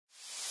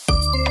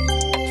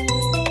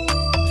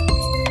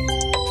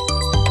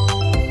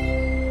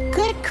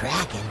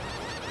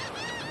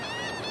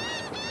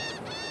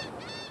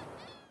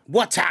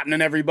What's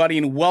happening, everybody,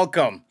 and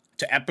welcome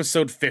to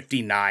episode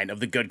 59 of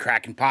the Good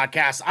Kraken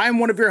Podcast. I'm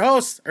one of your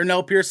hosts,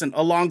 Ernell Pearson,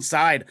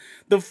 alongside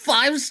the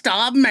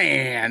five-star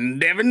man,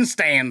 Devin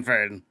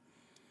Stanford.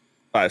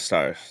 5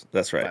 stars.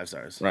 That's right. 5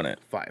 stars. Run it.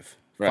 Five.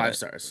 Run 5 it.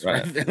 stars. Run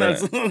Right? it. Run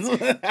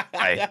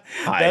Hi.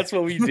 That's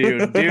what we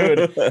do,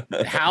 dude.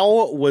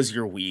 How was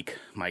your week,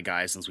 my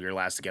guy, since we were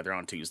last together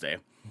on Tuesday?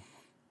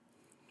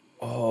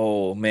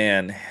 Oh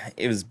man,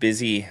 it was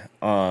busy.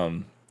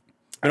 Been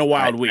a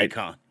wild week,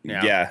 huh?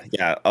 Yeah.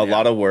 A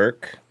lot of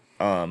work.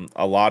 A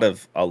lot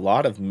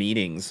of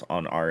meetings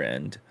on our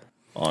end.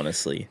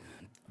 Honestly,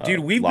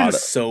 Dude, we've been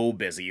so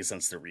busy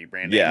since the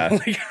rebranding. Yeah.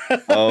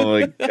 Oh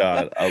my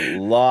god, a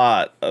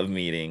lot of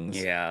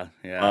meetings. Yeah.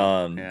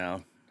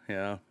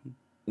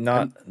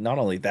 Not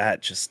only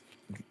that, just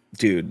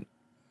dude.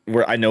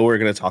 I know we're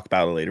gonna talk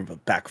about it later,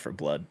 but Back 4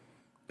 Blood.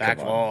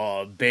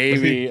 Oh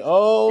baby.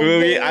 Oh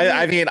baby.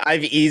 I mean,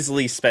 I've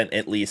easily spent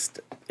at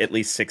least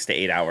 6 to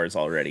 8 hours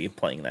already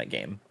playing that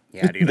game.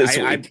 Yeah, dude.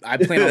 I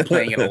plan on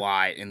playing it a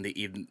lot in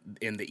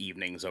the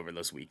evenings over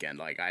this weekend.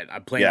 Like I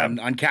plan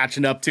on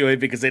catching up to it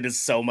because it is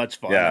so much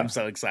fun. Yeah. I'm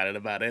so excited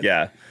about it.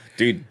 Yeah,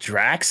 dude,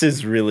 Drax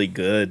is really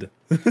good.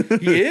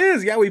 He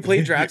is. Yeah, we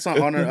played Drax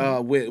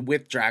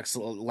with Drax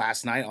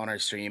last night on our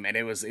stream, and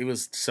it was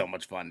so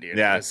much fun, dude.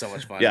 Yeah, it was so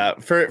much fun. Yeah,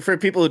 for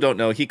people who don't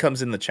know, he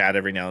comes in the chat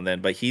every now and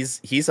then, but he's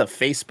a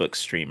Facebook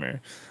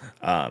streamer.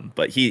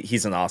 But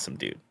he's an awesome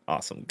dude,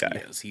 awesome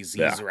guy. He is.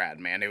 He's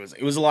rad, man. It was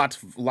a lot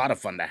of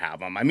fun to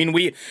have him. I mean,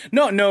 we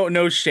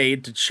no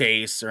shade to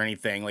Chase or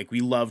anything. Like,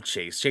 we love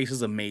Chase. Chase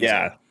is amazing.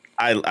 Yeah.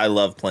 I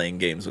love playing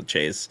games with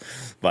Chase,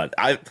 but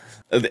I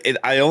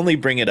only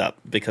bring it up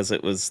because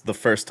it was the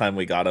first time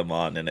we got him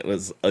on, and it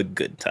was a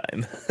good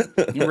time.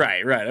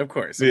 Right, of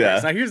course. Yeah.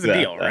 Now here's the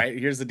deal,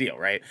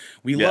 right?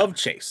 We love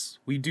Chase.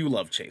 We do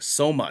love Chase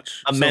so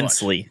much,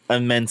 immensely,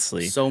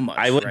 so much.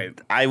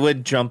 I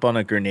would jump on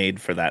a grenade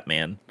for that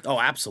man.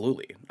 Oh,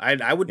 absolutely.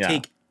 I would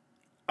take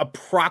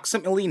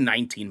approximately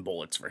 19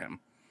 bullets for him.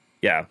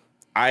 Yeah,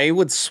 I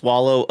would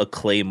swallow a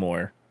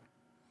claymore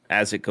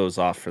as it goes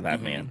off for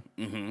that man.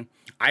 Mm-hmm.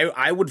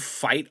 I would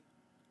fight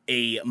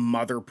a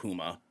mother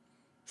puma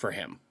for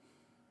him.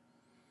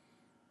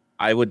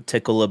 I would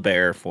tickle a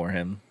bear for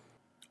him.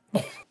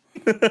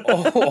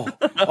 I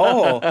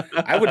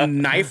would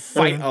knife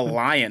fight a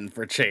lion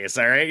for Chase.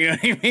 All right, you know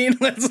what I mean?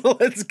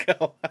 Let's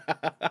go.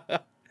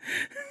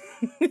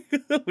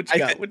 What you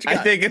got? I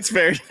think it's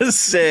fair to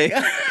say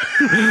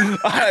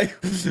I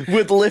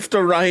would lift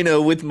a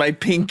rhino with my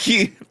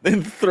pinky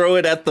and throw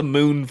it at the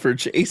moon for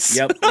Chase.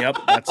 Yep,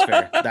 that's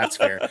fair.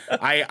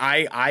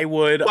 I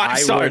would 5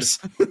 stars.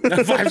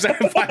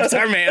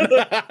 5-star man.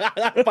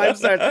 5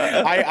 stars.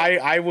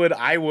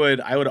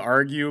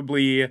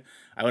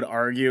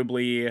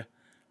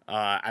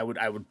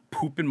 I would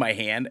poop in my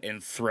hand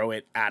and throw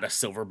it at a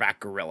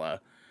silverback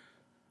gorilla.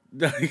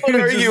 What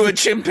are you, a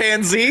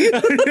chimpanzee?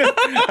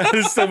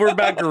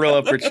 Silverback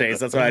gorilla for Chase.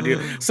 That's what I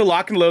do. So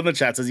Lock and Load in the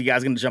chat says, you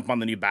guys gonna jump on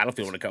the new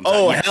Battlefield when it comes out?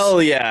 Oh, yes.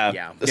 Hell yeah.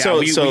 Yeah,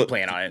 we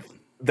plan on it.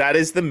 That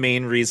is the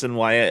main reason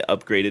why I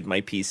upgraded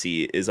my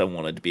PC, is I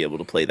wanted to be able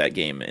to play that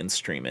game and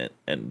stream it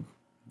and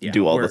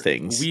do all the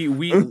things.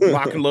 We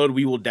Lock and Load,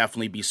 we will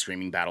definitely be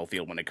streaming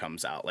Battlefield when it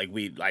comes out. Like,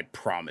 I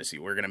promise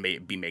you, we're gonna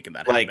be making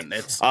that happen.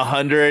 It's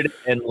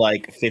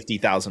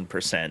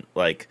 150,000%.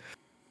 Like,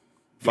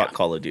 fuck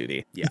Call of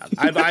Duty. Yeah,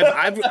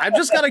 I've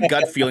just got a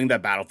gut feeling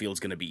that Battlefield's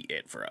going to be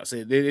it for us.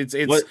 It's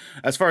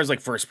as far as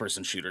like first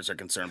person shooters are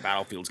concerned,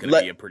 Battlefield's going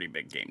to be a pretty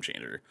big game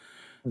changer.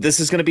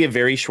 This is going to be a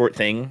very short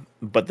thing,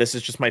 but this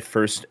is just my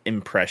first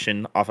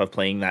impression off of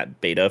playing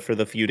that beta for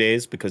the few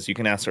days, because you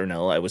can ask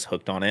Ernell, I was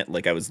hooked on it.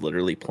 Like, I was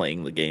literally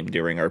playing the game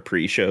during our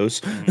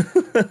pre-shows.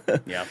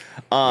 Mm-hmm. Yeah.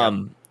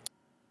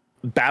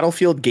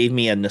 Battlefield gave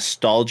me a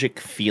nostalgic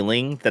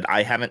feeling that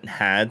I haven't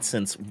had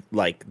since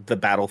like the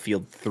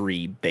Battlefield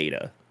 3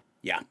 beta.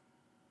 Yeah.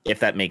 If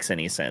that makes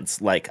any sense.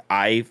 Like,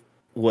 I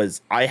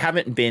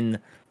haven't been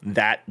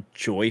that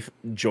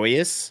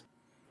joyous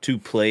to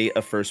play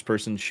a first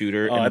person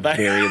shooter in a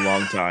very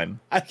long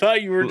time. I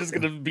thought you were just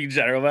going to be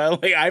general about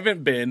it. Like, I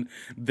haven't been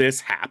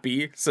this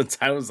happy since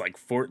I was like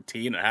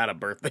 14 and had a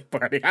birthday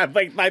party. I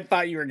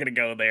thought you were going to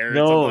go there.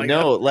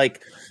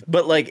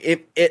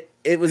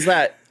 It was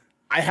that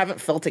I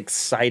haven't felt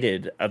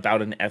excited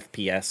about an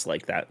FPS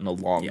like that in a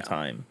long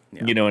time.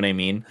 Yeah. You know what I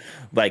mean?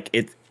 Like,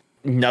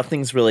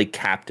 nothing's really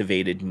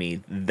captivated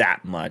me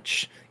that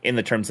much in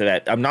the terms of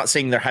that. I'm not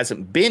saying there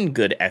hasn't been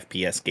good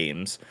FPS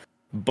games,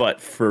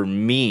 but for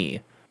me,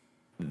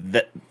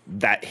 that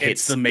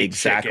hits the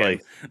exactly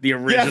chicken, the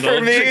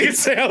original chicken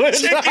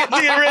sandwich.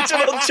 The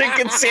original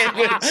chicken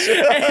sandwich.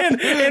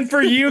 and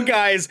for you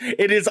guys,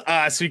 it is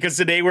us, because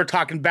today we're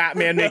talking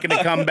Batman making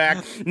a comeback,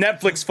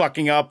 Netflix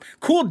fucking up,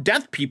 cool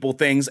death people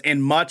things,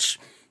 and much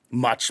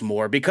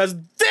more, because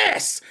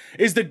this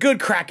is the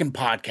Good Kraken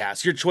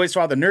Podcast, your choice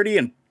for all the nerdy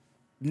and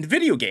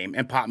video game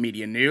and pop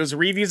media news,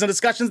 reviews, and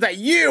discussions that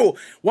you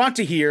want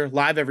to hear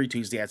live every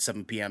Tuesday at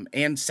 7 p.m.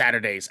 and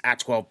Saturdays at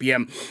 12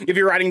 p.m. If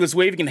you're riding this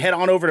wave, you can head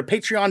on over to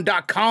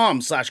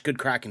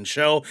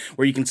patreon.com/goodkrackenshow,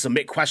 where you can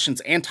submit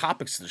questions and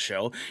topics to the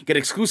show, get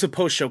exclusive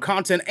post-show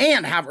content,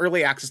 and have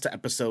early access to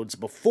episodes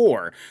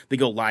before they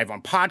go live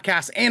on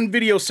podcasts and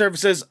video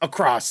services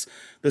across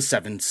the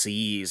 7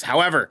 seas.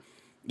 However,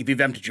 if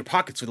you've emptied your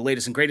pockets for the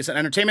latest and greatest in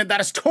entertainment,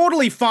 that is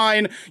totally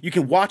fine. You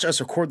can watch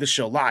us record this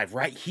show live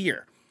right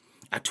here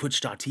at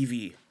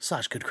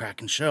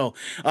twitch.tv/goodkrackenshow.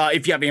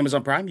 If you have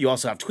Amazon Prime, you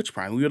also have Twitch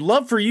Prime. We would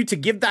love for you to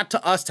give that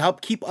to us to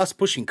help keep us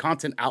pushing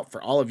content out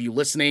for all of you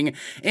listening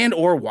and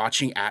or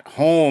watching at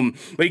home.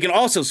 But you can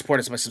also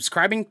support us by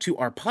subscribing to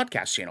our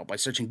podcast channel by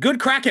searching Good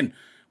Kraken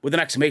with an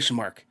exclamation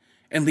mark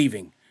and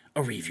leaving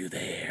a review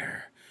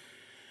there.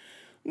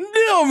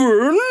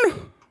 Devin!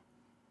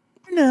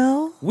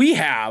 No. We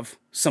have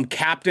some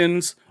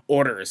captain's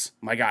orders,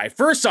 my guy.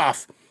 First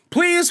off,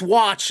 please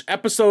watch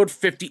episode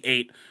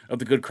 58 of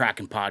the Good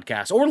Kraken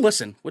podcast, or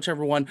listen,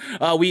 whichever one.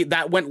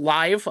 That went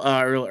live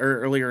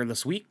earlier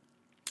this week,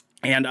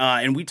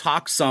 and we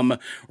talked some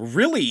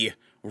really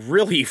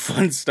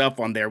fun stuff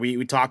on there.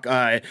 We talk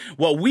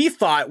what we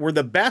thought were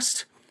the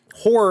best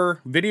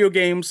horror video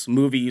games,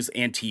 movies,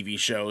 and TV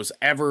shows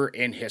ever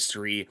in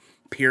history.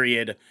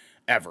 Period.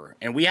 Ever.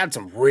 And we had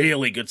some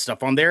really good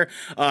stuff on there.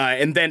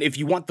 And then if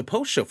you want the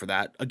post show for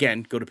that,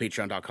 again, go to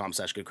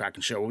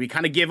patreon.com/goodkrackenshow, where we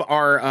kind of give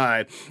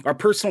our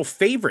personal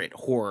favorite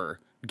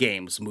horror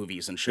games,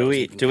 movies, and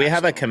shows. Do we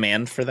have a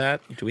command for that?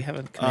 Do we have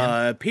a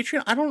command?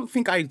 Patreon? I don't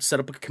think I set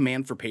up a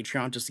command for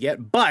Patreon just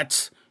yet,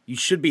 but you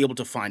should be able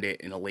to find it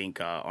in a link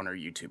on our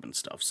YouTube and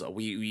stuff. So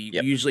we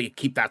usually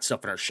keep that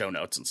stuff in our show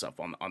notes and stuff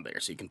on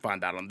there, so you can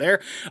find that on there.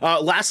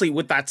 Lastly,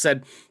 with that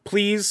said,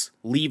 please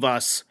leave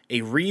us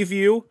a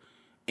review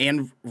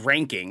and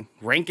rate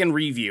and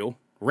review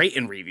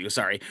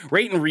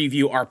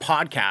our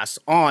podcast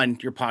on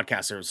your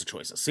podcast service of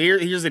choices. So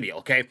here's the deal,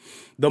 okay?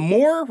 The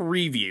more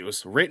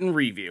written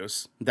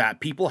reviews that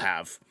people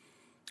have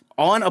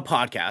on a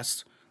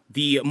podcast,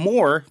 the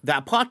more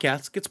that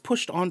podcast gets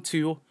pushed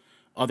onto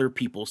other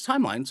people's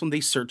timelines when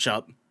they search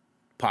up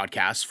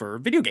podcasts for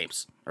video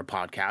games or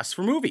podcasts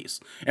for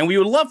movies. And we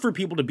would love for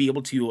people to be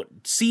able to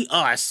see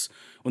us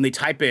when they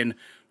type in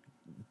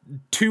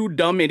two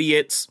dumb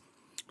idiots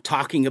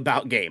talking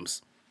about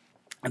games,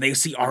 and they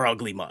see our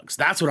ugly mugs.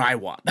 That's what I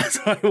want.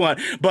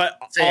 But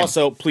Same.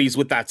 Also, please,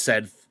 with that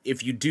said,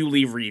 if you do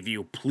leave a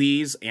review,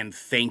 please and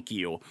thank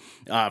you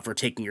for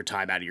taking your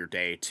time out of your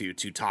day to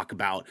talk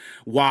about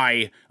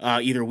why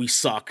either we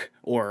suck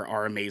or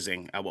are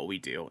amazing at what we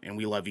do. And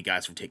we love you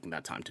guys for taking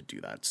that time to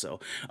do that. So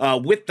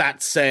with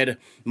that said,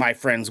 my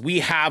friends, we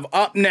have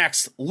up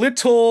next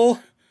Little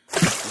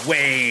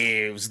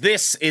Waves.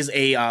 This is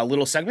a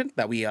little segment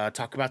that we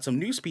talk about some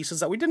news pieces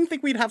that we didn't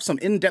think we'd have some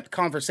in-depth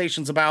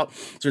conversations about,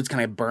 so it's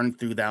kind of burned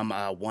through them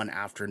one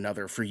after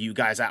another for you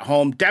guys at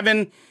home.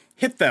 Devin,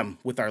 hit them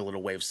with our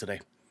little waves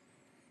today.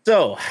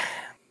 So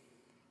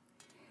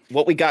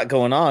what we got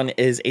going on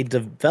is a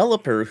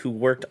developer who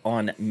worked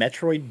on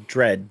Metroid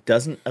Dread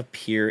doesn't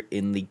appear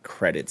in the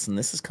credits, and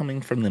this is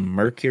coming from the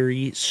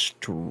Mercury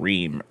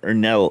Stream.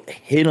 Ernell,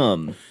 hit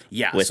him.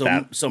 Yeah,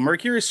 so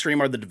Mercury Stream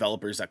are the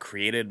developers that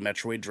created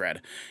Metroid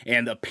Dread,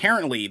 and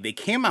apparently they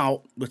came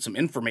out with some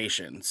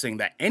information saying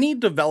that any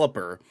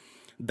developer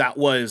that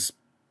was...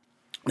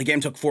 The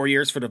game took 4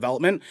 years for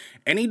development.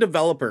 Any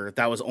developer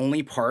that was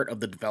only part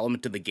of the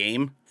development of the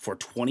game for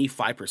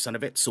 25%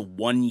 of it, so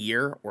 1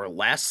 year or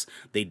less,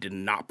 they did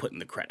not put in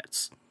the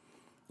credits.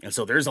 And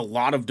so there's a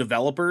lot of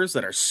developers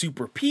that are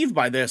super peeved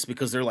by this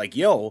because they're like,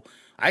 yo,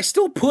 I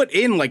still put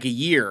in like a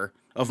year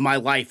of my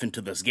life into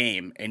this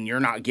game, and you're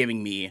not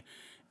giving me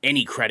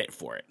any credit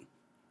for it.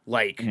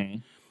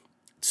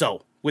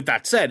 So... With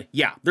that said,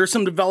 yeah, there's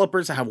some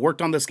developers that have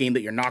worked on this game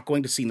that you're not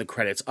going to see in the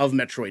credits of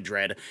Metroid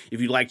Dread. If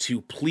you'd like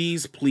to,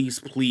 please,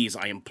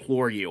 I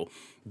implore you,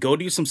 go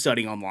do some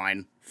studying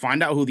online,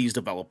 find out who these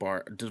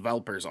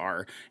developers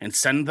are, and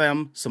send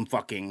them some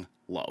fucking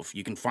love.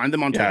 You can find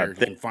them on Twitter,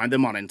 you can find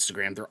them on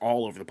Instagram. They're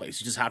all over the place.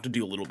 You just have to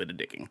do a little bit of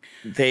digging.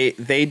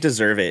 They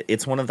deserve it.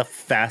 It's one of the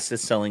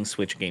fastest selling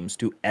Switch games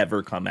to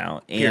ever come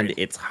out, and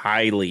it's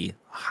highly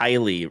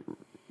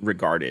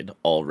regarded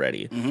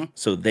already.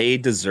 So they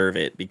deserve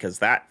it, because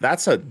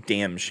that's a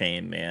damn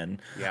shame, man.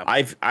 Yeah.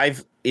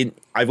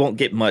 I won't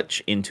get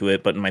much into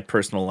it, but in my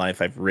personal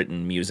life I've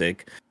written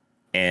music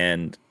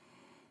and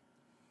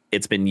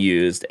it's been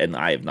used and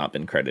I have not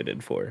been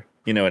credited for.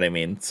 You know what I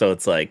mean? So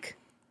it's like,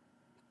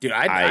 dude,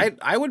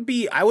 I would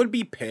be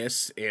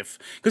pissed if,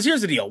 because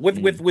here's the deal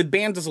with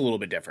bands is a little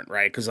bit different,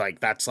 right? Because like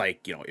that's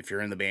like, you know, if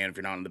you're in the band, if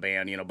you're not in the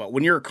band, you know, but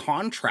when you're a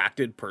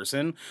contracted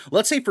person,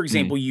 let's say for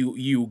example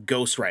you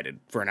ghostwrited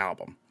for an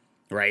album,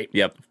 right?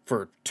 Yep.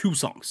 For two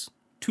songs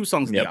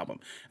in the album,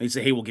 and you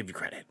say, hey, we'll give you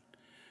credit,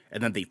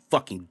 and then they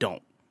fucking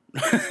don't.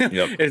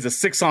 Yep. It's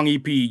a 6-song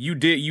EP. You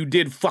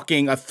did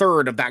fucking a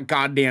third of that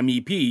goddamn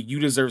EP.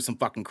 You deserve some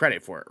fucking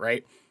credit for it,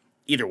 right?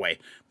 Either way,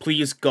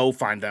 please go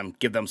find them,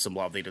 give them some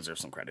love. They deserve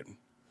some credit.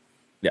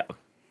 Yeah.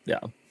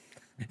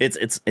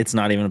 It's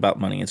not even about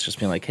money. It's just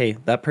being like, hey,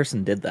 that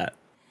person did that.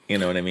 You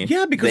know what I mean?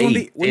 Yeah, because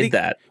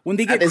when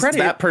they get credit,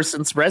 that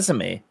person's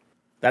resume.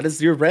 That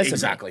is your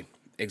resume.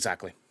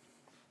 Exactly.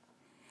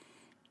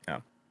 Yeah.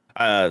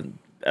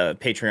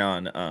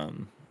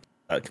 Patreon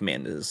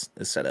command is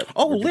set up.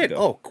 Oh, lit.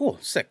 Oh, cool.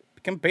 Sick.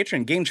 Become a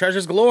patron. Game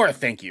treasures galore.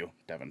 Thank you,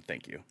 Devin.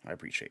 Thank you. I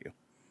appreciate you.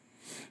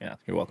 Yeah,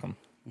 you're welcome.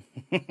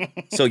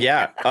 So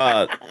yeah,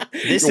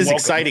 this is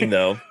exciting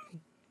though.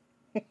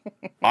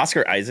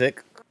 Oscar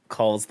Isaac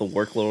calls the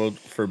workload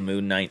for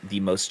Moon Knight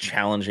the most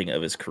challenging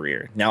of his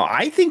career. Now,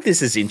 I think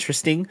this is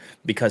interesting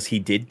because he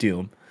did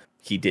Doom,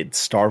 he did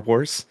Star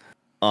Wars,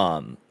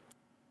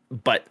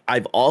 but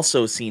I've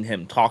also seen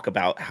him talk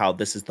about how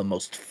this is the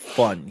most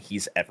fun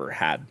he's ever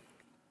had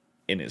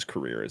in his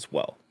career as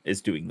well,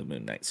 is doing the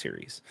Moon Knight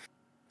series.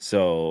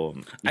 So,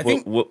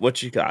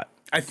 what you got?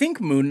 I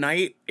think Moon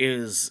Knight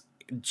is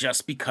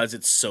just because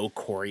it's so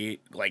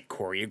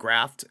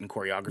choreographed and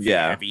choreography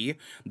heavy.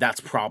 That's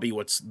probably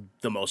what's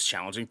the most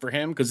challenging for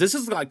him, because this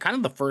is like kind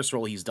of the first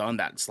role he's done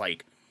that's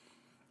like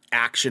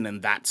action in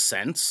that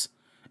sense.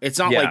 It's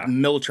not like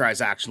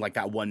militarized action like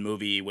that one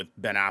movie with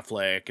Ben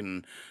Affleck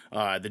and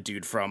the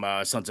dude from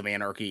Sons of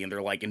Anarchy, and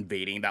they're like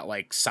invading that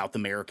like South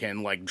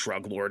American like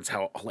drug lord's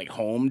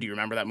home. Do you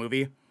remember that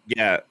movie?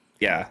 Yeah.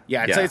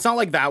 It's not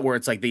like that where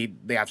it's like they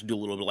have to do a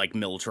little bit like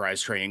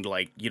militarized training to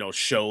like,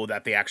 show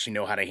that they actually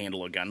know how to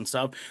handle a gun and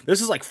stuff.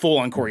 This is like full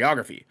on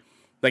choreography,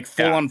 like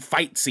full on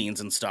fight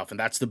scenes and stuff. And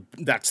that's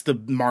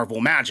the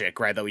Marvel magic,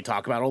 right? That we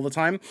talk about all the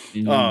time.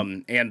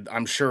 Mm-hmm. And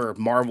I'm sure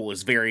Marvel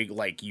is very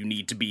like, you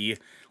need to be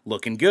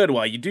looking good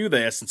while you do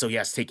this. And so he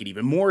has to take it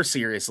even more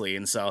seriously.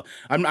 And so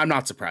I'm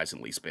not surprised in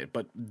the least bit,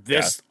 but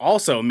this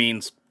also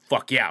means,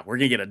 fuck yeah, we're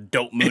gonna get a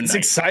dope Moon Knight. It's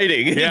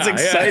exciting. It's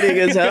exciting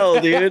as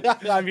hell, dude.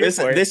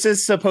 This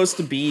is supposed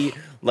to be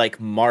like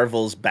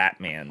Marvel's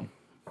Batman,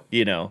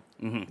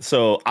 Mm-hmm.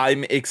 So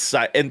I'm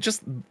excited, and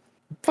just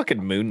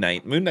fucking Moon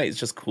Knight. Moon Knight is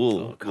just cool.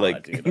 Oh, God,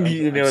 like, dude,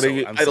 you know what I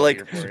mean? I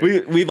like.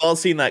 We've all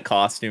seen that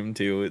costume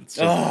too. It's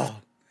just.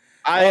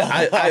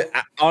 I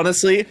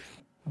honestly,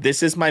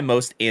 this is my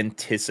most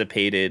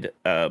anticipated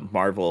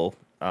Marvel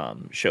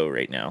show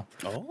right now.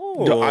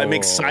 Oh, I'm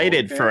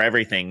excited for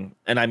everything,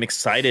 and I'm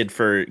excited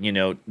for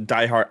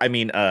Die Hard. I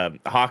mean,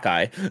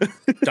 Hawkeye.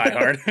 Die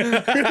Hard.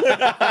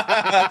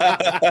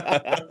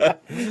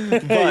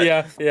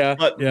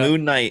 But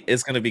Moon Knight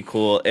is gonna be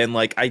cool, and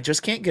like I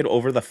just can't get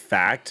over the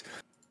fact.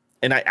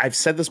 And I've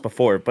said this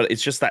before, but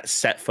it's just that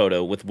set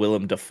photo with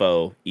Willem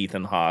Dafoe,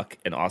 Ethan Hawke,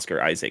 and Oscar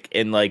Isaac,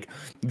 and like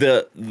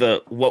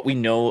the what we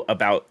know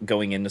about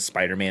going into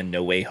Spider-Man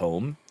No Way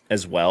Home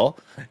as well,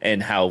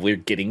 and how we're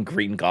getting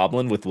Green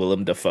Goblin with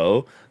Willem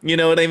Dafoe. You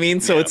know what I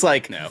mean? So it's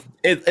like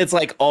it's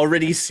like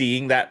already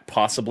seeing that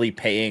possibly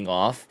paying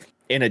off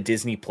in a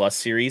Disney Plus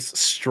series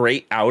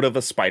straight out of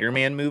a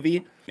Spider-Man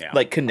movie. Yeah.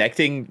 Like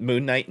connecting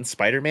Moon Knight and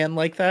Spider-Man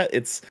like that.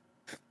 It's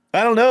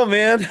I don't know,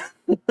 man.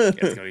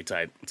 It's gonna be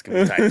tight. It's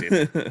gonna be tight,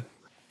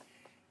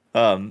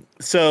 dude.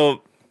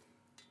 So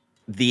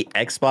the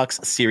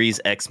Xbox Series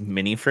X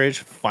mini fridge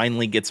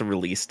finally gets a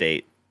release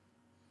date.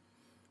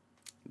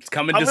 It's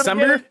coming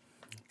December.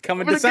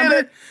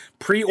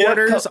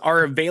 Pre-orders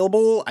are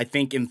available, I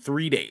think, in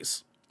 3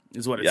 days.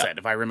 Is what it said,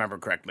 if I remember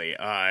correctly.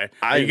 Are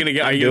you gonna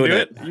do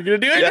it? You're gonna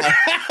do it? Yeah.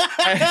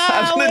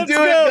 I'm gonna do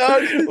it,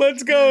 dog.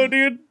 Let's go,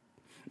 dude.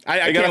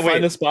 I gotta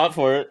find a spot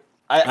for it.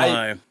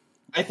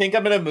 I think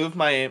I'm gonna move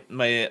my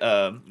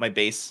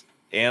bass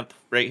amp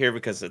right here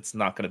because it's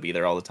not gonna be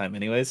there all the time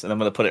anyways, and I'm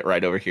gonna put it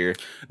right over here.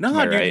 No,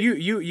 dude, right.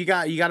 you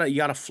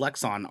gotta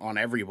flex on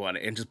everyone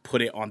and just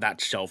put it on that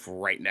shelf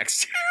right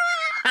next to you.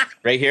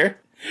 Right here?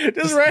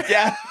 Just right.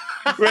 Yeah.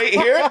 Right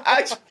here?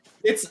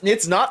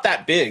 It's not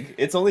that big.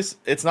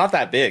 It's not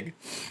that big.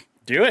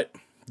 Do it.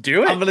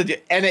 I'm gonna do,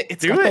 and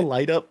it's got the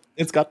light up.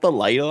 It's got the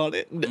light on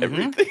it and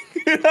everything.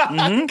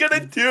 I'm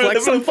gonna do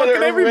it. I'm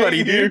fucking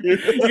everybody, dude.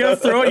 You gotta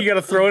throw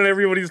it in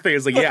everybody's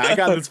face. Like, yeah, I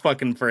got this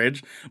fucking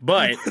fridge.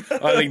 But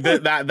like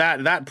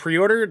that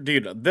pre-order,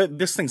 dude,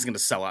 this thing's gonna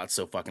sell out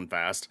so fucking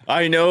fast.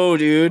 I know,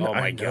 dude. Oh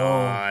my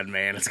god,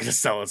 man, it's gonna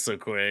sell out so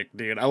quick,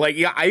 dude.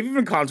 I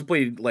even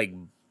contemplated like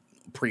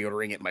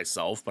pre-ordering it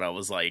myself, but I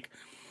was like,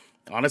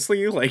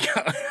 honestly, like,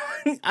 I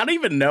don't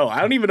even know. I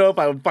don't even know if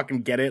I would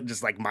fucking get it.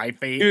 Just like my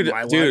fate,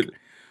 dude.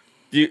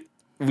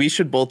 We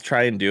should both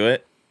try and do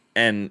it.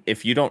 And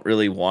if you don't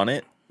really want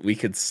it, we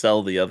could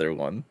sell the other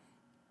one.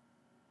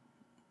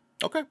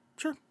 Okay,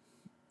 sure.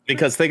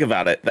 Because think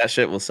about it, that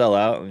shit will sell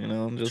out.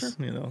 Just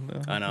sure.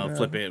 I know. Yeah.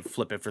 Flip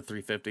it for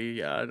 $350.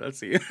 Yeah, let's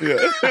see.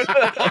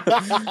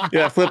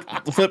 Yeah, flip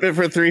it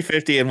for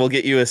 $350, and we'll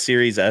get you a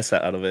Series S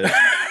out of it.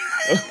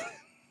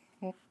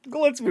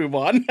 Let's move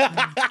on.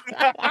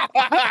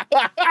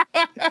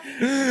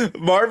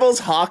 Marvel's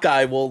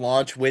Hawkeye will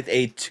launch with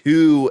a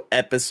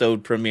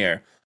 2-episode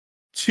premiere.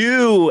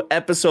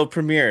 2-episode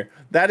premiere.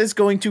 That is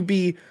going to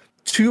be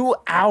 2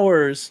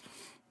 hours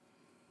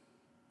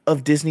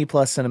of Disney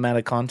Plus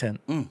cinematic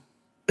content.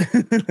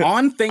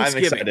 On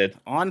Thanksgiving.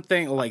 I'm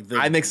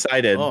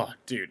excited. Oh,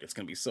 dude, it's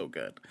gonna be so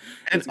good.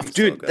 And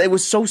dude, it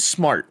was so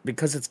smart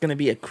because it's gonna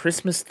be a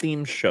Christmas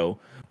themed show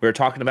We were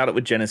talking about it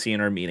with Genesee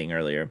in our meeting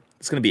earlier.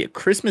 It's going to be a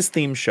Christmas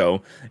themed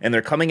show, and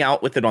they're coming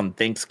out with it on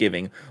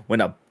Thanksgiving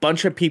when a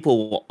bunch of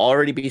people will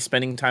already be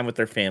spending time with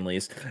their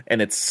families.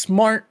 And it's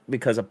smart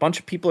because a bunch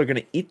of people are going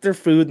to eat their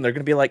food and they're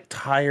going to be like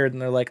tired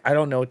and they're like, I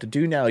don't know what to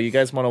do now. You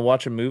guys want to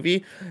watch a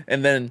movie?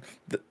 And then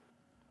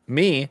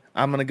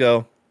I'm going to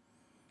go,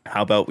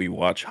 how about we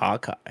watch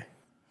Hawkeye?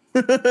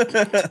 And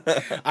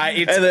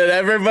then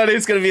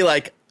everybody's going to be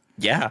like,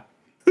 yeah.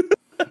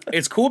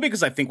 It's cool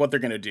because I think what they're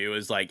going to do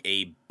is like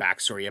a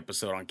backstory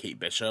episode on Kate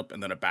Bishop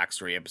and then a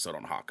backstory episode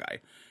on Hawkeye.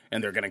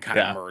 And they're going to kind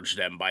of merge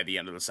them by the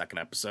end of the second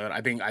episode.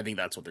 I think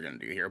that's what they're going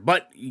to do here.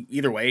 But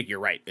either way, you're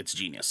right. It's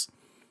genius.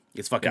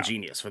 It's fucking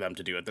genius for them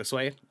to do it this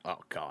way. Oh,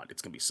 God.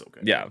 It's going to be so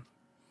good. Yeah.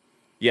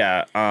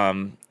 Yeah.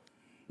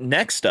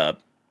 Next up,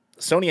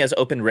 Sony has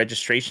opened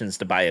registrations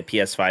to buy a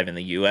PS5 in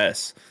the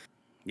US.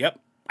 Yep.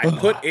 I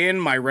put in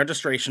my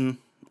registration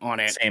on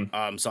it. Same.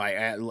 So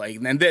I like,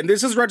 and then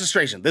this is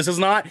registration. This is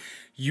not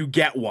you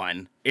get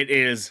one. It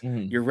is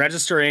you're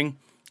registering,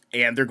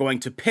 and they're going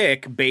to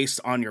pick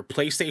based on your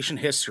PlayStation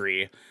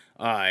history,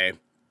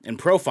 and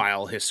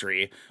profile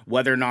history,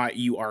 whether or not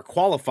you are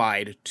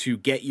qualified to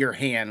get your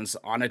hands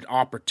on an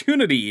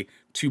opportunity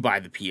to buy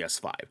the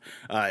PS5.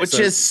 Which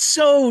is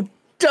so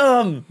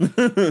dumb.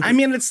 I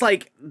mean, it's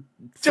like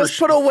just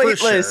put a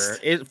wait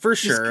list for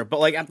sure. But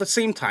like at the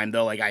same time,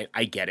 though, like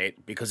I get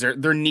it because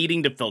they're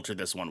needing to filter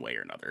this one way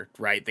or another,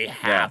 right? They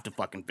have to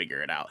fucking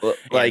figure it out.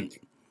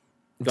 Like,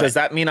 does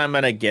that mean I'm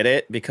gonna get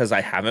it because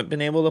I haven't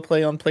been able to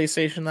play on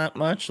PlayStation that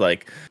much?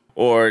 Like,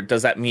 or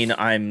does that mean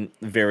I'm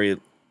very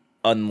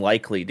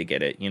unlikely to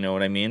get it? You know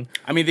what I mean?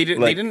 I mean, they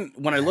didn't.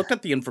 When I looked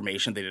at the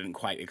information, they didn't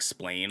quite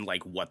explain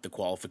like what the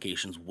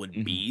qualifications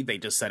would be. They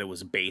just said it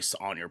was based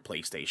on your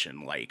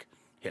PlayStation like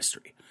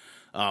history.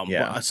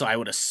 So I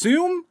would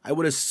assume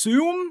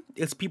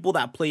it's people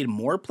that played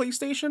more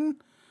PlayStation.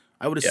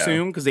 I would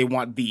assume because they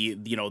want the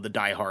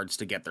diehards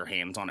to get their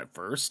hands on it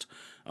first.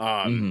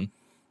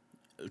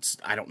 It's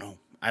I don't know.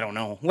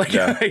 Like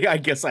I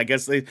guess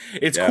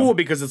it's cool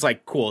because it's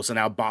like cool. So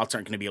now bots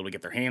aren't going to be able to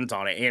get their hands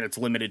on it, and it's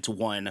limited to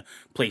one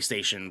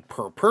PlayStation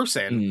per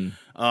person,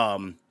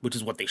 which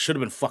is what they should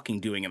have been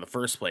fucking doing in the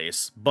first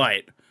place.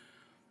 But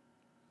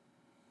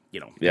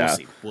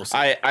we'll see.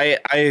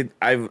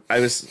 I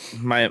was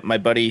my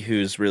buddy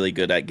who's really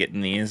good at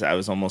getting these. I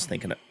was almost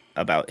thinking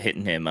about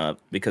hitting him up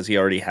because he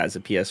already has a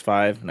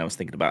PS5, and I was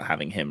thinking about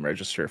having him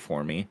register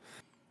for me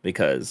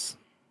because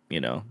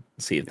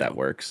see if that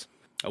works.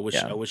 I wish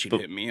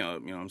you'd hit me up.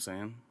 You know what I'm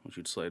saying? I wish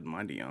you'd slide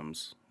my DMs. You know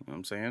what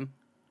I'm saying?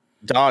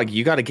 Dog,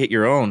 you got to get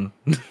your own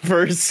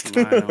first.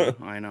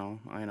 I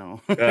know.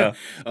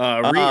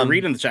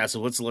 Read in the chat. So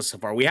what's the list so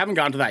far? We haven't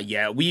gotten to that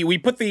yet. We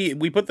put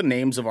the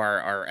names of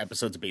our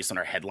episodes based on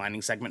our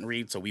headlining segment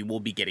read, so we will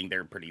be getting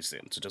there pretty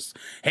soon. So just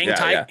hang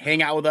tight,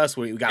 hang out with us.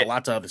 We got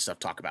lots of other stuff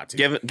to talk about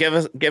too. Give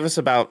us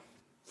about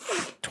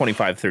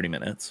 25-30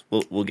 minutes.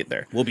 We'll get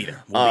there. We'll be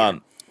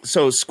there.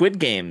 So Squid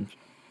Game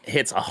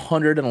hits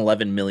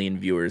 111 million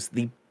viewers,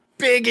 the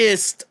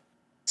biggest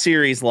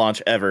series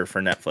launch ever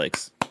for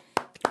Netflix.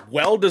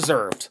 Well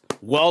deserved.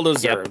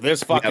 Yep.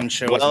 This fucking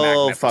show is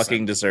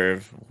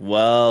magnificent.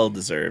 Well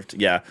deserved.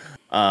 Yeah.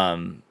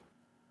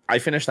 I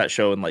finished that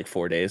show in like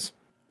 4 days.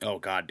 Oh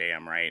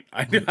goddamn right.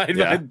 I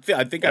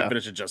think I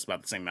finished it just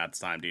about the same amount of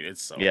time, dude.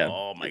 It's so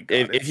oh my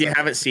god. If you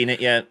haven't seen it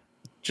yet,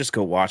 just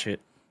go watch it.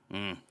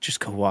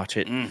 Just go watch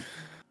it.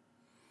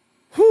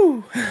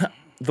 Whew.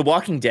 The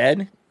Walking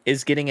Dead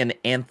is getting an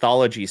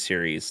anthology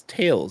series,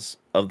 Tales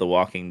of the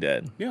Walking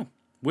Dead. Yeah.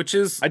 Which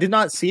is I did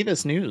not see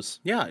this news.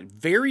 Yeah,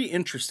 very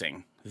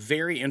interesting.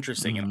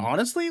 And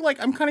honestly, like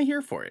I'm kind of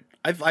here for it.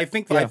 I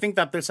think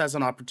that this has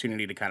an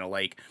opportunity to kind of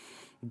like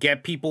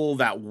get people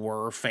that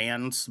were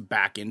fans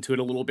back into it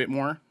a little bit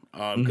more.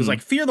 Because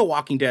like Fear the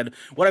Walking Dead,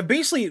 what I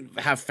basically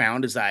have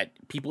found is that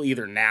people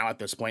either now at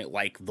this point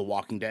like The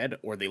Walking Dead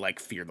or they like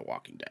Fear the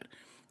Walking Dead.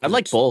 I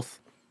like both.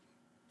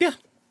 Yeah.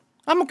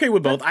 I'm okay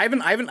with both. I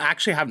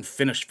haven't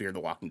finished Fear the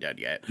Walking Dead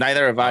yet.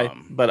 Neither have I,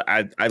 but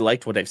I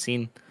liked what I've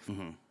seen.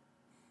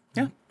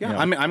 Yeah.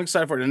 I'm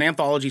excited for it. An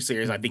anthology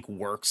series I think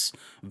works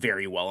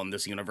very well in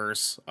this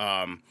universe.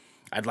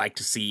 I'd like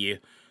to see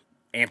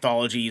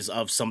anthologies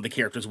of some of the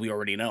characters we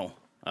already know.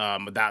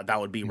 That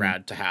would be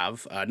rad to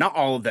have. Not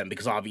all of them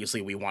because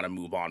obviously we want to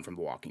move on from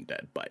The Walking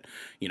Dead, but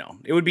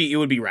it would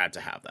be rad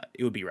to have that.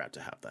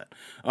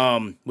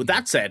 With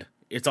that said,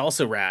 it's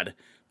also rad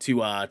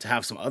to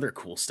have some other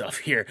cool stuff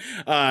here.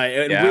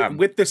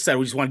 With this said,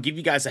 we just want to give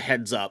you guys a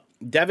heads up.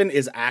 Devin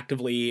is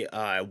actively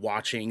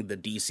watching the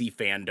DC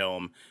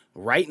Fandom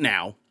right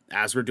now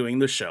as we're doing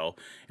the show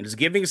and is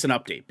giving us an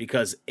update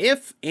because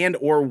if and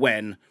or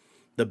when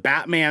the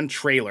Batman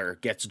trailer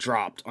gets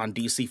dropped on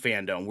DC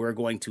Fandom, we're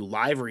going to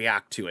live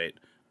react to it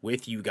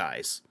with you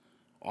guys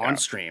on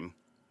stream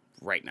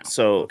right now.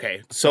 So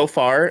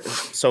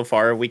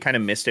far we kind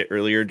of missed it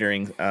earlier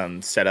during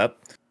setup.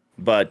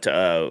 but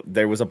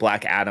there was a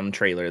Black Adam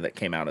trailer that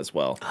came out as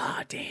well.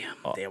 Ah, damn.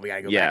 Damn, we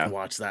gotta go back and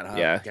watch that,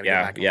 huh?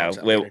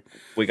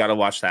 We gotta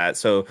watch that.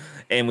 So,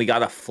 and we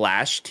got a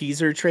Flash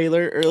teaser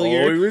trailer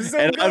earlier. Oh, it was so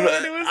and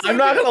good. I'm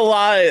not gonna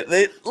lie,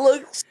 it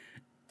looks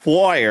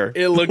fire.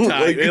 It looked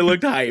hype. It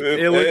looked hype.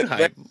 It looked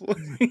hype.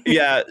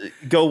 Yeah,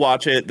 go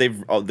watch it.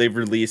 They've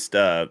released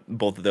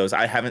both of those.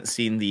 I haven't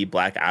seen the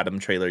Black Adam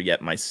trailer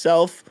yet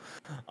myself,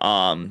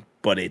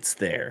 but it's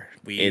there.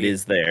 It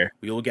is there.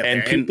 We will get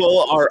and there.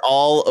 People are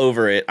all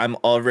over it. I'm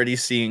already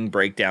seeing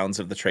breakdowns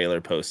of the trailer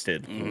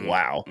posted. Mm-hmm,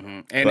 wow.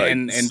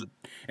 Mm-hmm.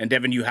 And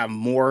Devin, you have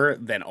more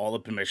than all the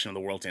permission in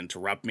the world to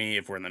interrupt me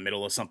if we're in the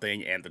middle of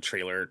something and the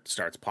trailer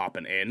starts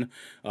popping in.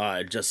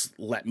 Just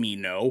let me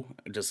know.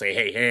 Just say,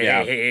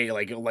 hey,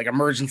 like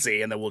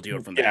emergency, and then we'll do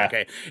it from there.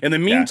 Okay. In the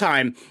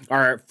meantime,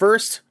 our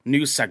first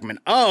news segment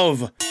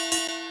of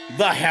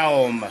The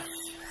Helm.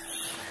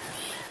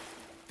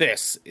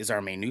 This is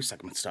our main news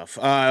segment stuff.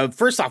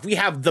 First off, we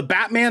have the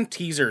Batman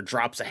teaser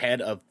drops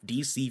ahead of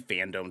DC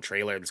Fandom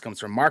trailer. This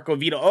comes from Marco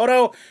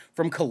Vito-Otto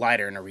from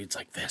Collider, and it reads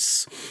like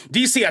this.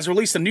 DC has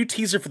released a new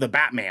teaser for the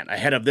Batman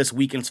ahead of this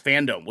weekend's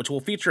Fandom, which will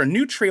feature a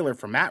new trailer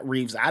for Matt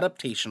Reeves'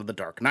 adaptation of The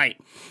Dark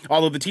Knight.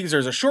 Although the teaser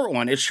is a short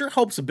one, it sure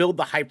helps build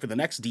the hype for the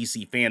next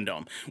DC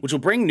Fandom, which will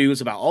bring news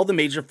about all the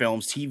major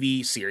films,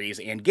 TV series,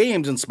 and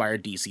games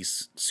inspired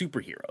DC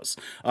superheroes.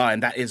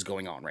 And that is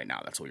going on right now.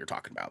 That's what you're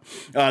talking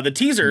about. The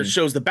teaser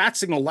shows the bat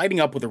signal lighting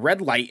up with a red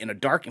light in a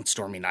dark and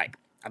stormy night.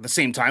 At the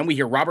same time, we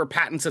hear Robert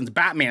Pattinson's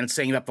Batman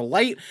saying that the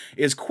light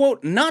is,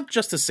 quote, not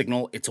just a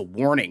signal, it's a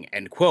warning,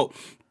 end quote.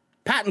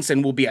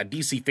 Pattinson will be at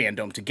DC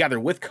Fandom together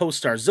with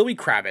co-star Zoe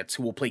Kravitz,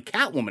 who will play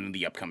Catwoman in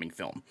the upcoming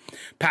film.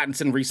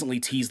 Pattinson recently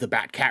teased the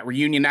Bat-Cat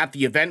reunion at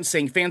the event,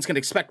 saying fans can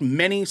expect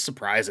many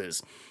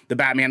surprises. The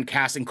Batman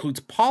cast includes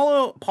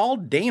Paul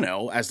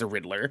Dano as the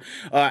Riddler,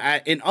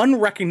 an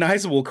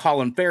unrecognizable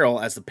Colin Farrell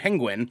as the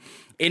Penguin,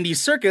 Andy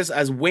Serkis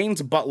as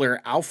Wayne's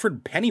butler,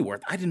 Alfred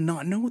Pennyworth. I did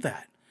not know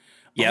that.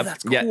 Yep.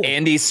 That's cool. Yeah,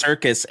 Andy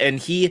Serkis, and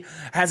he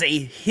has a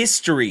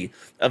history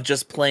of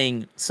just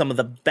playing some of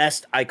the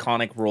best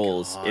iconic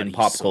roles in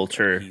pop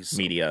culture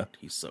media.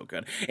 He's so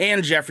good.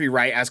 And Jeffrey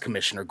Wright as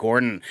Commissioner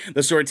Gordon.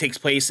 The story takes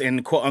place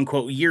in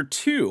quote-unquote year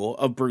 2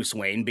 of Bruce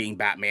Wayne being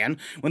Batman,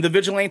 when the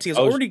vigilante has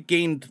already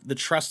gained the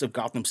trust of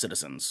Gotham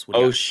citizens.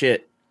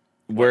 Shit.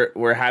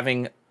 We're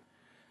having...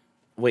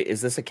 Wait, is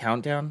this a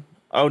countdown?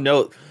 Oh,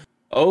 no.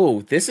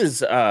 Oh, this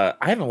is... I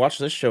haven't watched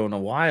this show in a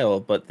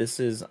while, but this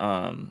is...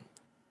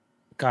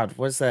 God,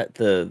 what's that?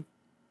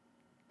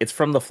 It's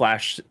from the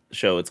Flash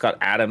show. It's got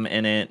Adam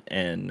in it,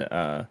 and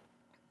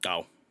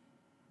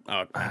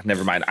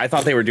never mind. I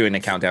thought they were doing a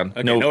countdown.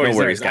 Okay, no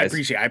worries, guys.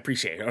 I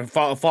appreciate it.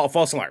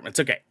 False alarm.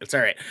 It's okay. It's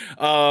all right.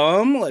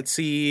 Let's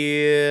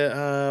see.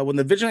 When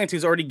the vigilante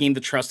has already gained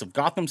the trust of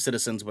Gotham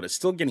citizens, but is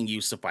still getting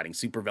used to fighting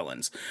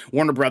supervillains.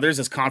 Warner Brothers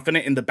is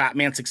confident in the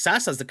Batman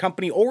success, as the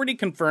company already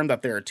confirmed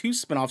that there are 2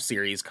 spin-off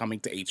series coming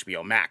to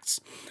HBO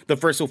Max. The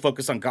first will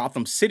focus on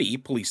Gotham City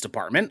Police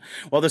Department,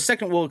 while the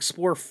second will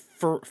explore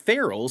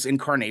Farrell's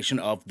incarnation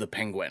of the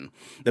Penguin.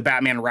 The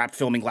Batman wrapped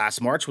filming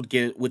last March,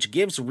 which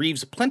gives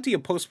Reeves plenty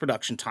of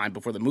post-production time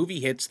before the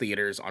movie hits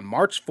theaters on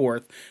March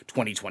 4th,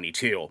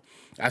 2022.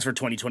 As for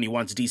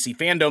 2021's DC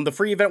Fandom, the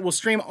free event will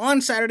stream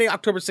on Saturday,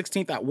 October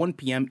 16th at 1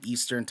 p.m.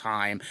 Eastern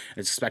Time.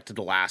 It's expected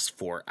to last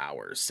 4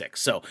 hours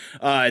 6. So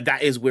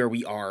that is where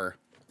we are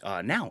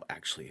now,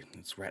 actually.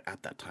 It's right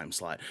at that time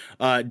slot.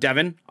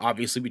 Devin,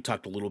 obviously we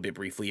talked a little bit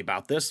briefly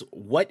about this.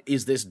 What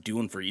is this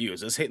doing for you?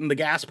 Is this hitting the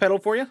gas pedal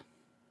for you?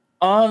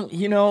 I've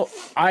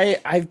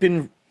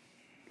been,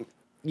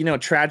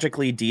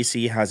 tragically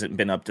DC hasn't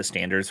been up to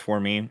standards for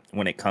me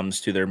when it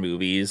comes to their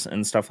movies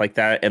and stuff like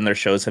that, and their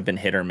shows have been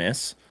hit or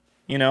miss,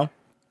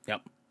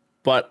 Yep.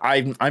 But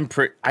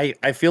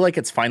I feel like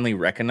it's finally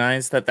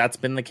recognized that that's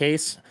been the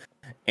case,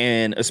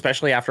 and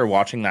especially after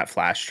watching that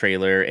Flash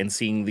trailer and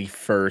seeing the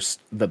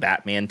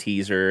Batman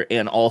teaser,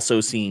 and also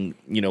seeing,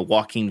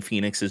 Joaquin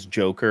Phoenix's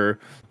Joker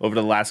over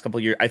the last couple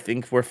of years, I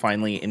think we're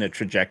finally in a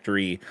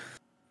trajectory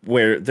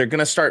where they're going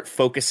to start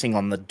focusing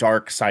on the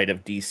dark side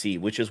of DC,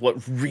 which is what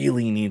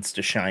really needs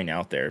to shine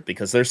out there,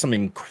 because there's some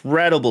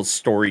incredible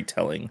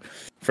storytelling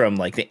from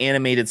like the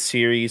animated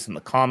series and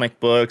the comic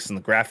books and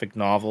the graphic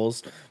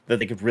novels that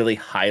they could really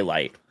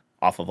highlight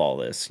off of all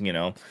this,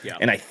 Yeah.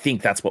 And I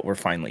think that's what we're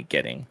finally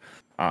getting.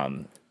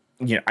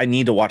 I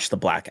need to watch the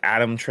Black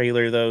Adam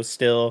trailer though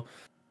still,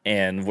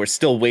 and we're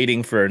still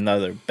waiting for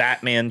another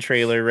Batman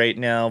trailer right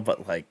now,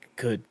 but like,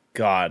 good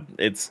God,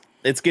 it's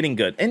getting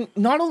good. And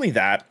not only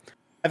that,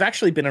 I've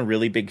actually been a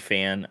really big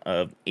fan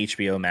of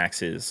HBO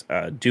Max's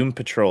Doom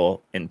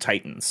Patrol and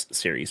Titans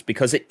series,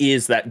 because it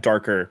is that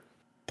darker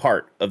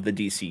part of the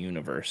DC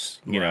universe,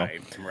 know?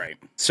 Right.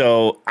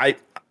 So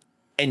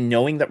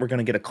knowing that we're going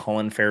to get a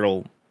Colin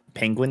Farrell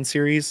Penguin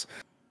series,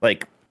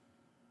 like,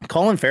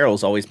 Colin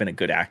Farrell's always been a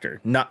good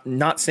actor.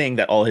 Not saying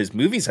that all his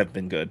movies have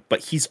been good, but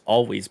he's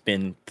always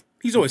killed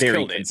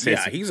it.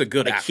 Yeah, he's a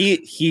good actor.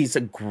 He's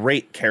a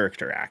great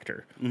character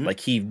actor. Mm-hmm. Like,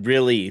 he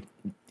really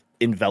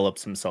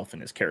envelops himself in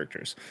his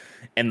characters,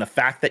 and the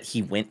fact that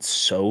he went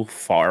so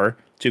far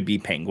to be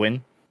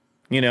Penguin,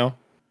 you know?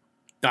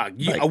 Dog,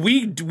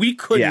 we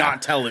could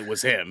not tell it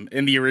was him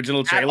in the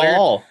original trailer. At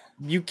all.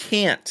 You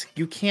can't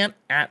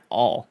at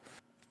all.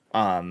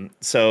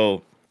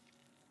 So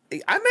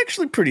I'm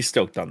actually pretty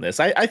stoked on this.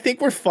 I think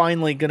we're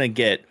finally gonna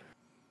get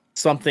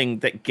something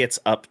that gets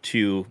up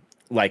to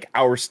like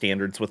our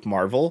standards with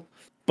Marvel,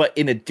 but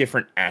in a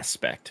different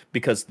aspect.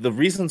 Because the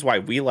reasons why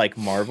we like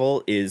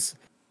Marvel is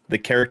the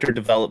character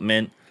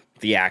development,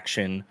 the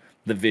action,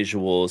 the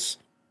visuals,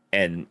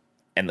 and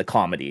the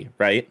comedy,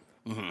 right?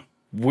 Mm-hmm.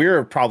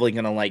 We're probably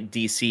gonna like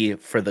DC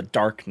for the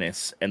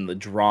darkness and the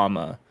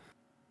drama.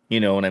 You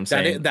know what I'm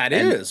saying? That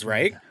is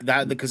right.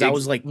 That because that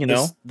was like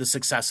the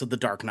success of The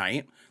Dark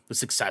Knight, the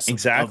success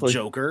of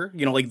Joker.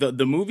 You know, like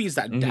the movies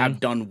that have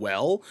done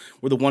well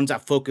were the ones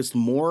that focused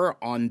more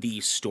on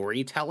the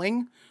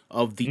storytelling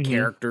of the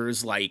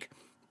characters, like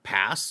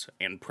past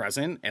and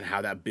present, and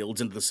how that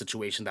builds into the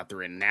situation that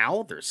they're in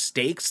now. Their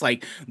stakes,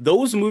 like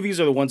those movies,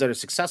 are the ones that are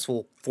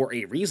successful for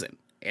a reason.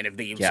 And if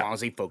they, as long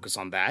as they focus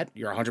on that,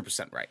 you're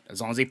 100% right.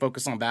 As long as they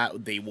focus on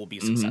that, they will be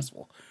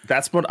successful.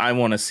 That's what I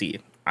want to see.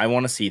 I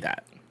want to see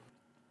that.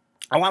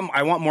 I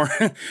want more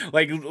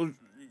like,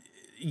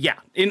 yeah.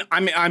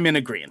 I'm in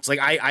agreement. Like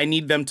I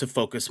need them to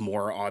focus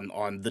more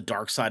on the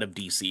dark side of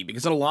DC,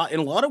 because in a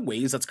lot of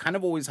ways that's kind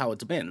of always how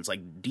it's been. It's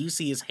like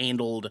DC has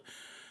handled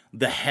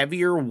the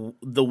heavier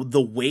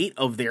the weight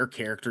of their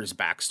characters'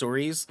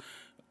 backstories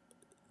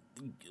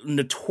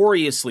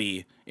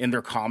notoriously in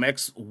their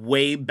comics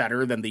way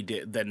better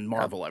than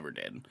Marvel ever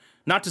did.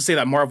 Not to say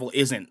that Marvel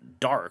isn't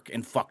dark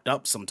and fucked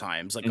up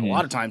sometimes. Like a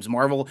lot of times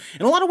Marvel,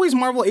 in a lot of ways,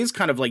 Marvel is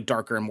kind of like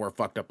darker and more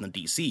fucked up than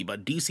DC,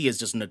 but DC has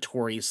just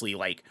notoriously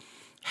like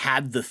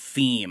had the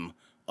theme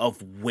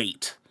of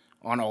weight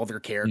on all their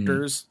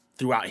characters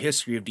throughout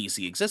history of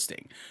DC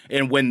existing.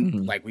 And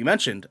when, like we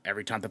mentioned,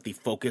 every time that they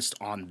focused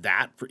on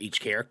that for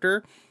each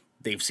character,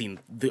 they've seen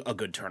a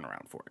good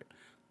turnaround for it.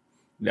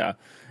 Yeah.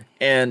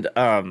 And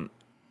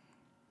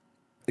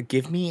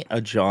give me a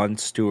John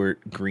Stewart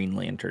Green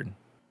Lantern.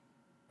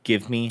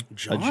 Give me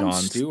a John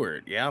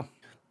Stewart. Yeah.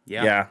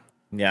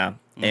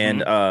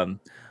 And I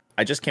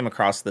just came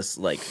across this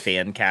like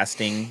fan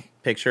casting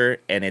picture,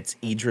 and it's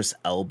Idris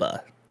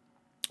Elba.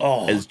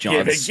 As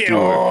John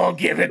Stewart.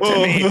 Give it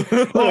to me.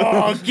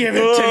 Oh, give it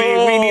to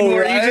me. We need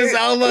more Idris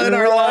Elba in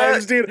our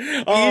lives, dude.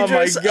 Oh,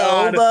 Idris my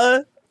God.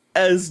 Elba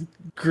as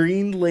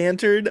Green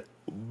Lantern.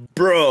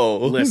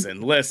 Bro,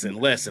 listen.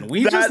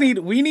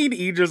 We need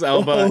Idris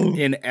Elba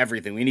in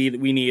everything. We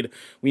need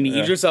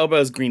Idris Elba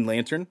as Green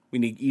Lantern. We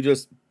need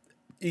Idris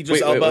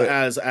Elba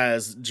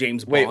as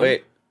James Bond.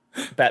 Wait.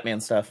 Batman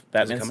stuff.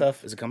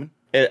 Is it coming?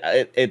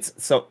 It's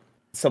so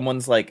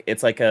someone's like,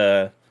 it's like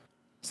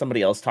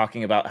somebody else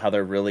talking about how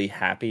they're really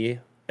happy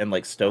and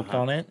like stoked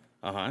on it.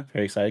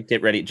 Very excited.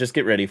 Get ready. Just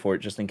get ready for it,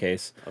 just in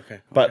case. Okay.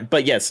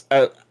 But yes,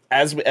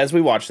 as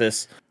we watch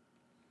this,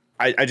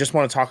 I just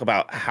want to talk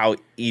about how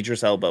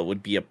Idris Elba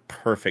would be a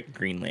perfect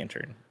Green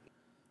Lantern.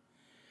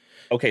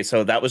 Okay,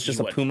 so that was just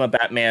a Puma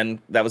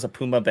Batman. That was a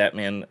Puma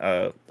Batman.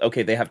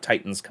 Okay, they have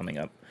Titans coming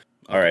up.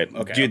 All right,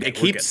 okay, dude, they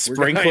keep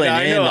sprinkling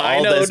in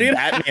all this dude.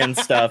 Batman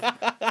stuff.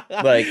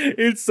 Like,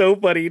 it's so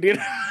funny, dude.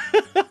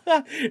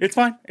 It's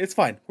fine.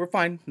 We're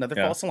fine. Another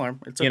false alarm.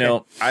 It's okay. You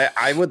know,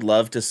 I would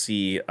love to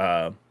see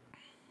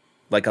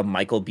like a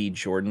Michael B.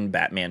 Jordan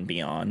Batman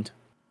Beyond.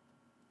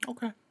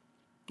 Okay.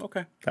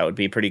 That would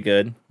be pretty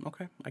good.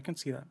 Okay, I can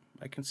see that.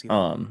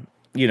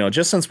 You know,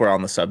 just since we're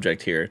on the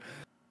subject here,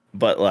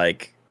 but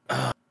like,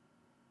 I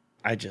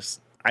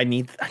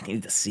need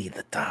to see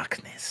the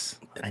darkness.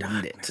 I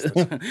need it.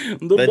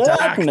 The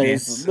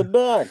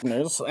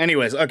darkness.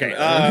 Anyways, okay.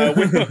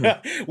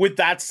 With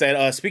that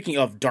said, speaking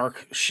of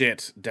dark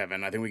shit,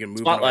 Devin, I think we can move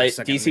Spotlight,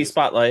 on. DC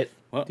Spotlight.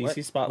 What?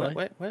 DC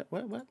Spotlight. What?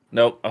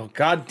 Nope. Oh,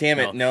 God damn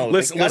it. No.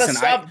 Listen,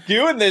 stop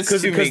doing this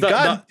to me.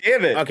 God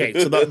damn it. Okay,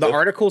 so the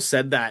article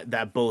said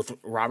that both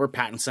Robert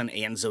Pattinson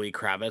and Zoe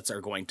Kravitz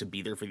are going to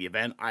be there for the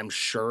event. I'm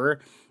sure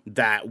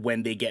that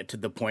when they get to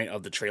the point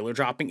of the trailer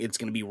dropping, it's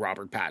going to be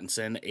Robert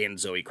Pattinson and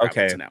Zoe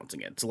Kravitz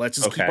announcing it. So let's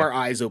just keep our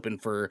eyes open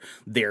for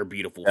their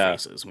beautiful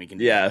faces. We can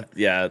do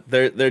that.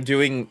 They're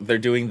doing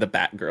the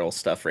Batgirl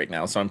stuff right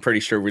now, so I'm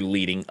pretty sure we're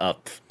leading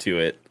up to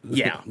it.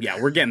 Yeah,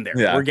 we're getting there.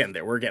 We're getting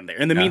there.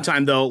 In the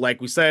meantime, though, like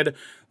we said,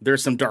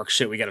 there's some dark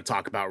shit we got to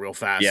talk about real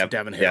fast.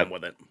 Devin, hit him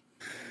with it.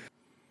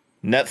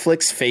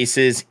 Netflix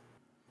faces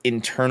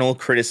internal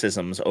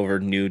criticisms over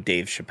new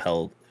Dave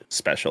Chappelle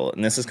special,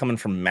 and this is coming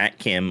from Matt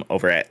Kim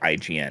over at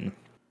IGN.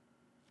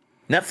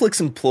 Netflix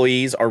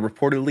employees are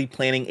reportedly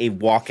planning a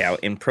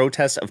walkout in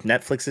protest of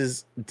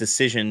Netflix's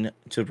decision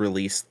to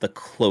release The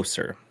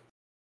Closer.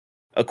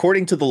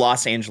 According to the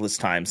Los Angeles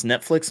Times,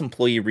 Netflix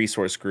employee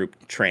resource group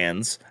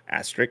Trans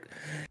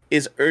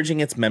is urging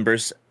its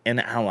members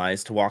and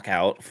allies to walk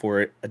out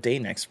for a day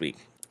next week.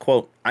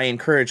 Quote, I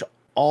encourage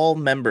all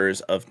members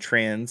of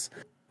Trans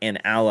and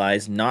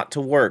allies not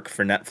to work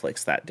for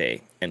Netflix that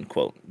day, end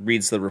quote,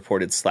 reads the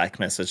reported Slack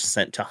message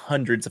sent to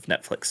hundreds of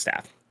Netflix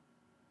staff.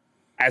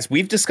 As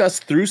we've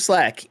discussed through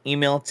Slack,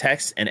 email,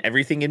 text, and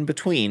everything in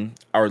between,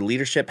 our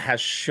leadership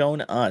has shown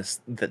us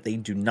that they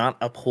do not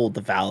uphold the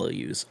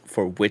values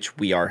for which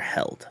we are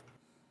held.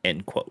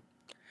 End quote.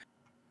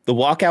 The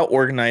walkout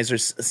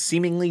organizers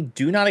seemingly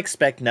do not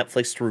expect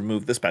Netflix to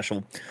remove the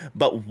special,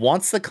 but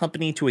wants the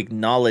company to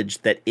acknowledge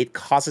that it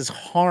causes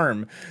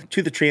harm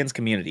to the trans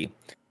community.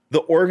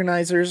 The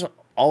organizers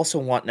also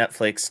want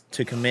Netflix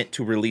to commit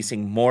to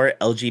releasing more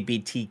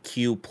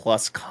LGBTQ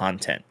plus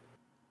content.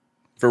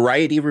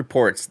 Variety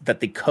reports that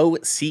the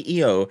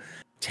co-CEO,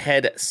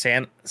 Ted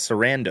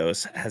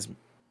Sarandos, has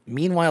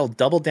meanwhile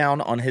doubled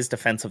down on his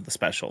defense of the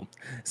special,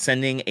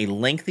 sending a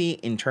lengthy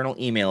internal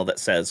email that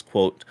says,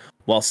 quote,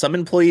 "While some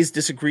employees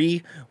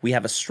disagree, we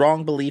have a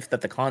strong belief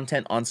that the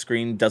content on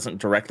screen doesn't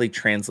directly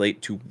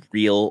translate to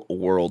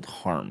real-world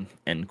harm,"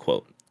 end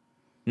quote.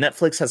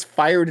 Netflix has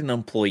fired an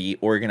employee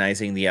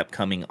organizing the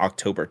upcoming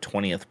October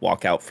 20th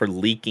walkout for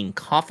leaking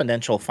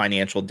confidential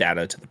financial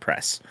data to the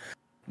press.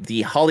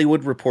 The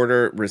Hollywood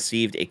Reporter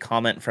received a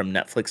comment from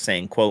Netflix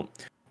saying, quote,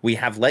 "We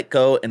have let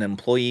go an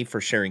employee for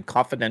sharing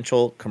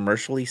confidential,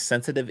 commercially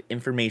sensitive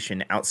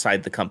information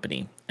outside the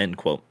company," end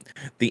quote.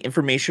 The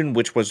information,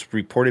 which was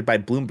reported by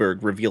Bloomberg,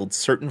 revealed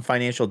certain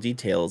financial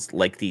details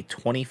like the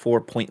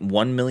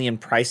 $24.1 million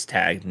price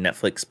tag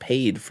Netflix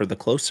paid for The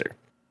Closer.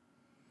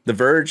 The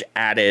Verge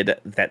added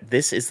that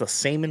this is the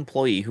same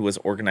employee who was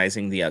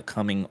organizing the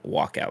upcoming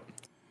walkout.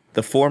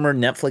 The former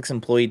Netflix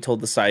employee told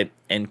the site,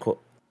 end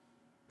quote,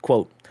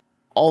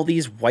 "All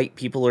these white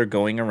people are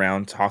going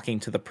around talking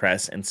to the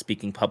press and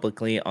speaking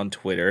publicly on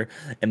Twitter,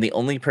 and the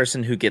only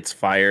person who gets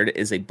fired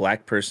is a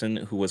black person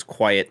who was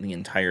quiet the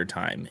entire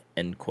time,"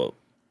 end quote.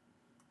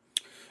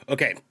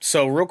 Okay,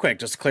 so real quick,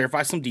 just to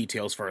clarify some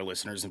details for our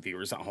listeners and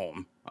viewers at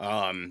home.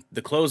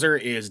 The Closer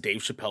is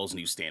Dave Chappelle's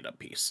new stand-up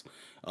piece.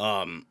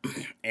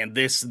 And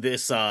this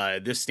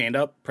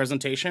stand-up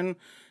presentation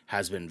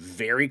has been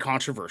very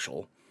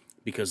controversial,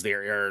 because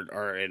there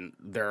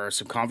are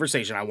some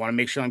conversation. I want to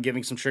make sure I'm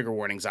giving some trigger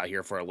warnings out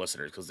here for our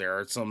listeners, because there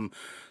are some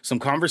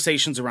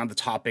conversations around the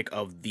topic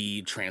of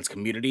the trans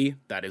community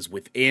that is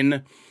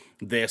within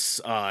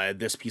this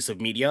piece of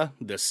media,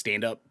 this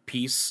stand-up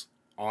piece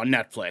on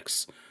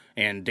Netflix.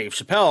 And Dave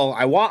Chappelle,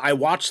 I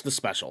watched the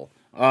special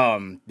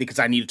because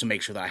I needed to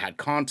make sure that I had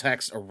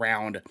context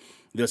around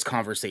this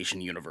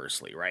conversation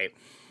universally, right?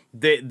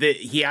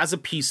 He has a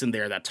piece in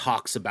there that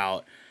talks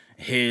about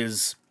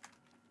his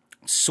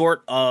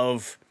sort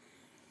of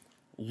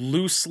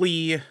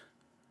loosely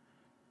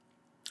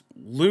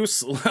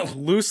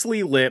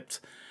lipped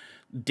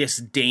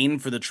disdain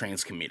for the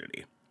trans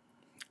community.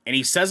 And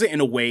he says it in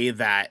a way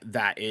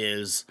that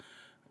is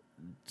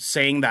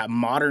saying that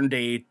modern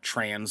day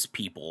trans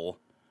people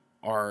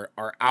are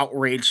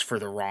outraged for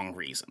the wrong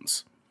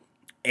reasons.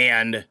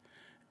 And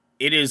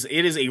it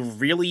is a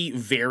really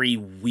very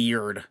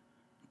weird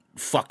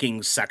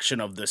fucking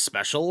section of this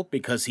special,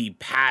 because he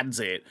pads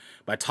it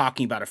by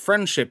talking about a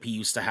friendship he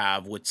used to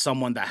have with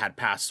someone that had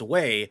passed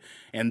away,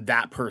 and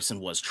that person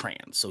was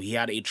trans. So he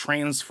had a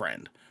trans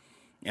friend,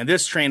 and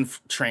this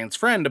trans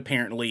friend,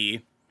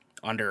 apparently,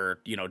 under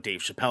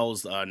Dave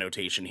Chappelle's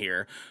notation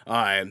here,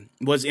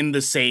 was in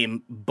the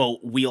same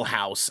boat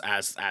wheelhouse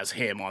as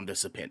him on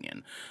this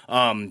opinion.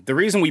 The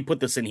reason we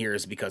put this in here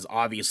is because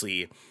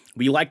obviously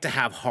we like to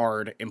have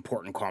hard,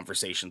 important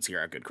conversations here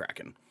at Good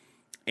Kraken.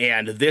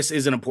 And this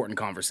is an important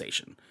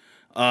conversation.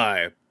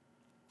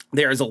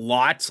 There's a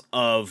lot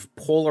of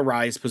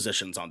polarized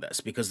positions on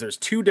this, because there's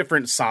two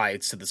different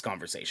sides to this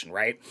conversation,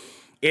 right?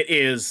 It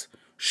is,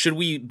 should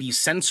we be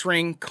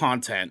censoring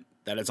content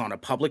that is on a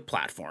public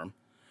platform?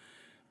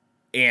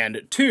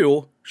 And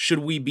two, should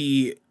we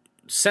be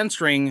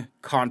censoring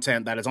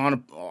content that is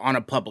on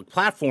a public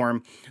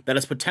platform that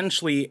is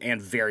potentially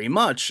and very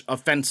much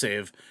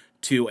offensive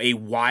to a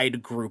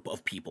wide group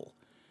of people?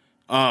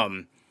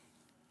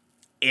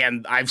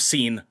 And I've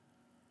seen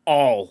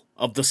all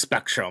of the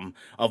spectrum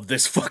of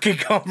this fucking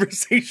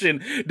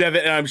conversation,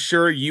 Devin, and I'm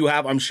sure you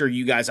have. I'm sure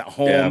you guys at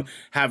home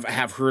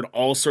have heard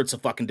all sorts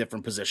of fucking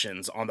different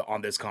positions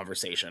on this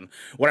conversation.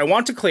 What I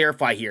want to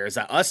clarify here is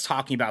that us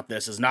talking about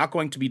this is not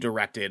going to be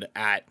directed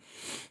at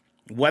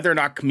whether or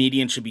not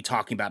comedians should be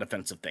talking about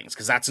offensive things,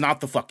 because that's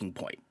not the fucking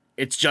point.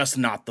 It's just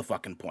not the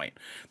fucking point.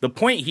 The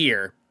point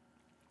here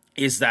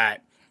is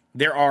that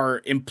there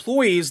are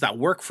employees that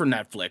work for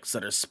Netflix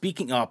that are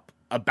speaking up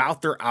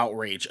about their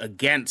outrage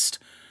against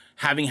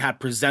having had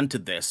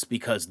presented this,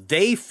 because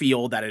they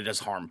feel that it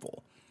is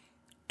harmful.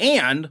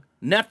 And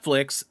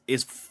Netflix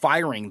is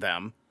firing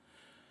them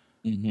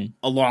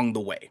along the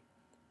way.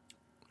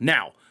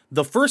 Now,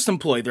 the first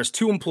employee, there's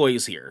two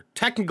employees here,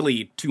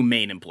 technically two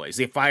main employees.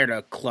 They fired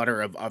a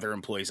clutter of other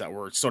employees that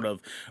were sort of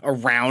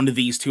around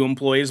these two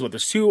employees, but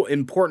there's two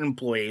important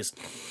employees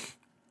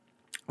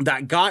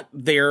that got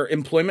their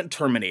employment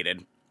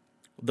terminated.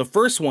 The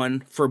first one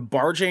for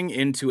barging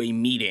into a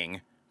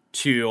meeting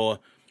to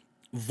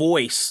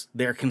voice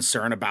their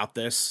concern about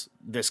this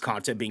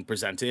content being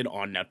presented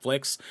on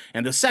Netflix,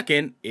 and the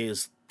second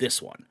is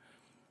this one.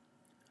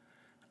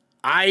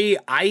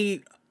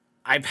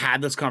 I've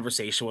had this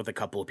conversation with a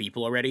couple of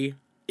people already.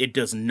 it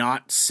does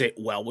not sit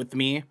well with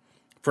me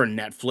for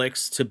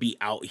Netflix to be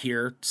out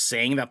here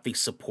saying that they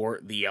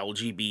support the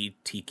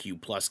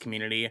LGBTQ plus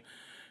community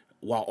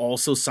while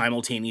also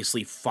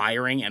simultaneously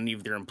firing any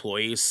of their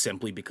employees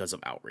simply because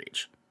of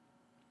outrage.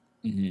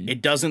 Mm-hmm.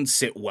 It doesn't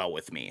sit well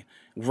with me.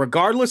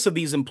 Regardless of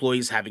these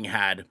employees having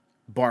had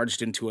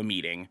barged into a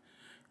meeting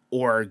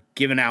or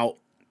given out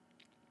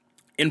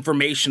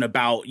information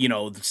about, you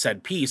know, the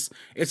said piece,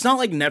 it's not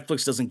like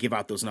Netflix doesn't give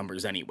out those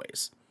numbers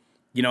anyways.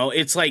 You know,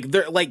 it's like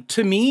they're like,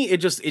 to me, it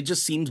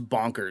just seems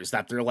bonkers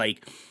that they're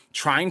like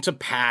trying to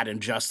pad and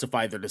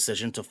justify their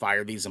decision to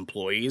fire these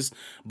employees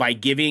by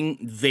giving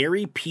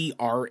very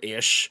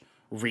PR-ish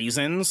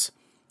reasons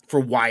for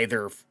why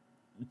they're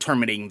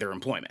terminating their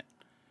employment.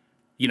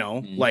 You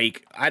know,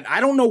 like, I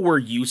don't know where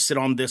you sit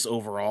on this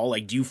overall.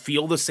 Like, do you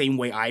feel the same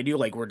way I do?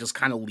 Like, where it just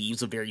kind of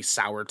leaves a very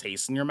sour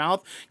taste in your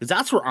mouth? Because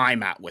that's where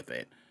I'm at with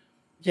it.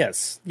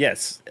 Yes,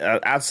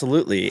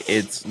 absolutely.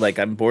 It's like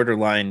I'm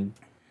borderline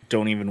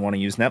don't even want to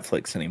use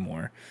Netflix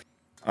anymore.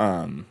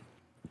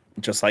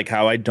 Just like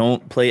how I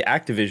don't play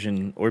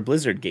Activision or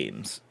Blizzard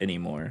games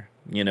anymore.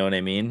 You know what I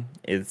mean?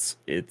 It's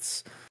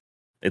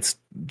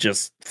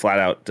just flat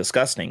out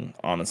disgusting,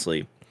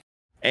 honestly.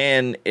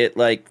 And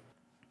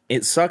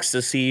it sucks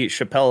to see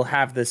Chappelle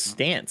have this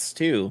stance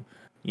too,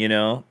 you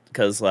know,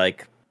 because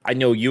like I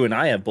know you and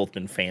I have both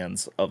been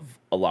fans of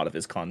a lot of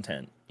his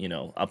content, you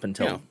know, up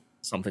until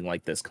something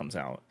like this comes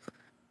out.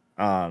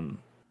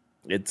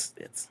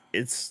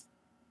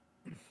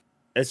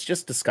 It's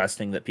just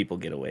disgusting that people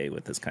get away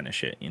with this kind of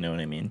shit. You know what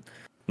I mean?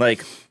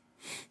 Like,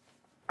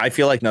 I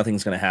feel like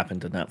nothing's going to happen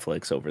to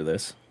Netflix over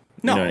this.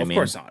 No, of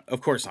course not. Of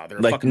course not. They're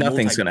like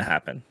nothing's going to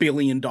happen. $1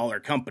 billion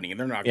company.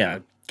 They're not going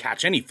to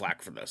catch any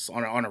flack for this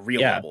on a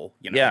real level.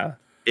 You know? Yeah,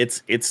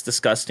 it's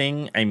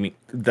disgusting. I mean,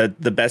 the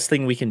best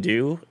thing we can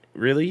do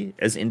really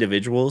as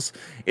individuals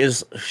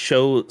is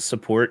show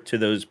support to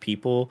those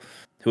people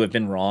who have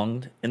been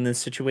wronged in this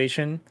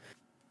situation.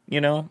 You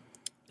know.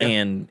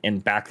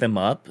 And back them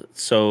up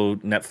so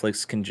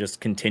Netflix can just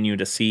continue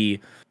to see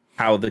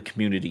how the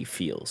community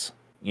feels.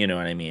 You know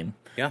what I mean?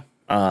 Yeah.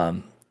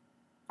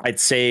 I'd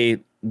say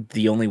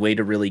the only way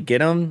to really get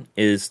them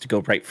is to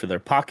go right for their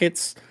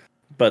pockets.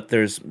 But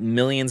there's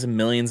millions and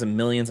millions and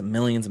millions and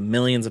millions and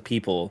millions of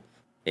people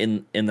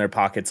in their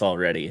pockets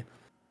already.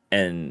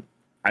 And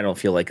I don't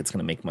feel like it's going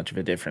to make much of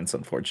a difference,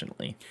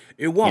 unfortunately.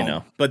 It won't. You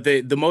know? But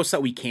the most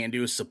that we can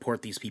do is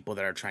support these people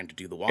that are trying to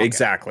do the walkout.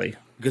 Exactly.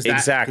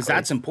 Because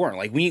that's important.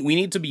 Like we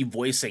need to be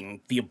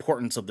voicing the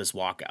importance of this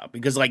walkout,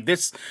 because like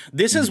this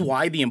is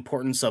why the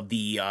importance of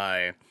the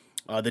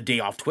day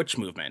off Twitch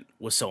movement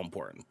was so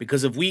important.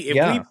 Because if we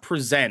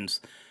present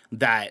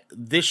that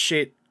this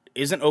shit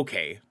isn't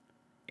okay,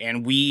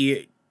 and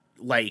we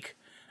like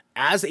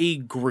as a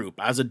group,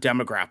 as a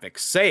demographic,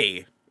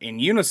 say in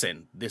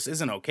unison, this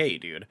isn't okay,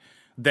 dude.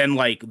 Then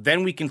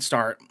we can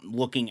start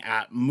looking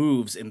at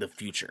moves in the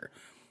future,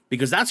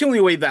 because that's the only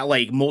way that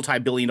like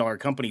multi-billion-dollar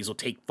companies will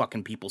take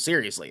fucking people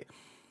seriously.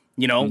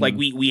 You know, like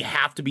we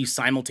have to be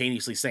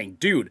simultaneously saying,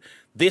 dude,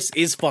 this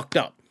is fucked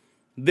up.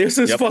 This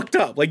is fucked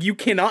up. Like, you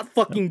cannot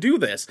fucking do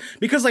this.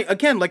 Because like,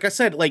 again, like I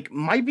said, like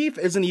my beef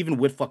isn't even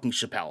with fucking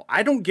Chappelle.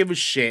 I don't give a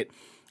shit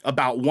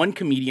about one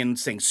comedian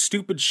saying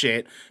stupid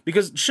shit,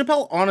 because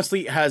Chappelle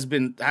honestly has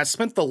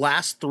spent the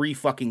last 3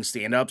 fucking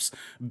stand-ups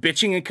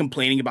bitching and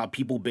complaining about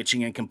people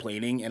bitching and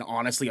complaining, and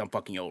honestly, I'm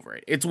fucking over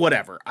it. It's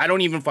whatever. I don't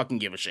even fucking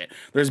give a shit.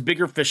 There's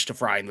bigger fish to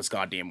fry in this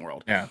goddamn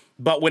world. Yeah.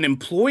 But when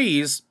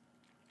employees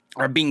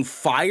are being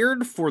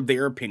fired for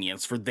their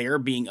opinions, for their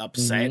being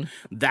upset,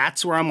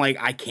 that's where I'm like,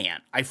 I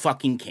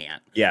fucking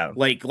can't. Yeah.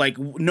 Like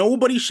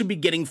nobody should be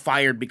getting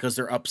fired because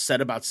they're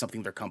upset about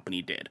something their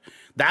company did.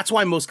 That's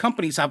why most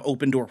companies have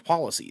open door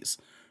policies.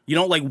 You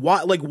know,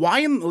 why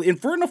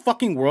if we're in a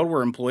fucking world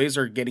where employees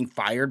are getting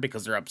fired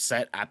because they're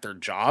upset at their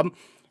job,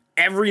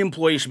 every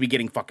employee should be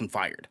getting fucking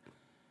fired.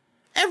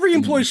 Every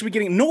employee should be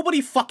getting...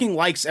 Nobody fucking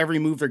likes every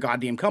move their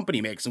goddamn company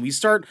makes. And we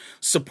start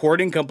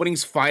supporting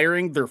companies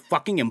firing their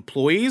fucking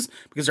employees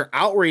because they're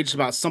outraged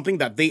about something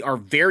that they are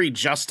very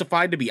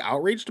justified to be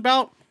outraged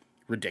about.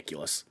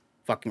 Ridiculous.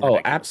 Fucking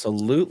ridiculous. Oh,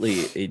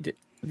 absolutely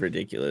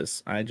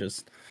ridiculous. I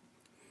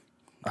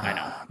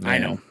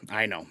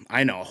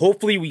know.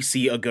 Hopefully we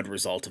see a good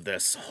result of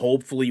this.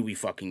 Hopefully we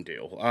fucking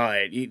do.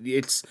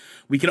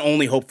 We can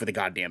only hope for the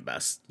goddamn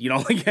best, you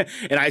know.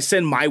 And I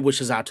send my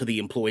wishes out to the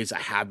employees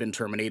that have been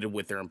terminated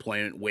with their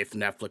employment with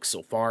Netflix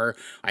so far.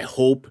 I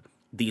hope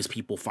these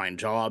people find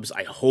jobs.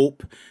 I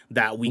hope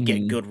that we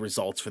get good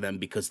results for them,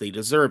 because they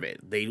deserve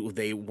it.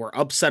 They were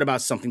upset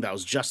about something that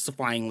was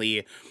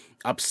justifyingly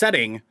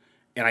upsetting,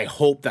 And I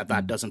hope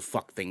that doesn't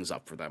fuck things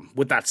up for them.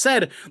 With that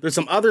said, there's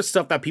some other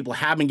stuff that people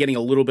have been getting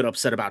a little bit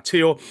upset about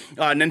too.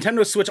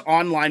 Nintendo Switch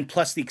Online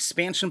plus the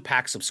expansion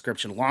pack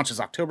subscription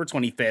launches October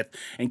 25th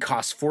and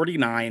costs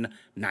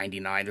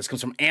 $49.99. This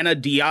comes from Anna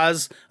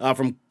Diaz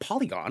from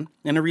Polygon,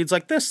 and it reads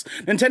like this.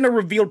 Nintendo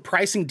revealed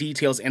pricing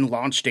details and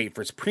launch date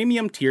for its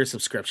premium tier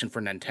subscription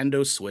for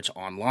Nintendo Switch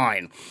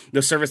Online,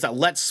 the service that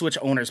lets Switch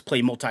owners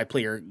play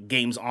multiplayer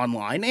games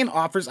online and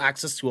offers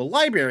access to a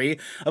library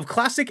of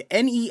classic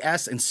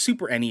NES and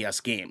Super NES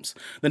games.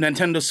 The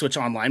Nintendo Switch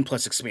Online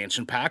Plus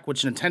expansion pack,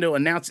 which Nintendo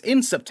announced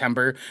in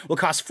September, will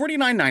cost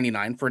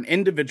 $49.99 for an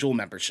individual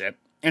membership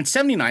and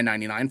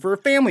 $79.99 for a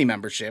family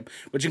membership,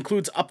 which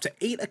includes up to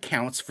 8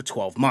 accounts for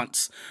 12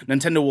 months.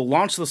 Nintendo will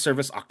launch the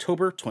service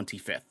October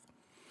 25th.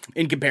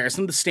 In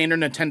comparison, the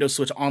standard Nintendo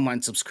Switch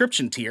Online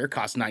subscription tier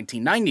costs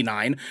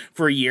 $19.99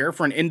 for a year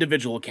for an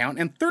individual account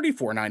and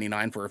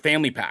 $34.99 for a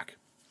family pack.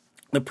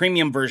 The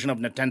premium version of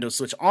Nintendo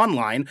Switch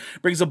Online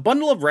brings a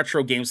bundle of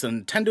retro games to the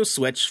Nintendo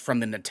Switch from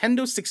the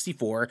Nintendo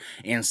 64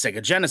 and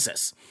Sega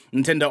Genesis.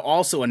 Nintendo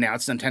also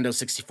announced Nintendo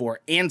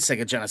 64 and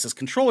Sega Genesis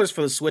controllers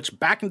for the Switch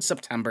back in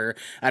September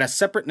at a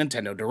separate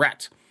Nintendo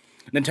Direct.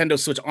 Nintendo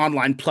Switch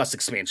Online Plus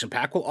expansion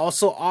pack will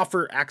also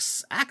offer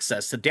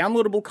access to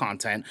downloadable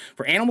content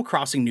for Animal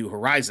Crossing New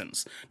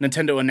Horizons.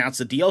 Nintendo announced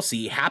the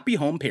DLC Happy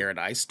Home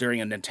Paradise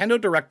during a Nintendo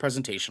Direct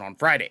presentation on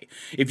Friday.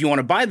 If you want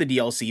to buy the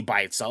DLC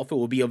by itself, it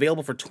will be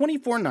available for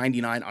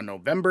 $24.99 on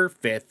November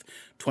 5th,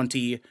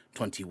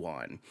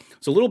 2021.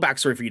 So a little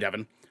backstory for you,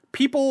 Devin.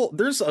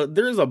 There's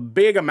a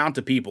big amount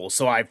of people,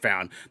 so I've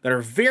found, that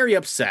are very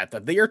upset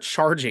that they are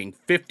charging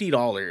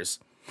 $50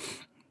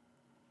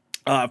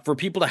 for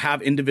people to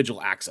have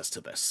individual access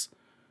to this.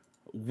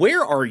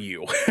 Where are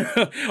you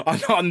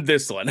on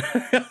this one?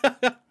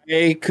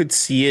 I could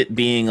see it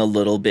being a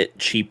little bit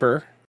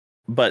cheaper,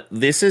 but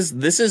this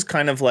is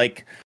kind of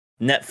like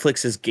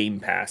Netflix's Game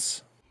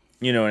Pass.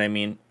 You know what I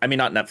mean? I mean,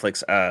 not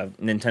Netflix,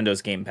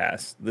 Nintendo's Game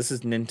Pass. This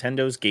is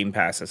Nintendo's Game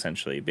Pass,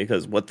 essentially,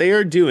 because what they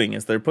are doing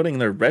is they're putting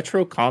their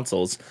retro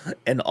consoles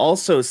and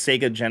also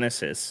Sega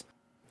Genesis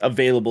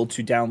available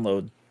to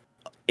download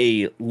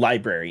a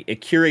library, a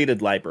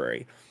curated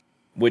library,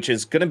 which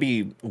is going to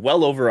be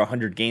well over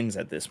 100 games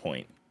at this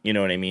point. You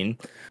know what I mean?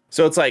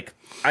 So it's like,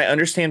 I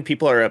understand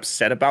people are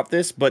upset about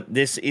this, but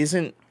this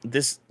isn't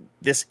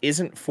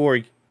for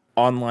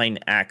online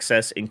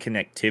access and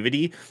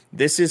connectivity.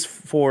 This is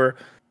for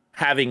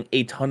having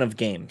a ton of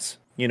games.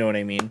 You know what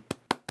I mean?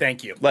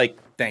 Thank you.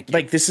 Thank you.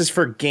 Like, this is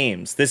for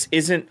games. This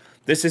isn't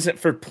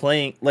for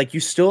playing. Like,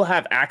 you still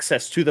have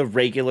access to the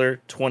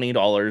regular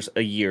 $20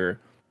 a year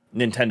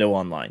Nintendo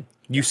Online.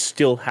 You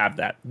still have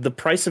that. The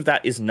price of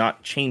that is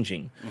not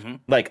changing. Mm-hmm.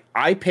 Like,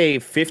 I pay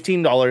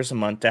 $15 a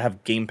month to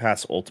have Game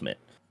Pass Ultimate.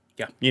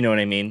 Yeah. You know what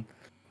I mean?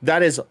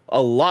 That is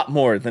a lot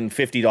more than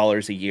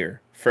 $50 a year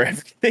for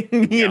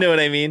everything. You know what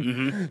I mean?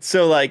 Mm-hmm.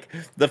 So, like,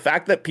 the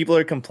fact that people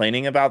are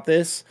complaining about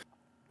this,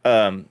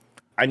 I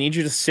need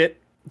you to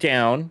sit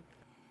down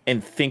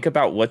and think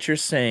about what you're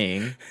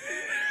saying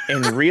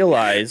and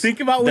realize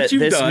think about what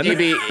you've done. This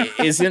maybe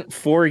isn't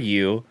for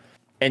you.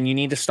 And you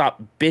need to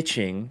stop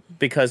bitching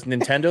because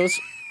Nintendo's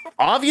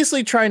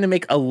obviously trying to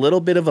make a little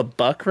bit of a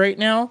buck right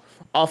now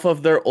off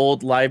of their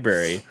old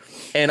library.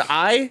 And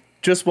I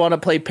just want to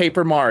play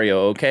Paper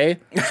Mario, okay?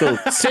 So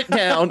sit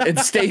down and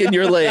stay in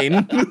your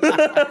lane.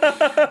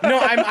 No,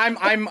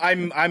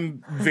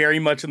 I'm very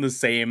much in the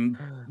same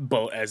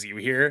boat as you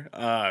here.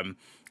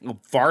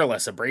 Far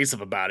less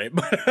abrasive about it,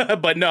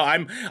 but no,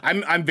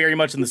 I'm very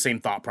much in the same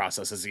thought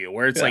process as you,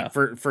 where it's like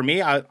for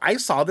me, I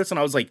saw this and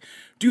I was like,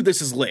 dude,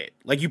 this is lit.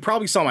 Like, you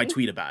probably saw my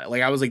tweet about it.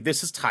 Like, I was like,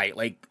 this is tight.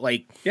 Like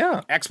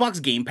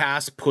Xbox Game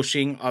Pass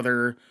pushing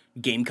other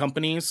game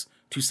companies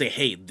to say,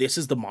 hey, this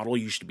is the model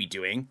you should be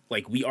doing.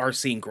 Like, we are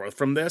seeing growth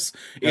from this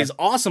is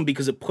awesome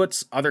because it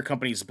puts other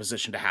companies in a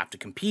position to have to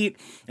compete.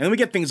 And then we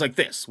get things like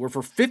this, where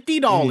for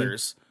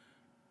 $50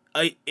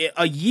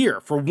 a year,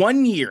 for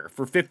 1 year,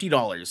 for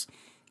 $50,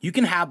 you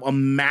can have a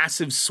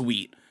massive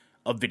suite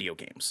of video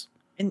games.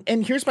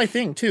 And here's my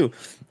thing, too.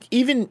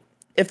 Even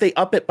if they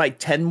up it by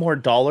 $10 more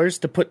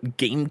to put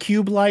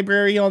GameCube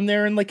library on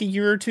there in like a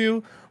year or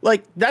two,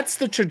 like, that's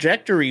the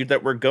trajectory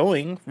that we're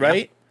going,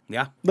 right?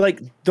 Yeah.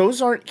 Like,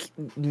 those aren't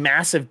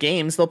massive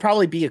games. They'll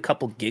probably be a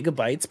couple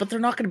gigabytes, but they're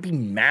not going to be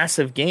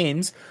massive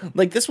games.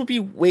 Like, this would be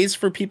ways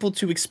for people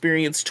to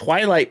experience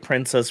Twilight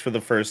Princess for the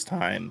first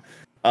time.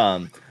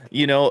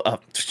 You know,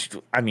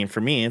 I mean,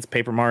 for me, it's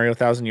Paper Mario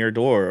Thousand Year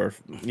Door, or,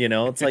 you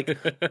know, it's like,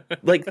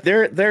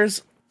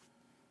 there's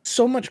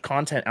so much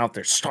content out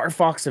there. Star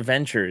Fox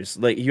Adventures.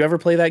 Like, you ever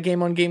play that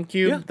game on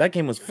GameCube? Yeah. That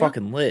game was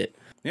fucking lit.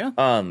 Yeah.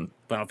 Final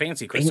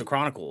Fantasy, Crystal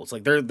Chronicles.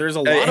 Like, there's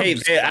a lot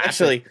of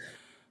actually,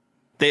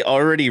 they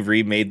already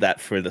remade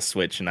that for the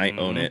Switch, and I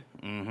own it.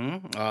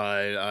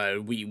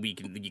 Mm-hmm.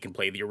 You can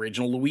play the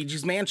original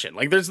Luigi's Mansion.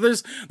 Like,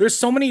 there's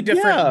so many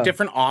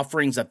different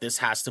offerings that this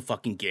has to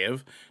fucking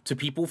give to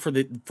people for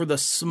the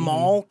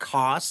small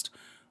cost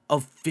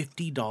of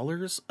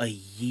 $50 a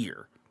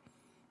year.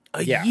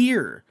 A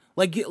year.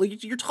 Like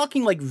you're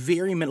talking like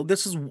very minimal.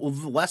 This is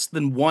less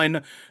than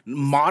one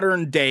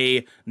modern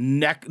day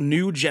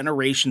new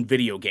generation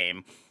video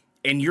game,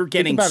 and you're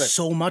getting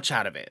so much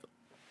out of it.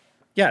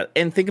 Yeah,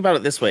 and think about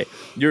it this way: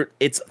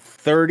 it's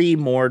 $30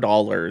 more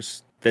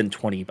than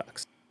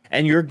 $20,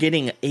 and you're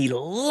getting a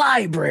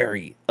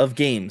library of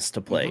games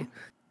to play. Mm-hmm.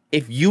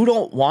 If you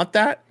don't want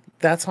that,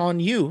 that's on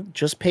you.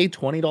 Just pay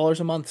 $20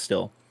 a month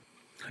still.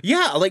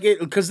 Yeah, like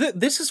because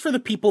this is for the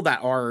people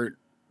that are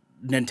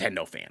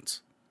Nintendo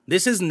fans.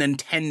 This is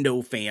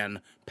Nintendo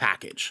fan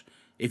package.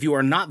 If you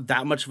are not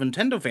that much of a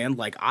Nintendo fan,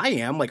 like I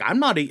am, like I'm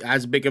not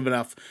as big of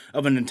enough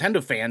of a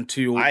Nintendo fan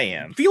to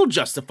feel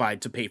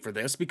justified to pay for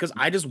this because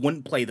I just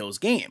wouldn't play those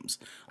games.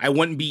 I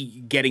wouldn't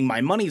be getting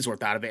my money's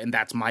worth out of it, and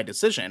that's my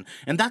decision,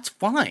 and that's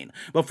fine.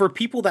 But for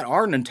people that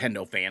are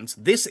Nintendo fans,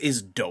 this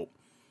is dope.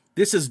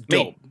 This is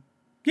dope.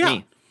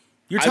 Yeah.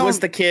 I was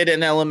the kid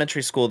in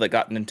elementary school that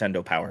got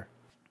Nintendo Power.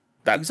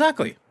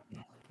 Exactly.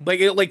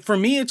 Like for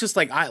me, it's just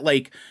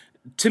like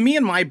to me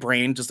in my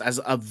brain, just as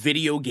a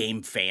video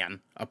game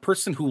fan, a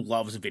person who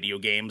loves video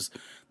games,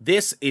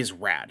 this is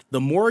rad. The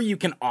more you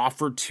can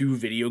offer to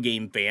video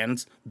game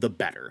fans, the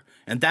better.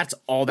 And that's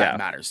all that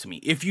matters to me.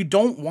 If you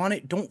don't want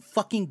it, don't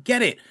fucking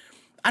get it.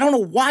 I don't know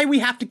why we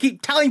have to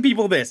keep telling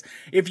people this.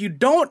 If you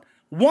don't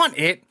want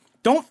it,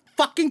 don't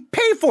fucking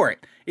pay for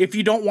it. If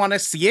you don't want to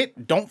see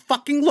it, don't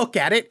fucking look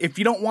at it. If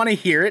you don't want to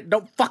hear it,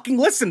 don't fucking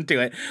listen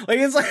to it. Like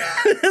it's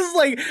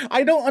like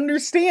I don't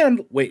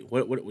understand. Wait,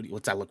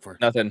 what's that look for?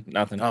 Nothing.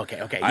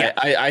 Okay,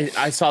 yeah.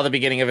 I saw the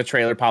beginning of a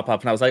trailer pop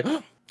up and I was like,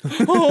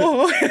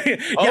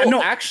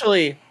 no.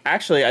 Actually,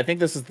 I think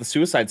this is the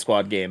Suicide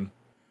Squad game.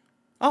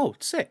 Oh,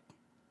 sick.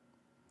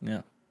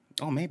 Yeah.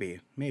 Oh, maybe.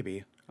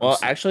 Well,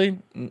 actually,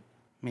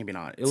 maybe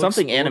not.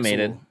 Something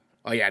animated.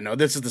 Oh yeah, no,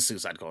 this is the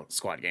Suicide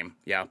Squad game.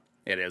 Yeah.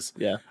 It is.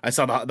 Yeah. I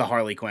saw the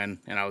Harley Quinn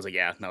and I was like,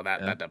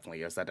 that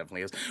definitely is. That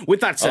definitely is. With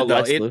that said,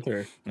 though,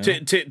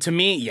 to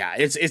me,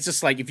 it's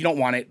just like if you don't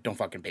want it, don't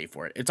fucking pay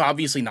for it. It's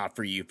obviously not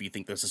for you if you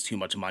think this is too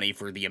much money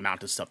for the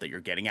amount of stuff that you're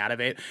getting out of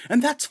it,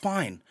 and that's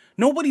fine.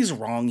 Nobody's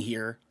wrong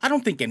here. I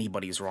don't think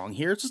anybody's wrong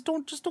here. Just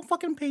don't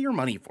fucking pay your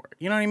money for it.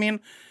 You know what I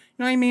mean?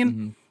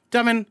 Mm-hmm.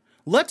 Devin,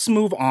 let's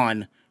move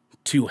on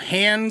to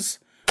hands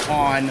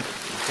on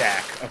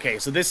deck. Okay,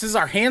 so this is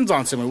our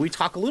hands-on segment. We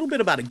talk a little bit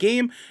about a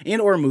game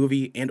and or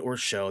movie and or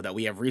show that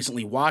we have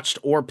recently watched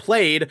or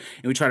played,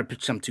 and we try to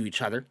pitch them to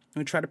each other, and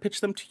we try to pitch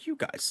them to you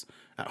guys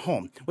at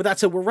home. With that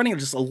said, we're running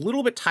just a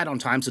little bit tight on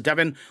time, so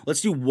Devin,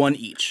 let's do one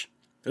each.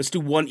 Let's do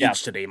one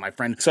each today, my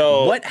friend.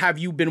 So, what have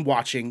you been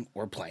watching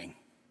or playing?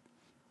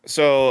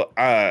 So,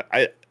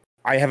 I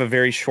have a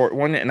very short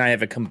one, and I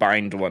have a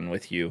combined one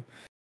with you.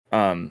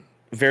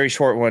 Very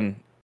short one.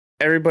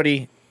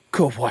 Everybody,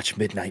 go watch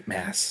Midnight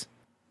Mass.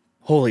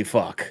 Holy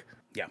fuck.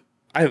 Yeah.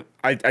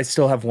 I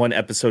still have one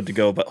episode to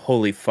go, but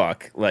holy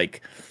fuck.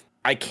 Like,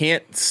 I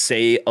can't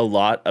say a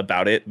lot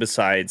about it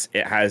besides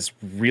it has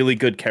really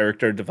good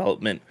character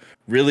development,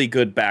 really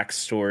good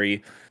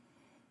backstory,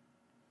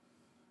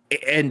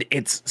 and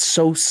it's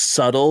so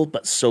subtle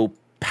but so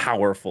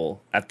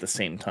powerful at the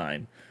same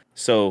time.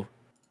 So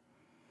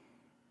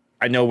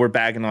I know we're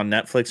bagging on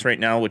Netflix right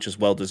now, which is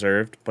well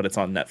deserved, but it's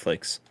on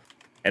Netflix,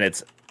 and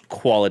it's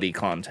quality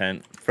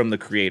content from the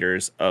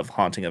creators of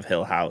Haunting of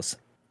Hill House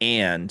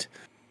and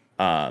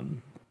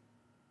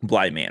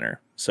Bly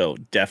Manor. So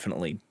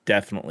definitely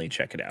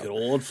check it out. Good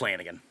old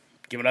Flanagan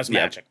giving us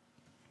magic.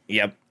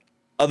 Yep.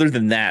 Other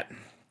than that,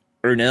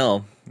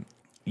 Ernell,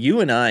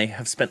 you and I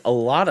have spent a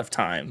lot of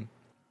time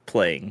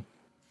playing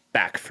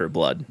Back 4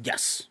 Blood.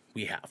 Yes,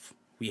 we have.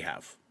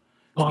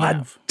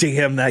 God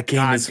damn, that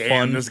game is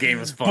fun. This game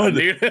is fun,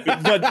 dude.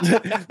 but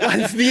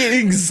the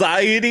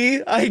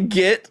anxiety I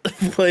get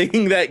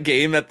playing that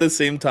game at the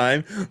same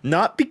time,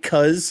 not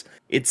because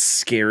it's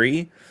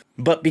scary,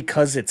 but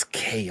because it's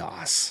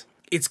chaos.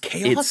 It's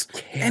chaos,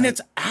 and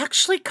it's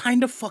actually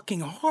kind of fucking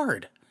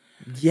hard.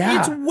 Yeah.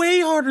 It's way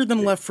harder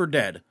than Left 4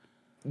 Dead.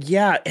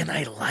 Yeah, and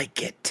I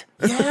like it.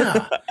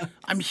 Yeah,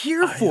 I'm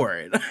here for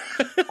it.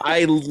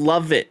 I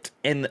love it.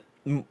 And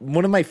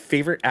one of my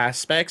favorite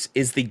aspects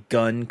is the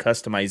gun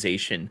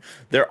customization.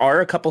 There are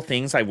a couple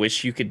things I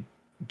wish you could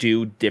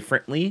do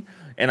differently,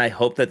 and I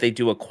hope that they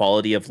do a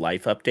quality of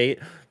life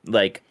update.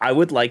 Like, I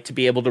would like to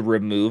be able to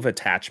remove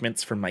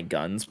attachments from my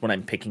guns when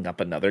I'm picking up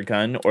another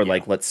gun, or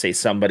like, let's say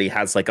somebody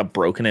has like a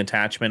broken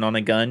attachment on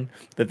a gun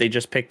that they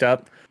just picked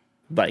up.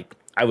 Like,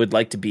 I would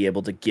like to be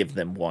able to give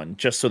them one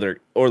just so they're,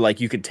 or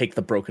like you could take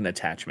the broken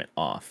attachment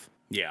off.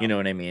 Yeah. You know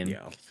what I mean?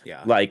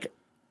 Yeah. Like,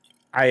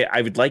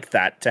 I would like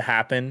that to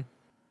happen.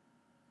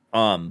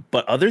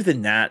 But other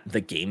than that,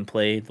 the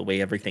gameplay, the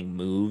way everything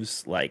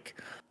moves, like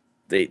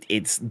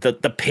it's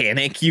the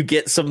panic you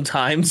get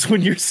sometimes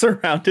when you're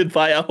surrounded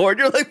by a horde.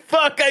 You're like,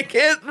 fuck, I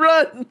can't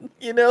run.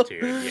 You know?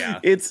 Dude, yeah.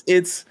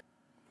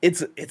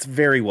 It's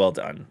very well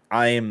done.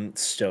 I am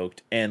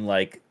stoked, and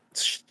like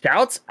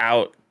shouts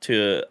out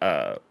to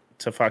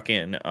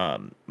fucking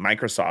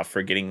Microsoft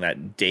for getting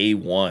that day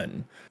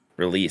one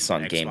release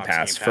on Game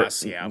Pass.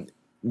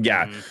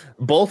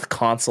 Both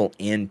console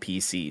and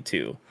PC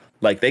too.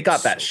 Like, they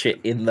got that shit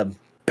in the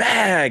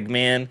bag,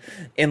 man.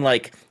 And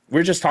like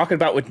we're just talking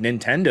about with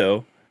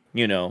Nintendo,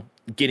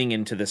 getting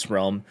into this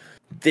realm.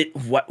 That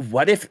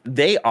what if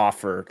they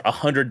offer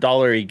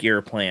 $100 a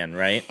year plan,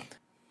 right?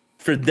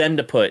 For them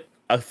to put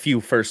a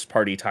few first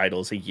party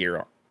titles a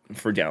year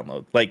for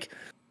download. Like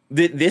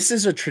this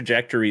is a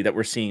trajectory that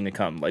we're seeing to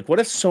come. Like what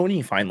if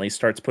Sony finally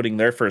starts putting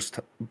their first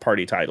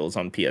party titles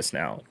on PS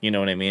Now? You know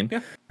what I mean?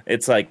 Yeah.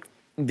 It's like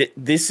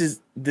this is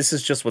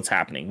just what's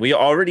happening. We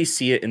already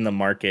see it in the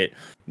market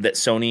that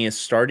Sony is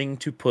starting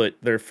to put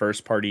their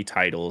first party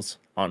titles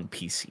on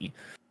PC.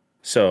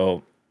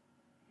 So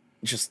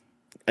just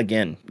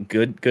again,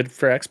 good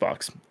for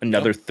Xbox.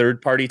 Another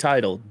third party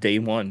title, day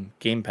one,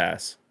 Game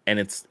Pass. And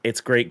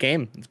it's great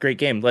game. It's a great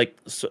game. Like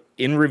so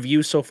in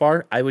review so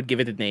far, I would give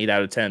it an 8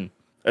 out of 10,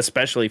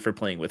 especially for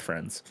playing with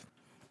friends.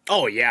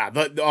 Oh yeah,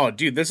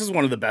 dude, this is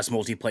one of the best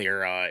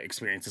multiplayer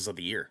experiences of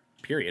the year.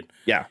 Period.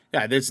 Yeah.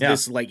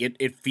 This like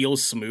it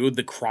feels smooth.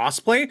 The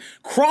crossplay.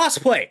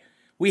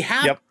 We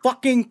have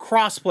fucking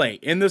crossplay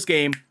in this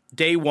game.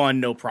 Day one,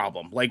 no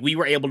problem. Like we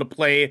were able to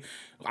play.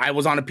 I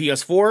was on a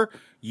PS4.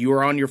 You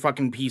were on your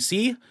fucking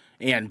PC,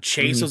 and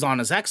Chase was on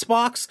his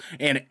Xbox,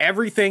 and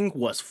everything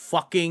was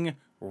fucking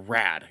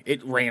rad.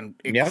 It ran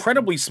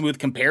incredibly smooth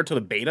compared to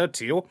the beta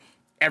too.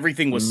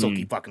 Everything was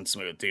silky fucking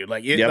smooth, dude.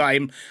 Like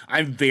I'm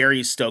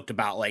very stoked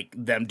about like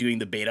them doing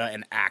the beta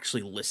and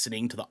actually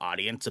listening to the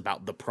audience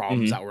about the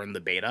problems that were in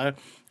the beta,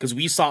 because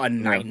we saw a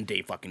night and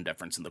day fucking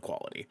difference in the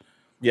quality.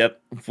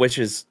 Yep, which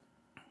is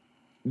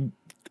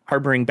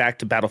harboring back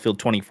to Battlefield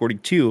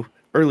 2042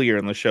 earlier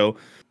in the show.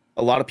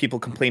 A lot of people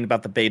complained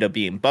about the beta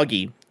being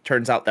buggy.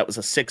 Turns out that was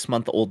a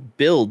 6-month-old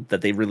build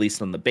that they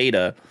released on the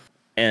beta,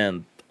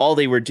 and all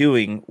they were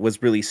doing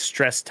was really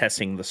stress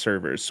testing the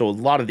servers. So a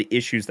lot of the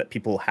issues that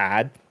people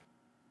had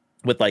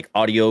with like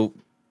audio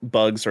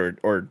bugs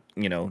or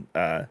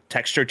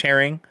texture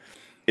tearing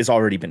is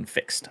already been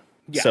fixed.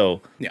 Yeah.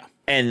 So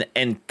and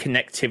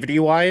connectivity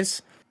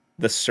wise,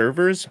 the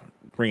servers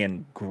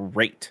ran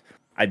great.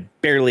 I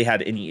barely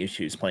had any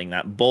issues playing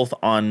that, both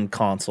on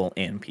console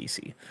and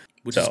PC.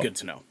 Which is good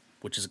to know.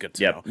 Which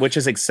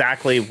is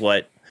exactly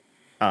what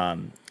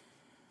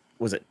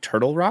was it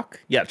Turtle Rock?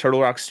 Yeah,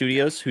 Turtle Rock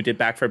Studios, who did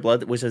Back 4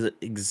 Blood, which is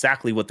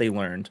exactly what they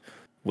learned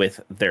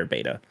with their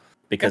beta,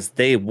 because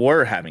they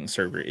were having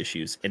server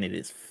issues and it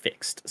is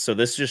fixed. So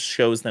this just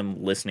shows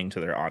them listening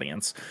to their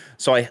audience.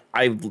 So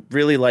I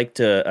really like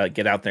to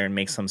get out there and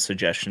make some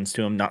suggestions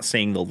to them. Not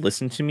saying they'll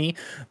listen to me,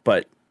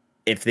 but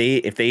if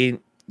they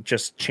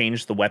just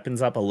change the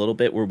weapons up a little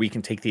bit, where we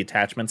can take the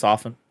attachments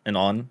off and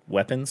on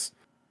weapons,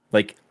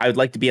 like I would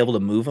like to be able to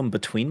move them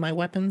between my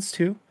weapons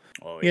too.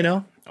 Oh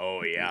yeah.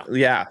 Oh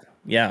yeah.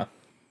 Yeah.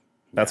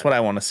 That's what I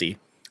want to see.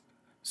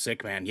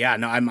 Sick, man. Yeah,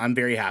 no, I'm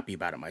very happy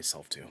about it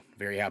myself too.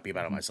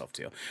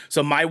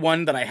 So my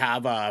one that I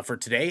have for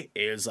today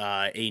is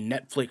a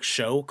Netflix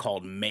show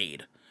called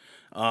Maid.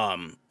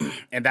 And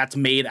that's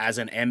Maid as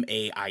an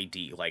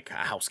MAID, like a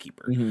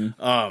housekeeper.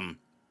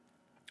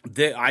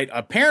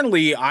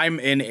 Apparently I'm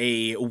in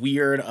a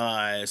weird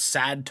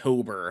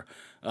Sadtober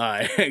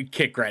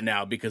kick right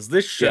now, because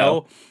this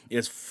show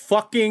is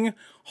fucking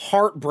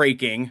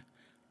heartbreaking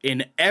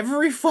in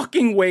every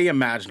fucking way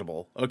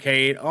imaginable.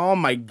 Okay. Oh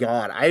my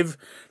God.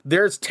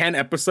 There's 10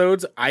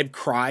 episodes. I've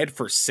cried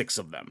for 6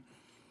 of them.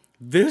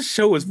 This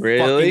show is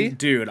fucking,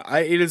 dude.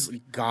 It is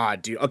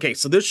God, dude. Okay.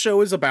 So this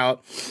show is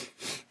about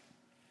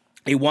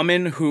a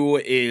woman who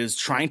is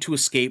trying to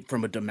escape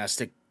from a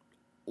domestic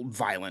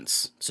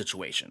violence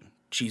situation.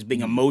 She's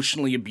being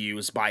emotionally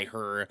abused by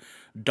her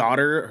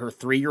daughter, her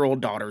 3-year-old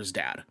daughter's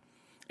dad.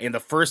 And the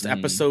first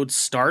episode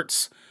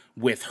starts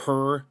with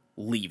her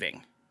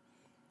leaving.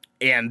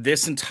 And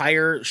this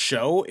entire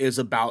show is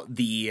about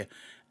the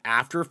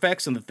after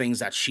effects and the things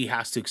that she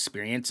has to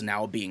experience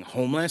now, being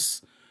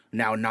homeless,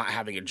 now not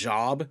having a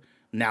job,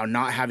 now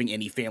not having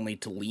any family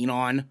to lean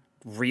on,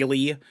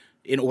 really,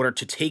 in order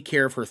to take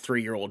care of her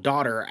 3-year-old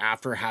daughter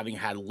after having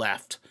had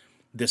left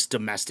this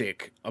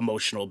domestic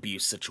emotional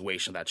abuse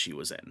situation that she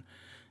was in.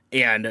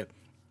 And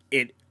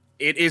it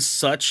is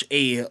such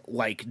a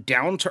like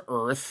down to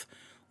earth,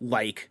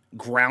 like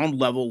ground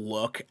level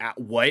look at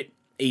what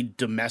a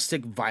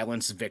domestic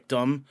violence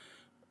victim,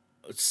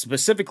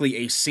 specifically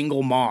a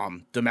single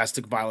mom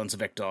domestic violence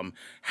victim,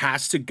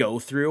 has to go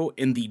through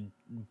in the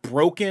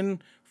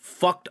broken,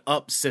 fucked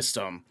up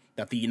system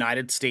that the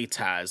United States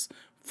has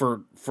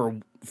for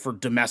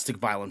domestic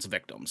violence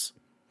victims.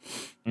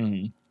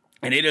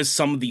 And it is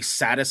some of the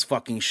saddest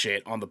fucking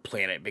shit on the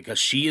planet, because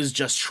she is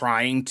just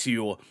trying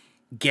to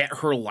get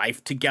her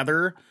life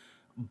together,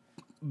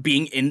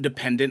 being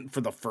independent for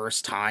the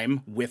first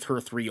time with her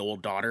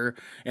 3-year-old daughter.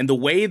 And the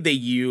way they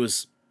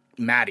use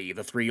Maddie,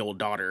 the 3-year-old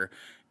daughter,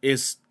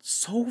 is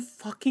so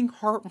fucking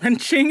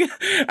heart-wrenching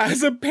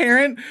as a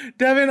parent.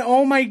 Devin,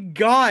 oh my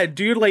God,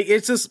 dude. Like,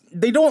 it's just,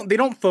 they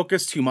don't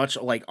focus too much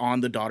like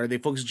on the daughter. They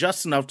focus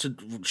just enough to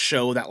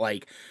show that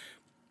like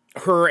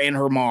her and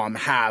her mom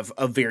have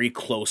a very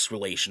close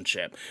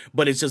relationship.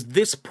 But it's just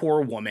this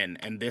poor woman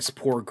and this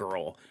poor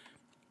girl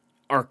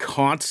are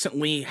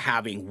constantly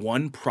having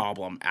one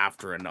problem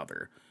after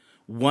another.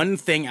 one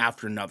thing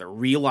after another,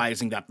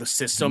 realizing that the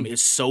system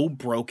is so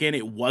broken,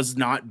 it was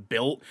not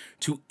built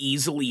to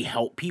easily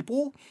help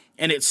people.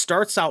 And it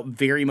starts out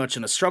very much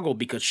in a struggle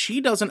because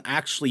she doesn't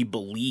actually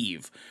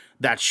believe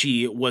that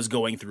she was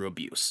going through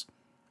abuse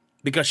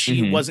because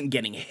she wasn't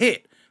getting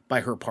hit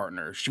by her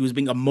partner. She was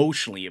being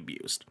emotionally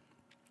abused.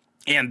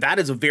 And that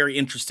is a very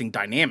interesting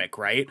dynamic,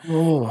 right?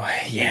 Oh,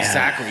 yeah.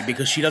 Exactly,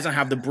 because she doesn't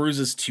have the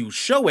bruises to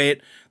show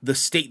it. The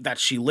state that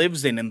she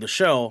lives in the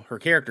show, her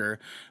character,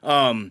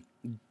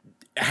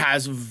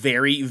 has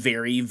very,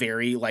 very,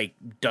 very, like,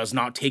 does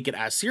not take it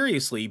as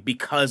seriously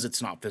because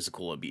it's not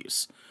physical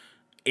abuse.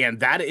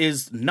 And that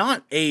is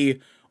not this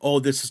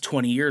is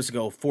 20 years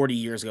ago, 40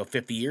 years ago,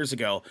 50 years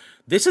ago.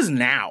 This is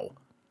now.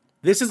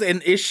 This is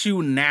an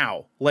issue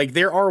now. Like,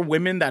 there are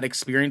women that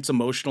experience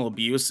emotional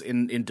abuse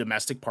in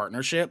domestic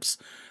partnerships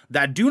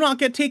that do not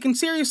get taken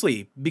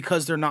seriously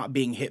because they're not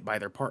being hit by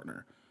their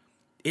partner.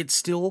 It's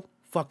still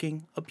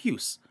fucking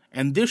abuse.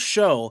 And this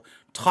show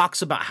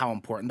talks about how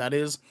important that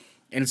is.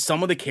 And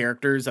some of the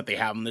characters that they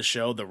have in this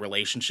show, the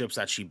relationships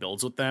that she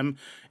builds with them,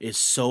 is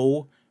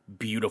so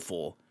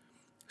beautiful.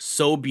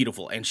 So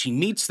beautiful. And she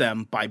meets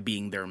them by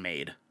being their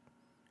maid.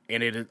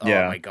 And it is, oh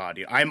my God,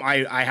 dude.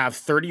 I have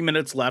 30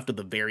 minutes left of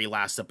the very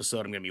last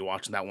episode. I'm going to be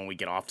watching that when we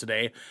get off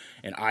today.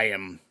 And I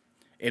am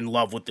in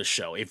love with the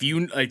show. If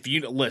you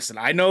listen,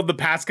 I know the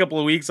past couple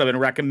of weeks I've been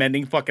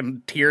recommending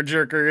fucking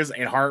tearjerkers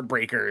and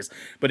heartbreakers.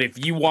 But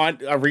if you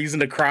want a reason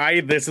to cry,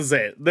 this is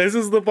it. This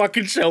is the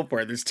fucking show for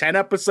it. There's 10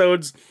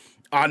 episodes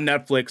on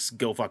Netflix.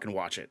 Go fucking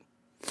watch it.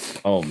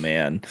 Oh,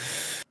 man.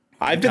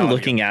 I've been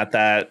looking at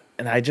that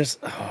and I just...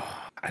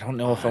 I don't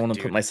know if I want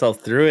to put myself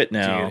through it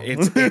now.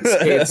 Dude,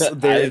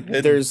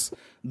 it's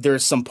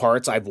there's some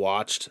parts I've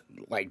watched,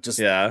 like, just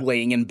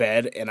laying in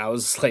bed, and I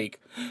was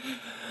like,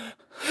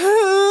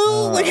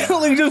 like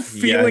just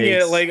feeling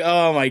it, like,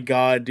 oh my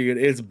God, dude,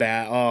 it's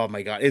bad. Oh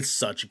my God, it's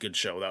such a good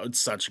show though.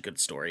 It's such a good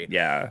story.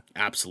 Yeah,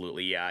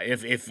 absolutely. Yeah,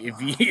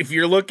 if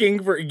you're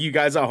looking for, you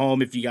guys at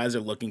home, if you guys are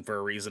looking for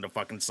a reason to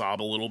fucking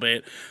sob a little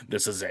bit,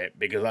 this is it.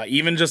 Because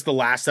even just the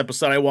last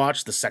episode I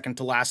watched, the second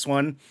to last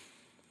one.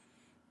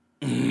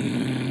 I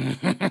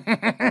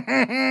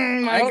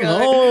don't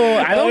know.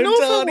 I don't know.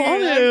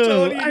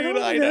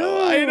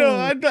 I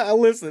know.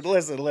 Listen.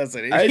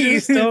 I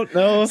just don't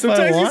know if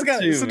I want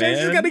to.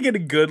 Sometimes you got to get a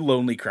good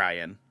lonely cry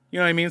in. You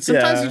know what I mean?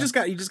 Sometimes you just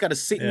got to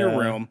sit in your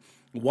room,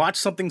 watch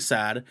something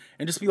sad,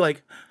 and just be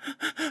like,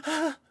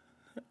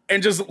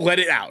 and just let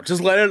it out.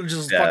 Just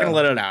fucking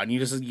let it out. And you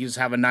just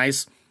have a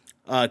nice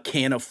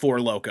can of Four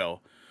Loko.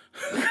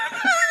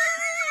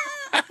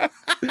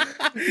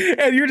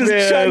 And you're just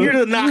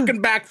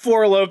knocking back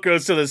Four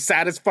Lokos to the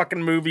saddest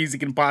fucking movies you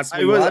can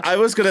possibly watch. I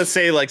was gonna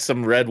say like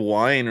some red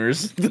wine or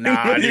something.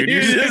 Nah, dude,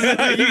 you're taking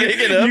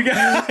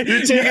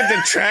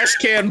the trash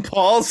can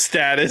Paul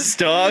status,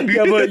 dog.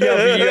 Yeah, but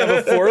you have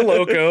a Four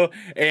Loko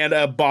and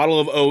a bottle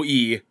of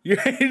OE.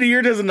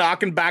 You're just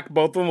knocking back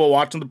both of them while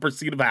watching The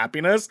Pursuit of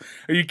Happiness.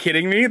 Are you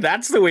kidding me?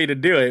 That's the way to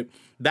do it.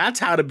 That's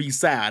how to be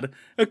sad.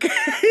 Okay,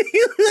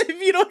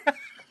 if you don't.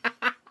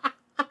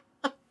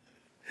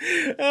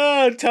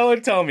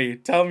 Tell me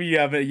you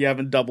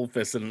haven't double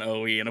fisted an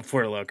OE and a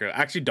Four Loko.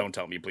 Actually, don't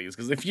tell me, please,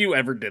 because if you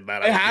ever did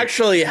that, I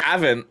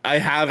haven't.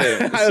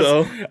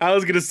 I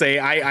was gonna say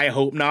I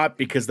hope not,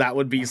 because that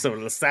would be some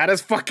of the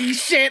saddest fucking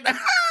shit.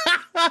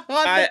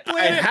 I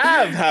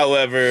have,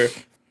 however,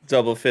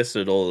 double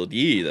fisted old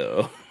E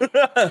though.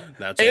 That's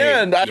right.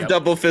 And I've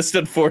double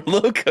fisted Four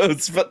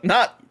Lokos, but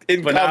not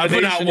in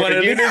combination. Not one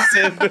in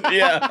unison.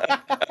 Yeah.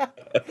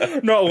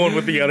 Not one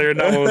with the other.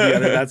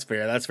 That's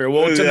fair.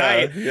 Well,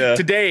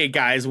 today,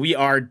 guys, we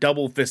are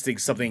double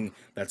fisting something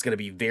that's going to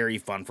be very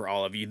fun for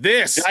all of you.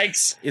 This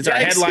is our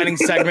headlining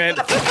segment,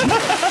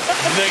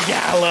 The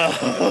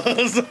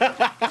Gallows.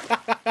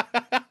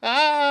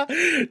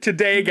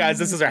 Today, guys,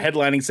 this is our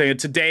headlining segment.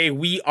 Today,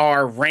 we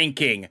are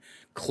ranking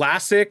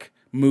classic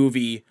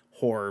movie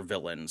horror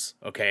villains.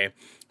 Okay,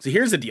 so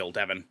here's the deal,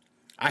 Devin.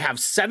 I have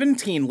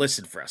 17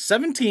 listed for us.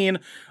 17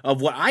 of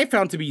what I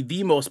found to be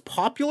the most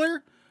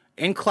popular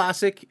and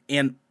classic,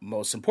 and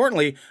most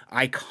importantly,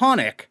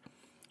 iconic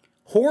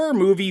horror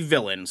movie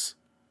villains.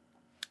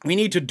 We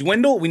need to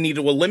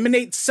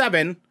eliminate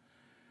 7,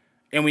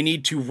 and we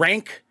need to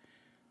rank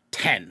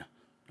 10.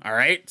 All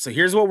right, so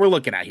here's what we're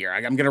looking at here.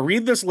 I'm going to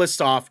read this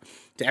list off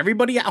to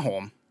everybody at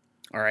home.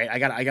 All right, I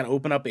got to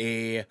open up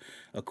a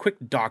quick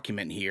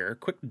document here, a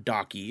quick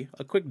docky.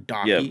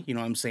 Yep. You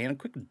know what I'm saying? A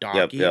quick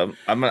docky. Yep.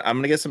 I'm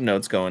gonna get some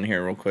notes going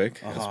here real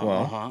quick as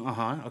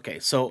well. Okay,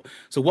 so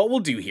what we'll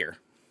do here.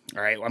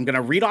 All right, I'm going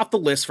to read off the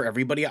list for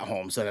everybody at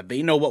home so that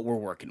they know what we're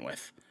working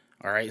with.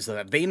 All right, so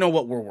that they know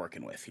what we're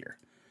working with here.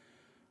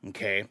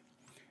 Okay,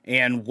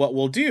 and what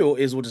we'll do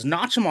is we'll just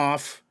notch them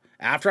off.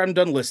 After I'm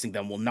done listing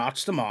them, we'll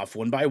notch them off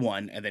one by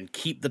one and then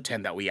keep the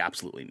 10 that we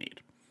absolutely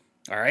need.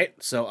 All right,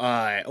 so,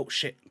 oh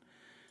shit.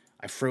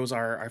 I froze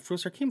our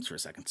games for a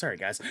second. Sorry,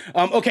 guys.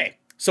 Okay,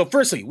 so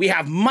firstly, we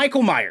have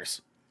Michael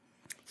Myers,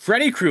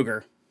 Freddy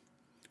Krueger,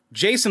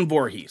 Jason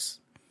Voorhees,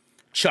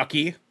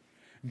 Chucky,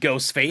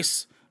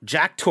 Ghostface,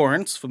 Jack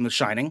Torrance from The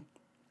Shining,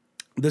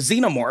 The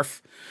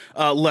Xenomorph,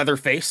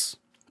 Leatherface,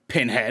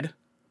 Pinhead,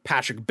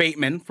 Patrick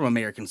Bateman from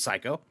American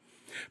Psycho,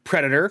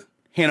 Predator,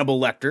 Hannibal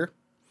Lecter,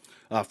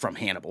 from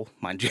Hannibal,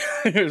 mind you,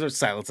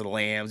 Silence of the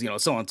Lambs,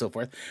 so on and so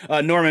forth.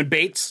 Norman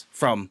Bates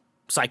from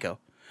Psycho,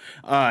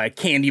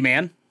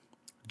 Candyman,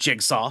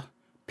 Jigsaw,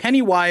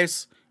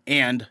 Pennywise,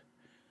 and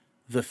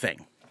The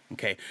Thing.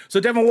 Okay, so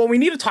Devin, what we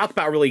need to talk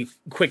about really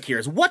quick here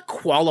is what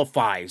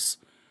qualifies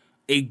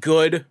a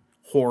good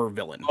horror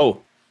villain.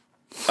 Oh,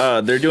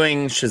 they're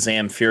doing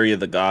Shazam: Fury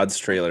of the Gods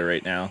trailer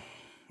right now.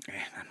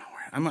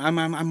 I'm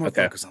more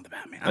focused on the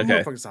Batman. I'm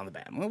more focused on the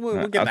Batman.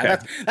 We'll get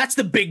that. That's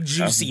the big,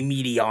 juicy,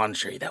 meaty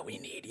entree that we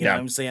need. You know what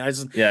I'm saying?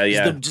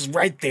 Just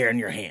right there in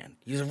your hand.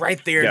 He's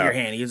right there in your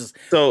hand. You just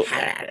so.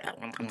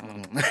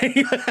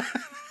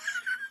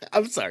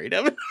 I'm sorry,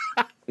 Devin.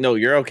 No,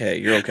 you're okay.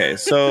 You're okay.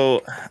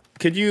 So,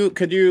 could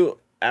you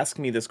ask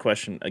me this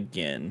question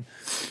again?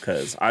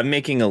 Because I'm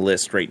making a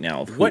list right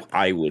now of who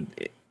I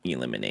would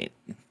eliminate.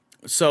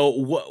 So,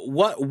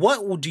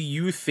 what do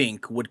you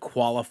think would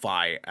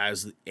qualify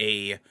as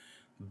a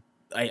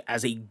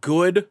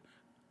good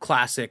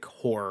classic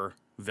horror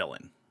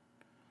villain?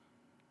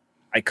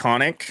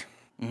 Iconic.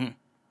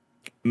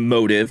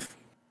 Motive.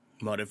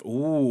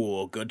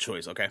 Ooh, good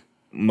choice. Okay.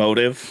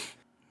 Motive.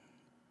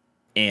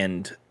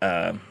 And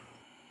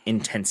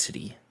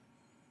intensity.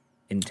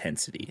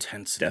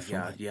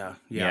 Definitely. Yeah.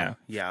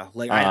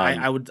 Like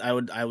I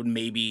would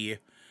maybe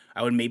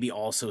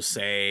also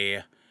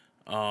say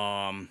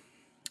I'd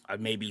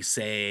maybe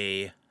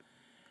say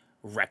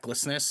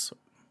recklessness,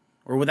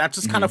 or would that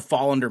just kind of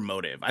fall under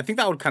motive? I think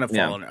that would kind of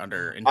fall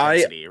under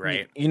intensity,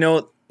 right?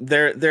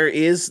 There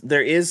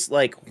is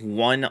like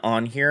one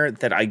on here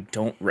that I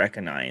don't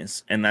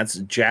recognize, and that's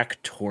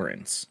Jack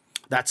Torrance.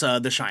 That's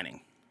The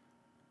Shining.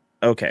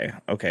 Okay.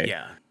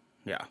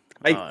 Yeah.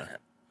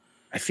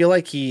 I feel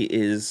like he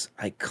is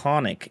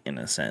iconic in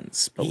a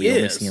sense, but we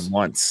only see him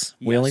once.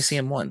 Yes. We only see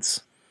him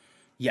once.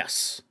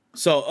 Yes.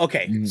 So,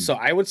 okay. So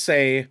I would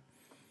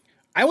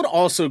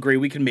also agree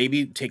we can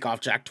maybe take off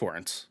Jack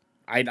Torrance.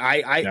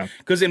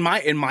 Because in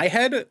my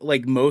head,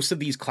 like most of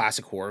these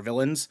classic horror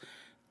villains,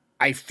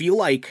 I feel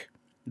like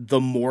the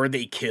more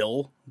they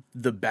kill,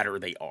 the better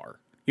they are.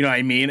 You know what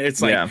I mean?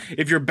 It's like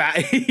if you're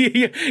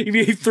if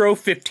you throw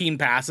 15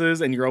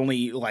 passes and you're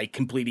only like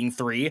completing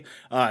 3,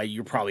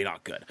 you're probably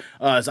not good.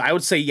 So I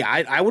would say,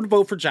 I would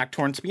vote for Jack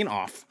Torrance being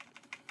off.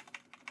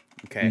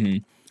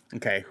 Okay.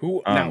 Okay.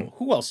 Who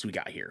else do we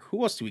got here?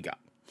 Who else do we got?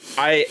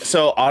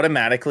 So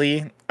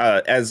automatically,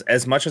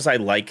 as much as I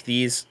like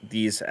these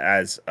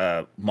as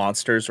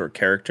monsters or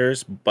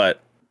characters,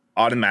 but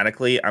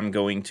automatically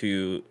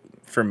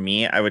for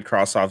me, I would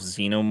cross off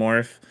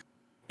Xenomorph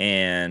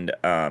and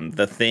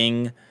The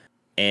Thing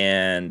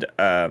and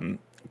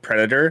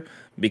Predator,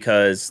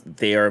 because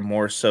they are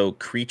more so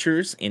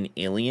creatures in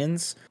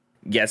Aliens.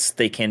 Yes,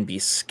 they can be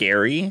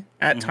scary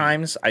at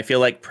times. I feel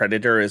like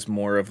Predator is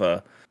more of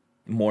a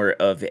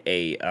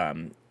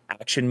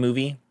action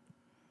movie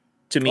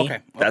to me. Okay.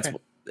 That's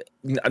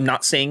I'm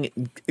not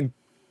saying,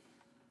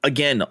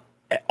 again,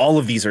 all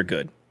of these are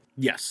good.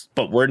 Yes.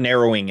 But we're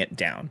narrowing it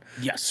down.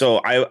 Yes. So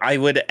I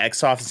would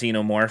X off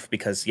Xenomorph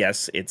because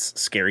yes, it's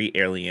scary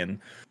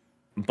alien,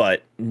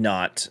 but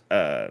not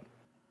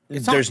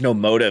there's no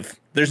motive.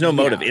 There's no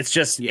motive. It's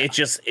just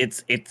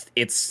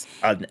it's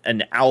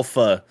an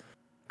alpha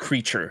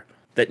creature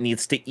that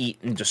needs to eat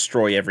and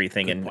destroy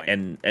everything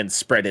and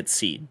spread its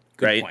seed.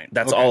 Good right? Point.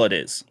 That's all it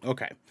is.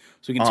 Okay.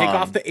 So we can take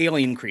off the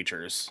alien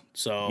creatures.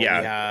 So we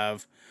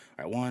have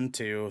 1,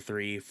 2,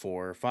 3,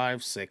 4,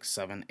 5, 6,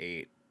 7,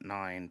 8,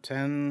 9,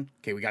 10.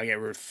 Okay, we gotta get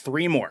rid of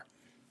 3 more.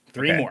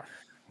 3 more.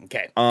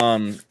 Okay.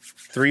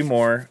 3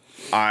 more.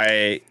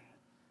 I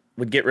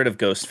would get rid of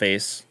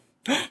Ghostface.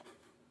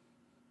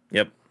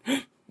 Yep.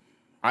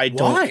 I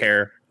don't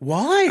care.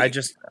 Why? I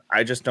just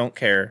don't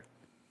care.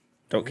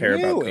 Don't care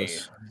about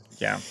Ghost.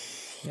 Yeah.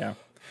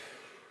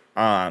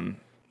 I've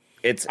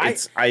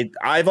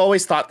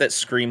always thought that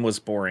Scream was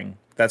boring.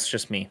 That's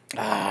just me.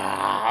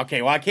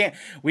 Okay. Well, I can't.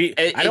 You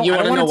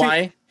want to know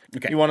why?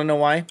 Okay. You want to know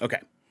why? Okay.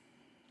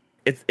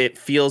 It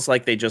feels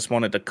like they just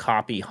wanted to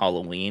copy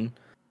Halloween.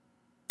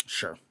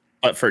 Sure.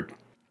 But for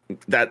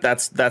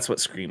that's what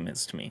Scream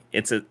is to me.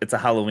 It's a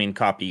Halloween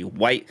copy.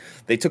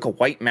 They took a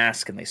white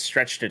mask and they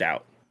stretched it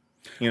out.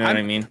 You know what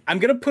I mean? I'm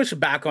going to push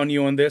back on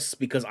you on this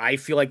because I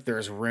feel like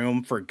there's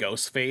room for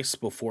Ghostface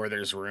before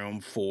there's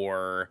room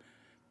for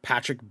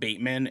Patrick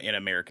Bateman in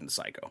American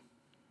Psycho.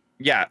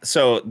 Yeah,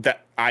 so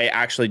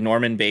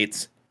Norman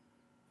Bates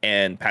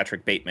and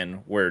Patrick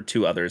Bateman were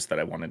 2 others that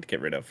I wanted to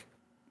get rid of.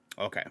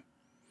 Okay.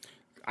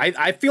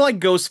 I feel like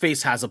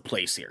Ghostface has a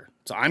place here.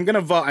 So I'm going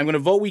to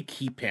vote we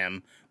keep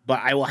him, but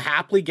I will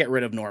happily get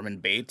rid of Norman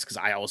Bates because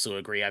I also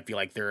agree. I feel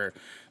like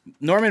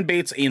Norman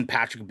Bates and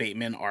Patrick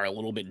Bateman are a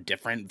little bit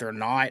different. They're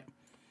not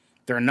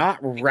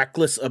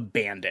reckless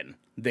abandon.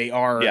 They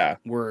are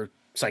we're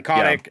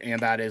psychotic,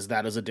 and that is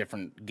a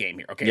different game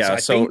here. Okay, yeah.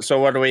 So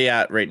what are we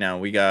at right now?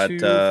 We got 2,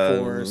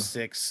 4,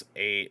 6,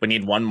 8. We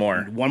need 1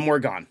 more. 1 more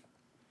gone.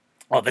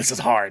 Oh, this is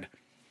hard.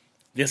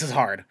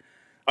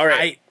 All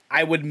right.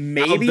 I would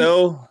maybe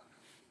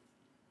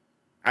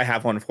I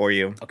have one for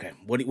you. Okay,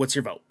 what's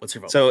your vote? What's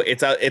your vote? So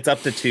it's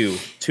up to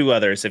two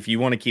others. If you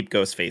want to keep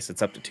Ghostface,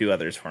 it's up to two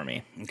others for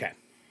me. Okay.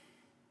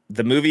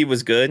 The movie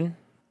was good,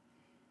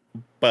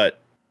 but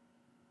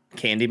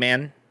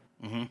Candyman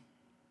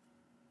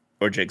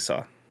or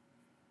Jigsaw.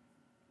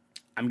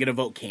 I'm gonna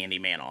vote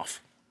Candyman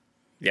off.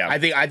 Yeah, I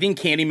think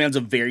Candyman's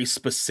a very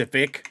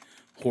specific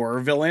horror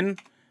villain,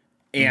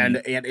 and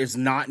it is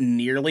not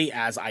nearly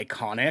as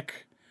iconic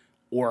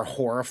or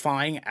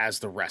horrifying as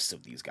the rest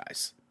of these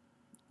guys.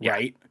 Yeah.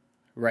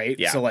 Right?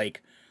 Yeah. So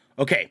like,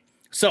 okay.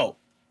 So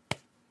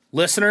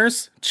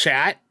listeners,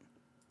 chat,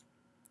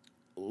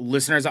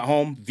 listeners at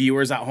home,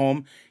 viewers at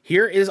home,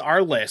 here is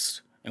our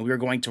list, and we are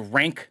going to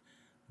rank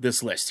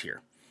this list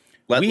here.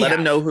 Let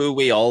them know who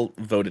we all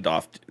voted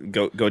off.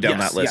 Go down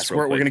that list. Yes,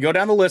 we're going to go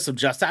down the list of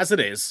just as it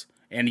is.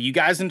 And you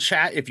guys in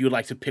chat, if you would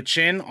like to pitch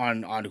in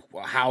on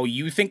how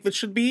you think this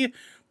should be,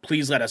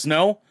 please let us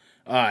know.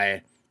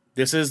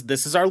 This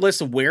is our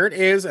list of where it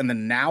is, and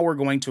then now we're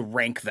going to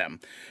rank them.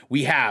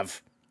 We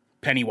have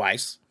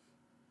Pennywise,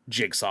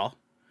 Jigsaw,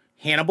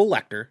 Hannibal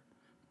Lecter,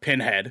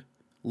 Pinhead,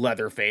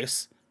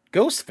 Leatherface,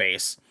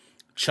 Ghostface,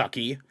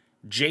 Chucky,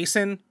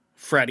 Jason,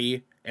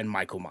 Freddy, and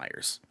Michael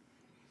Myers.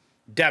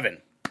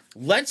 Devin,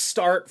 let's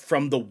start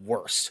from the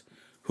worst.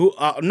 Who,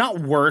 not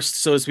worst,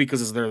 so to speak,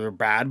 because they're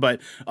bad,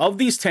 but of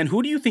these 10,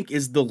 who do you think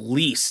is the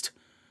least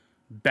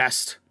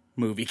best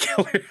movie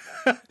killer?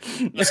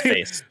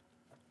 Ghostface.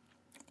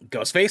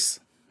 Ghostface?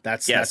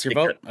 That's your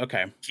vote?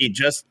 Okay. He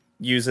just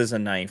uses a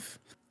knife.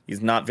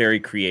 He's not very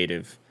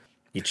creative.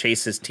 He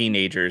chases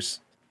teenagers.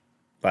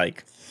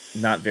 Like,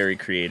 not very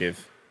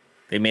creative.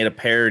 They made a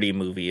parody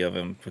movie of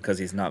him because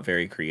he's not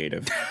very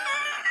creative.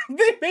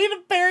 They made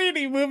a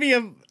parody movie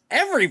of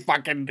every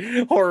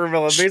fucking horror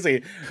villain,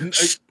 basically.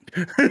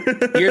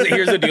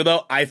 Here's the deal,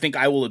 though. I think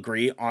I will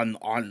agree on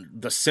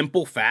the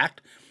simple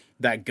fact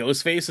that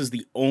Ghostface is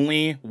the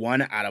only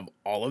one out of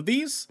all of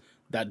these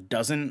that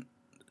doesn't,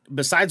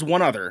 besides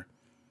one other,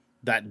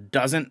 that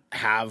doesn't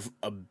have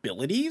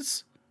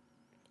abilities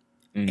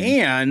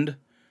and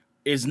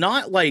is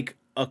not like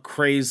a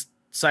crazed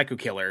psycho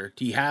killer.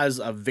 He has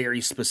a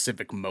very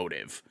specific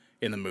motive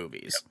in the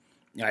movies.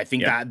 Yep. And I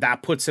think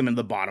that puts him in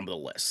the bottom of the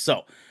list.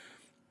 So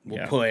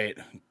we'll put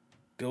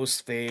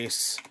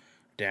Ghostface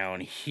down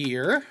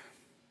here.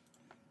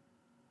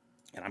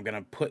 And I'm going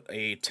to put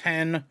a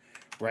 10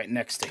 right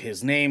next to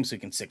his name so you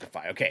can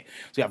signify. Okay,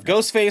 so we have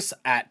Ghostface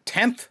at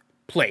 10th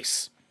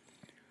place.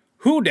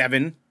 Who,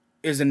 Devin,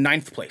 is in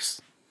 9th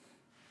place?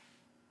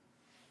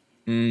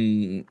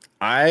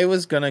 I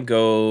was going to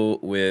go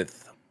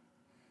with...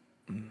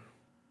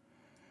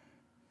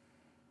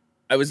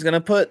 I was going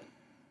to put...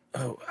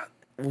 Oh,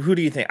 who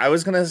do you think? I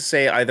was going to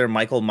say either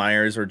Michael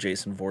Myers or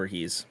Jason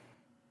Voorhees.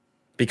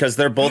 Because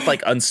they're both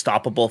like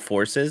unstoppable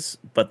forces,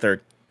 but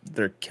they're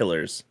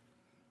killers.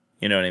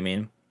 You know what I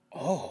mean?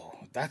 Oh,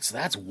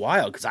 that's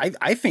wild. Because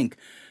I think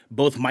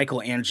both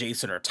Michael and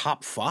Jason are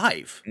top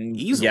 5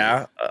 easily.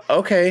 Yeah.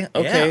 Okay.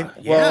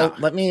 Well,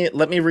 let me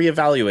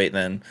reevaluate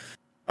then.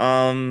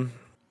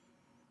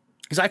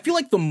 Because I feel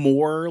like the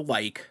more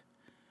like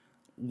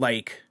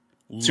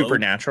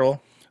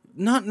supernatural.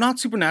 Not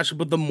supernatural,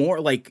 but the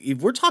more like if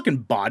we're talking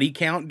body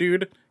count,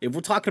 dude. If we're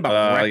talking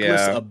about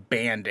reckless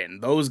abandon,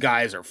 those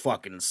guys are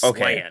fucking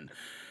slaying.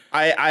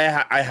 Okay.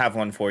 I have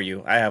one for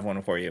you.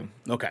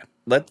 Okay.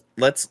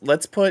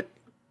 Let's put.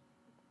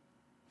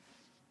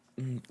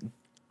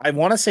 I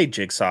want to say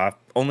Jigsaw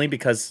only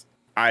because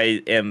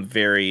I am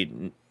very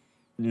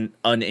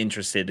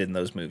uninterested in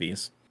those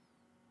movies.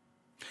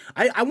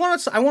 I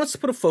want us to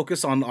put a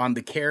focus on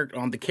the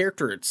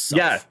character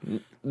itself.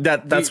 Yeah,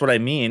 that's what I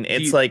mean.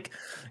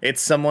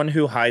 It's someone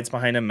who hides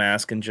behind a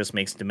mask and just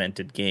makes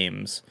demented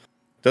games.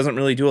 Doesn't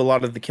really do a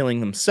lot of the killing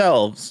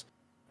themselves,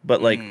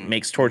 but like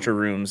makes torture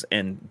rooms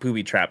and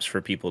booby traps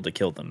for people to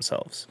kill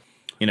themselves.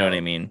 You know what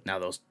I mean? Now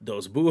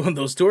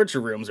those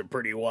torture rooms are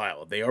pretty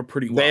wild. They are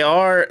pretty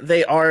wild.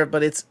 They are,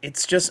 but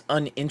it's just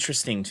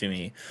uninteresting to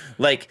me.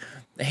 Like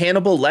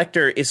Hannibal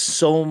Lecter is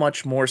so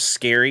much more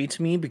scary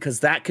to me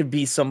because that could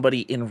be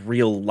somebody in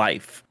real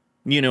life.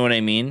 You know what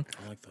I mean?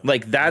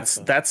 Like that's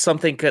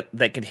something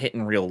that could hit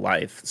in real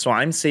life. So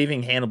I'm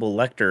saving Hannibal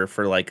Lecter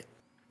for like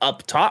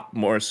up top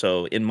more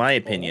so, in my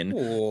opinion,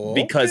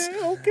 because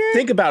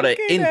think about it.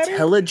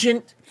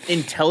 Intelligent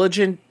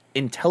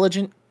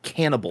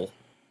cannibal.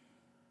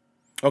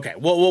 Okay,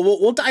 well,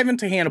 we'll dive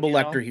into Hannibal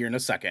Lecter here in a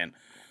second.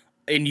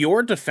 In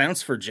your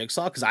defense for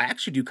Jigsaw, because I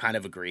actually do kind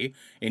of agree,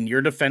 in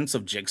your defense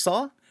of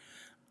Jigsaw,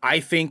 I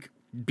think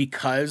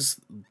because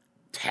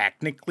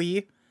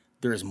technically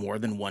there's more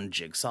than one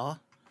Jigsaw,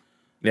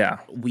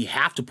 we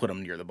have to put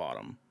him near the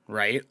bottom,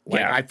 right?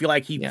 Like I feel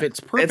like he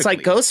fits perfectly. It's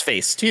like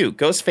Ghostface too.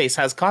 Ghostface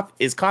has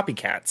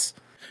copycats.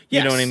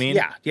 You know what I mean?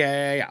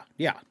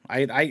 Yeah.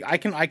 I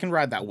can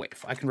ride that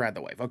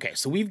wave. Okay,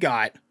 so we've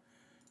got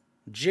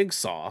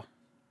Jigsaw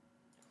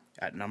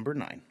at number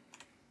 9.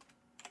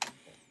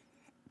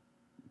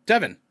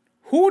 Devin,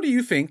 who do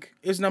you think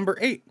is number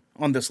 8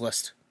 on this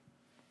list?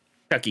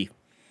 Chucky.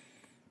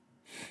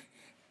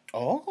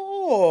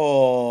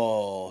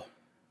 Oh.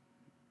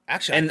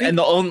 Actually, and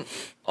the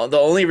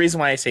only reason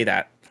why I say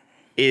that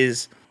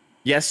is,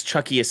 yes,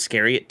 Chucky is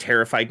scary. It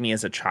terrified me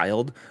as a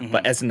child.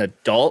 But as an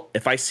adult,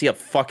 if I see a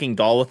fucking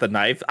doll with a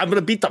knife, I'm going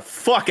to beat the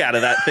fuck out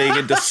of that thing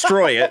and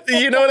destroy it.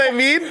 You know what I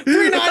mean?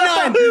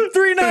 399!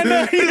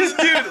 399!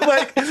 Dude,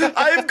 like,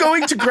 I'm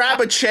going to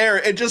grab a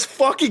chair and just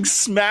fucking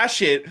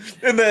smash it.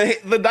 And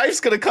the knife's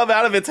going to come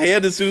out of its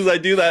hand as soon as I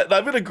do that. And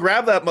I'm going to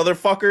grab that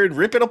motherfucker and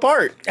rip it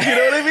apart. You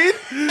know what I mean?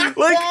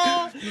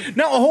 Like,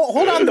 no,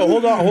 hold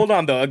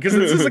on, though. Because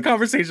this is a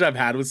conversation I've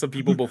had with some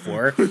people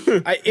before.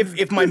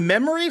 If my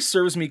memory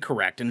serves me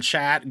correct, and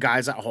chat,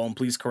 guys at home,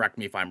 please correct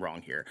me if I'm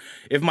wrong here.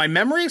 If my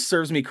memory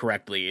serves me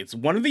correctly, it's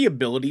one of the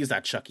abilities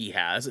that Chucky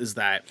has is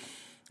that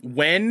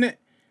when,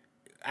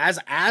 as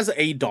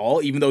a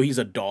doll, even though he's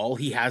a doll,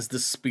 he has the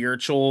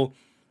spiritual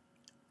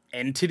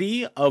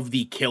entity of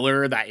the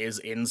killer that is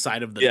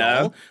inside of the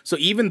doll. So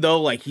even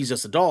though like he's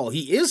just a doll,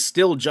 he is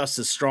still just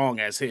as strong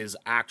as his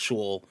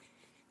actual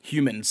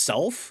human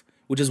self,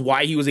 which is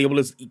why he was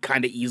able to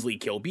kind of easily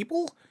kill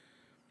people.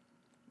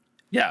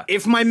 Yeah.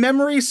 If my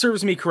memory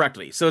serves me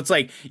correctly. So it's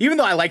like, even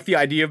though I like the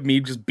idea of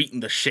me just beating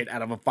the shit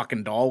out of a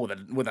fucking doll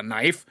with a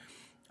knife,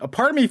 a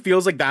part of me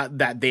feels like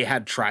that they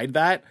had tried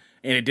that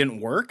and it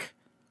didn't work.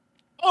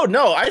 Oh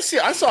no, I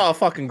saw a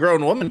fucking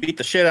grown woman beat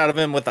the shit out of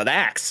him with an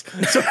axe.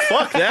 So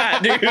fuck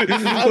that, dude.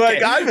 Like,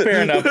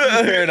 fair enough.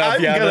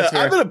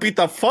 I'm gonna beat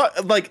the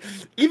fuck, like,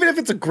 even if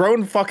it's a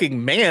grown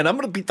fucking man, I'm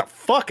gonna beat the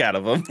fuck out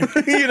of him.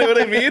 You know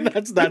what I mean?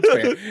 That's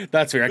fair.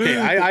 That's fair. Okay,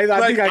 I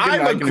like, think I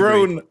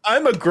can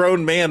I'm a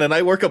grown man and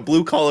I work a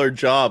blue collar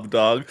job,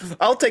 dog.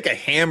 I'll take a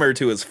hammer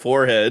to his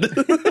forehead.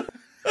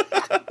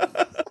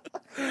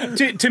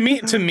 to me,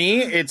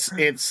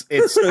 it's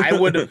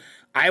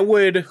I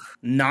would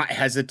not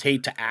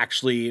hesitate to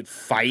actually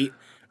fight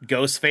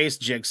Ghostface,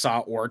 Jigsaw,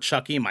 or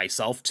Chucky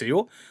myself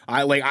too.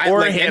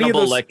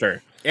 Hannibal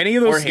Lecter. Any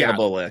of those,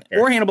 Hannibal Lecter.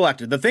 Or Hannibal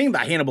Lecter. The thing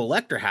that Hannibal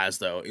Lecter has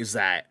though is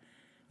that,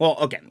 well,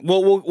 okay,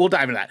 we'll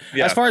dive into that.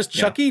 As far as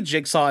Chucky,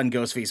 Jigsaw, and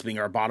Ghostface being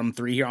our bottom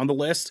three here on the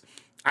list,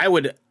 I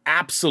would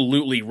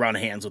absolutely run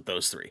hands with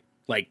those three.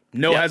 Like,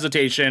 no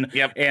hesitation.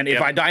 Yep. And if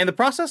I die in the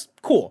process,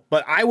 cool.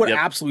 But I would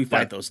absolutely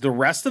fight those. The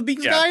rest of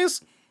these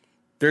guys,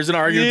 there's an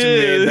argument to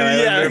be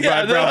made.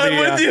 I'm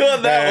with you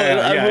on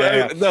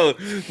that one. No,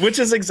 which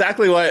is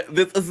exactly why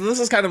this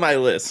is kind of my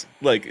list.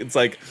 Like, it's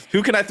like,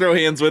 who can I throw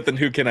hands with and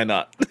who can I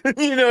not?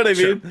 You know what I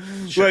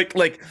mean? Sure.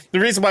 Like the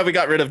reason why we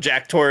got rid of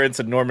Jack Torrance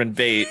and Norman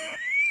Bate,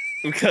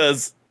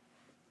 because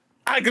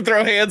I could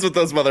throw hands with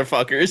those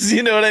motherfuckers.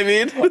 You know what I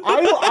mean?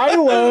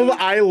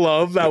 I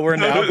love that we're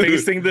now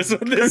basing this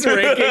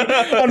ranking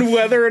on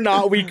whether or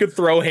not we could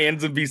throw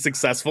hands and be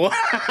successful.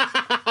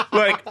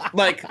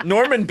 like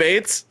Norman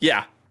Bates,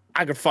 yeah,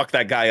 I could fuck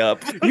that guy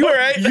up. You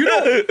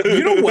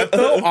know what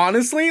though?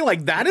 Honestly,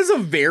 like, that is a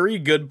very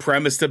good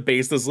premise to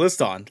base this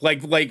list on.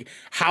 Like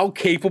how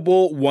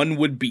capable one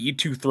would be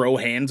to throw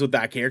hands with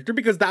that character,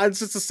 because that's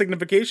just a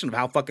signification of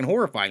how fucking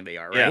horrifying they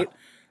are, right? Yeah.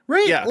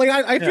 Right? Yeah. Like,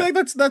 I feel like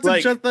that's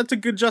a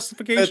good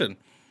justification.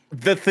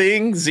 The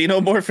Thing,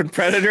 Xenomorph, and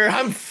Predator,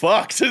 I'm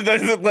fucked.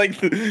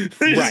 Like,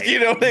 right. You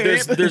know what I mean?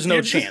 There's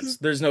no chance.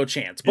 There's no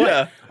chance.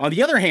 But on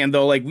the other hand,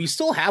 though, like, we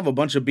still have a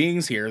bunch of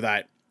beings here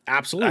that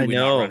absolutely we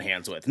not run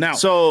hands with. Now,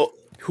 so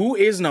who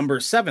is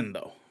number 7,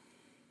 though?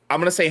 I'm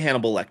going to say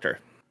Hannibal Lecter.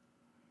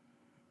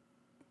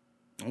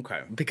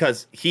 Okay.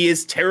 Because he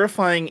is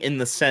terrifying in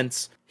the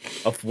sense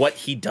of what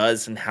he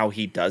does and how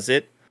he does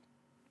it.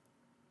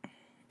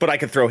 But I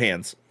could throw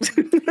hands.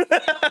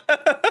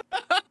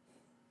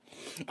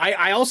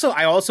 I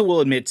also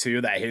will admit too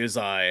that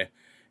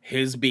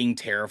his being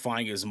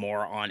terrifying is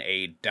more on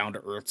a down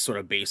to earth sort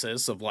of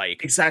basis of,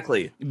 like,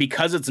 exactly,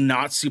 because it's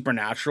not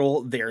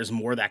supernatural, there's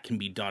more that can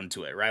be done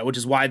to it, right? Which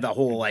is why the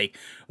whole, like,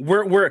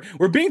 we're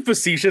being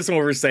facetious when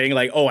we're saying,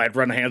 like, oh, I'd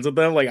run hands with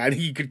them, like,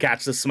 he could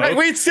catch the smoke.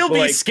 We'd still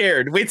be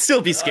scared.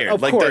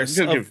 Of like, course,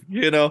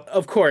 you know,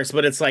 of course.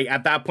 But it's like,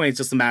 at that point, it's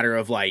just a matter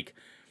of, like,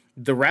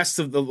 the rest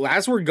of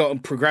as we're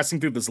progressing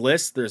through this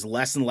list, there's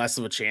less and less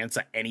of a chance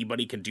that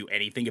anybody can do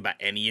anything about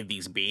any of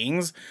these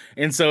beings.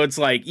 And so it's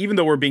like, even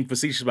though we're being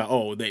facetious about,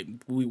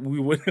 we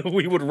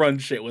would run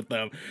shit with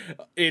them,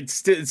 it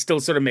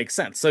still sort of makes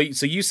sense. So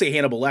you say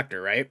Hannibal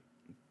Lecter, right?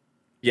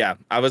 Yeah,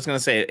 I was gonna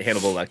say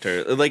Hannibal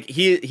Lecter. Like,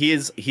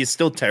 he's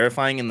still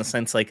terrifying in the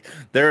sense, like,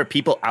 there are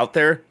people out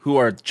there who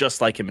are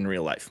just like him in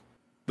real life.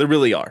 There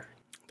really are.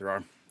 There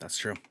are. That's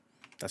true.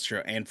 That's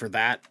true. And for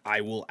that, I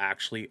will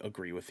actually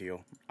agree with you.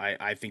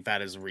 I think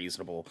that is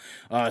reasonable.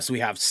 So we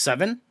have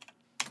 7.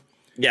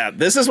 Yeah,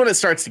 this is when it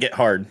starts to get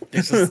hard.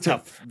 This is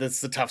tough. This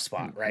is the tough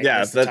spot, right?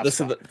 Yeah, this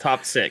is the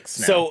top 6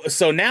 now.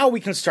 So now we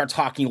can start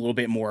talking a little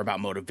bit more about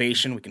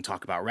motivation. We can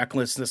talk about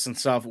recklessness and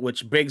stuff,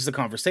 which begs the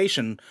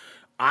conversation.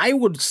 I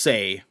would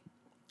say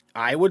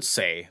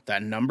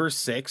that number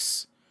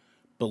 6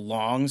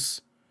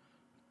 belongs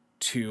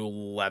to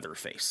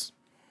Leatherface.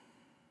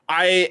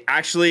 I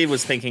actually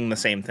was thinking the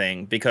same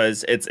thing,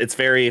 because it's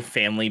very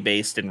family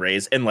based and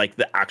raised, and, like,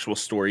 the actual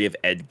story of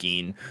Ed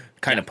Gein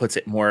kind of puts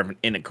it more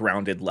in a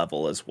grounded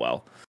level as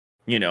well.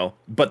 you know,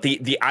 but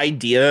the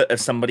idea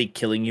of somebody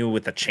killing you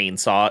with a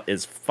chainsaw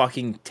is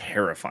fucking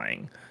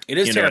terrifying. It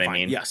is you terrifying. Know what I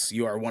mean? Yes,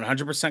 you are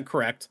 100%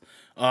 correct.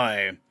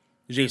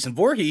 Jason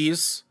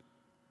Voorhees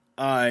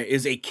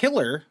is a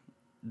killer,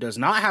 does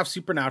not have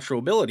supernatural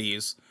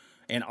abilities,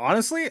 and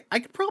honestly, I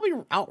could probably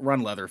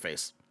outrun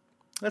Leatherface.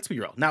 Let's be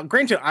real. Now,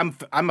 granted,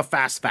 I'm a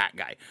fast fat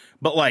guy,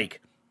 but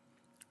like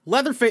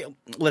Leatherface,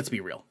 let's be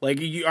real. Like,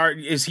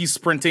 is he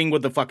sprinting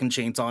with the fucking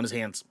chainsaw in his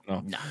hands?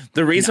 No.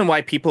 The reason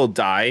why people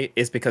die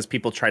is because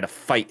people try to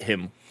fight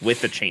him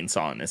with the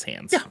chainsaw in his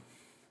hands. Yeah.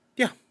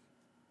 Yeah.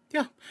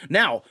 Yeah.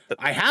 Now,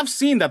 I have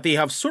seen that they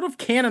have sort of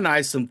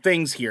canonized some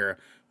things here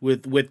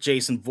with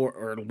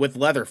with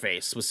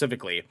Leatherface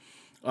specifically,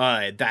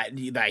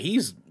 that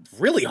he's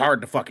really hard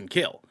to fucking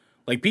kill.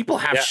 Like, people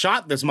have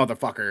shot this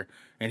motherfucker,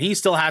 and he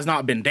still has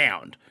not been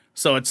downed.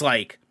 So it's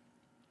like,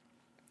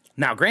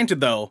 now, granted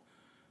though,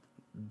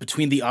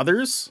 between the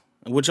others,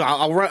 which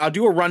I'll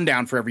do a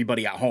rundown for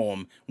everybody at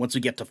home once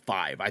we get to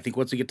 5. I think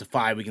once we get to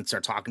 5, we can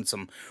start talking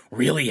some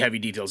really heavy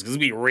details, because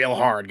it'll be real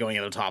hard going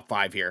into the top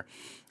 5 here.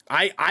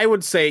 I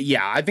would say,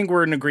 yeah, I think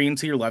we're in agreement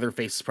here.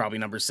 Leatherface is probably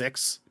number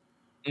 6.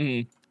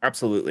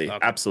 Absolutely. Okay.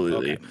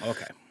 Absolutely.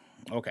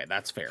 Okay,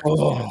 that's fair.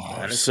 Oh,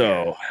 that is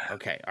so fair.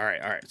 Okay, all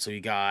right. So you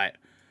got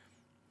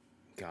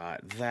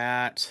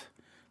that.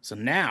 So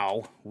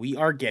now we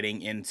are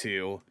getting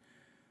into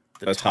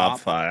the top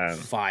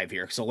 5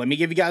 here. So let me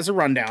give you guys a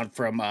rundown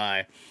from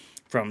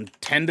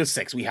 10 to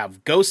 6. We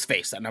have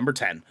Ghostface at number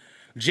 10,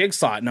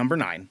 Jigsaw at number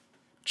 9,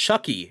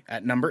 Chucky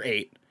at number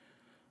 8,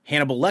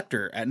 Hannibal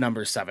Lecter at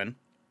number 7,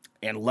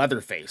 and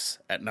Leatherface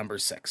at number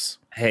 6.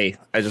 Hey,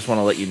 I just want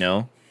to let you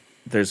know,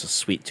 there's a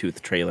Sweet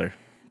Tooth trailer.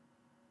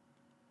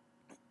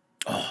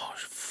 Oh,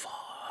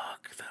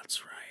 fuck.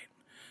 That's right.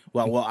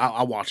 Well,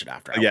 I'll watch it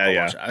after. I'll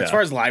watch it. As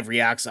far as live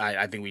reacts,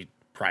 I think we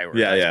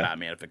prioritize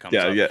Batman if it comes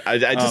up. Yeah, I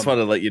just want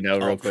to let you know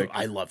real quick.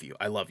 I love you.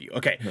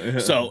 Okay,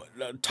 so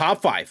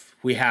top 5.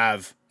 We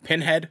have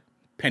Pinhead,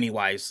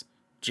 Pennywise,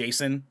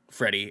 Jason,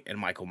 Freddy, and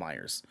Michael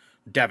Myers.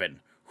 Devin,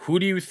 who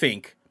do you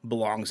think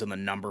belongs in the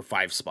number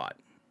 5 spot?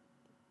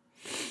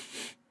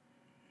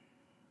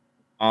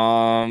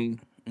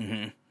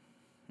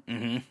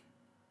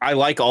 I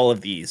like all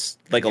of these,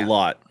 a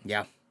lot.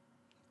 Yeah.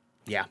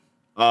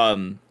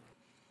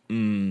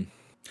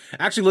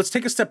 Actually, let's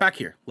take a step back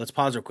here. Let's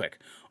pause real quick.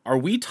 Are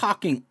we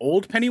talking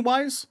old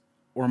Pennywise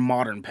or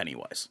modern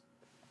Pennywise?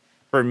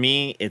 For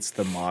me, it's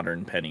the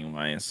modern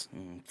Pennywise.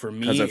 For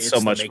me, it's so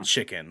much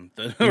McChicken,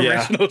 the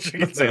original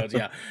chicken sandwich.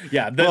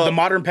 Yeah. The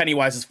modern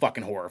Pennywise is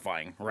fucking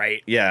horrifying,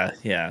 right? Yeah.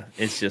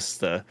 It's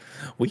just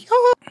we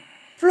all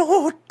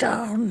float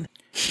down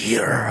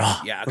here.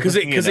 Yeah, because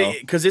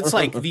it's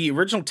like the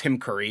original Tim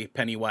Curry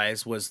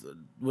Pennywise was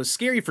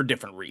scary for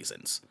different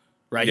reasons,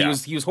 right? Yeah.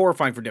 He was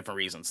horrifying for different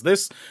reasons.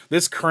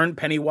 This current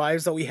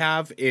Pennywise that we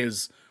have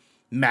is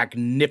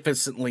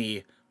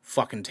magnificently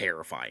fucking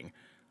terrifying.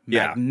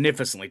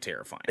 Magnificently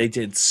terrifying. They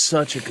did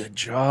such a good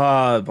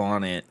job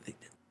on it.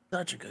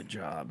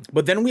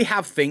 But then we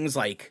have things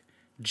like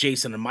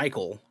Jason and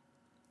Michael,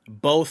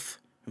 both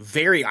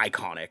very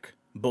iconic,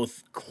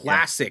 both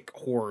classic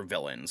horror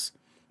villains,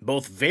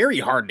 both very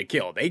hard to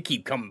kill. They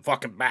keep coming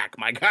fucking back,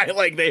 my guy.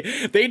 Like,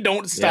 they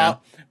don't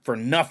stop for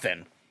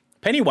nothing.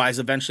 Pennywise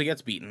eventually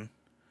gets beaten.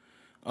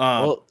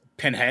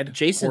 Pinhead,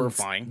 Jason,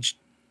 horrifying.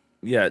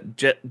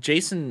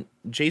 Jason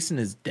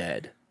is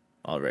dead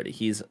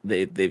already.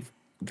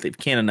 They've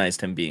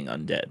canonized him being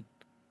undead.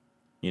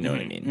 You know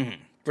what I mean?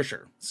 For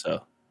sure.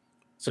 So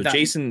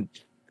Jason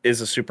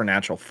is a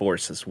supernatural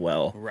force as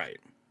well. Right.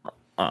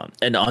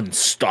 And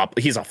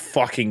unstoppable. He's a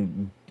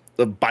fucking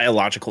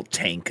biological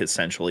tank,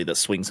 essentially, that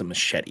swings a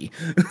machete.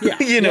 Yeah.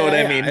 You know what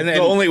I mean? And the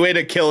only way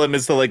to kill him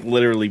is to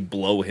literally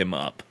blow him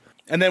up.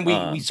 And then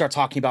we start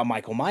talking about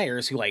Michael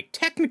Myers, who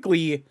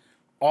technically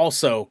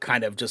also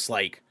kind of just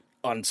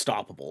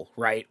unstoppable,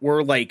 right?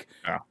 We're 9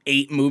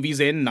 movies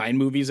in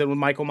with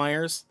Michael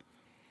Myers.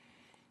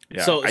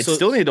 Yeah, so I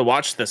still need to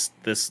watch this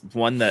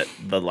one, that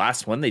the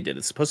last one they did.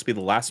 It's supposed to be the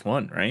last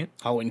one, right?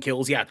 Halloween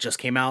Kills, just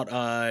came out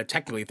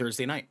technically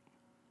Thursday night.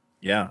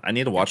 Yeah, I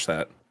need to watch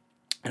that.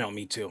 I know,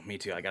 me too.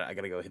 I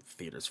gotta go hit the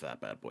theaters for that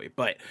bad boy.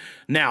 But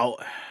now,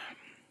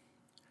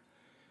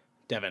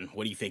 Devin,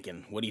 what are you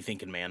thinking,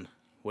 man?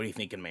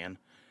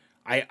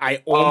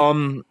 I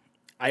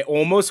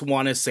almost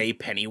want to say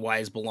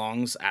Pennywise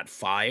belongs at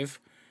 5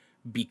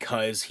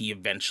 because he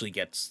eventually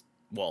gets,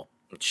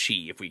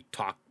 if we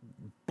talk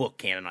book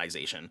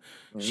canonization,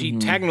 she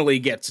technically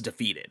gets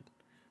defeated.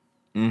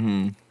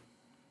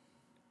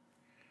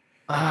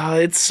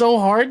 It's so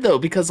hard though,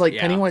 because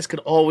Pennywise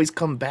could always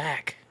come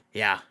back.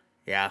 Yeah.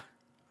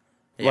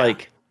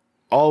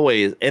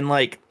 Always.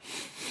 And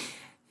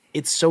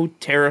it's so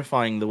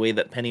terrifying the way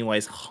that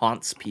Pennywise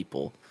haunts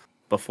people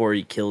before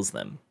he kills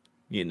them.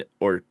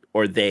 Or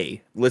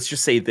they. Let's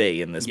just say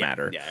they in this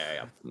matter.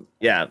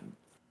 Yeah.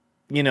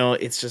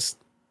 It's just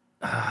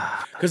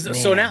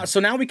so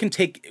now we can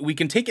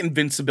take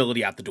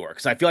invincibility out the door,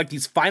 because I feel like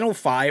these final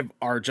 5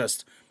 are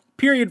just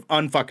period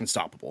unfucking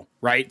stoppable,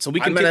 right? So we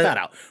can take that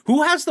out.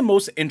 Who has the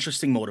most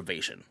interesting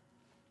motivation?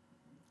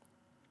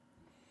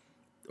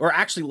 Or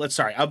actually,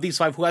 of these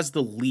 5, who has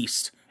the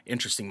least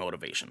interesting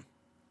motivation?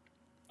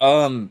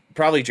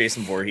 Probably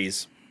Jason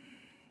Voorhees.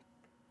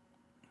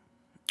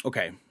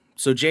 Okay.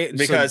 So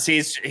because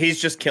he's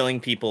just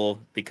killing people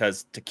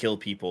to kill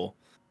people.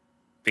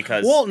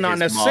 Because not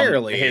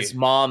necessarily. His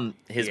mom,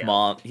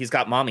 he's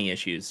got mommy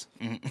issues.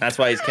 Mm-hmm. That's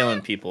why he's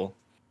killing people.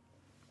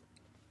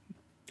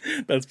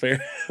 That's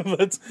fair.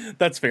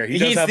 That's fair. He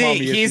does have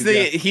mommy issues.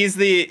 He's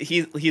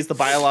the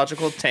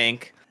biological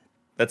tank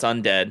that's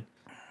undead,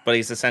 but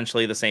he's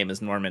essentially the same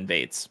as Norman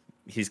Bates.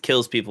 He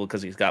kills people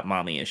because he's got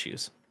mommy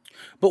issues.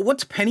 But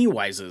what's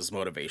Pennywise's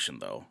motivation,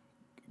 though?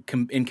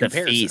 In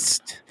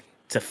comparison,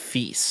 to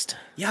feast.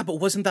 Yeah, but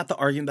wasn't that the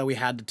argument that we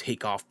had to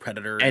take off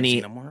Predator and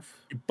Xenomorph?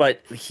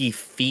 But he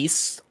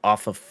feasts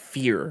off of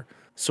fear.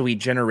 So he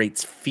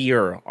generates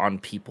fear on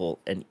people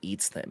and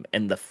eats them.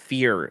 And the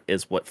fear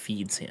is what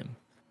feeds him.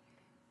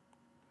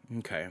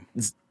 Okay.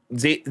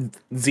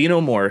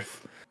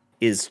 Xenomorph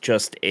is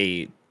just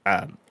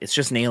it's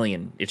just an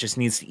alien. It just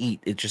needs to eat.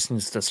 It just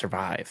needs to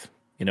survive.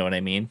 You know what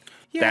I mean?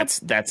 Yeah.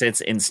 That's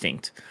its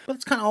instinct. But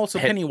it's kind of also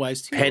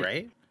Pennywise too,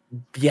 right?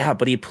 Yeah,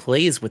 but he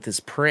plays with his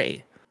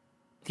prey.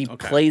 He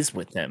plays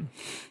with them.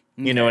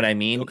 You know what I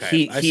mean?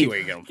 Okay. I see where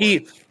you're going for.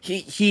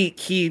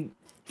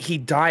 He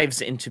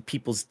dives into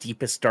people's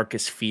deepest,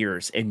 darkest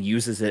fears and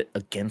uses it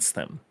against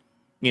them.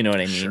 You know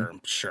what I mean?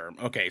 Sure.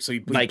 Okay, so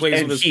he plays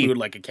with his food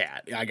like a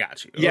cat. I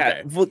got you.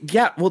 Yeah.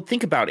 Okay. Well,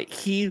 think about it.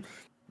 He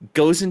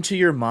goes into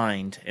your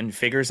mind and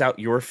figures out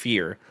your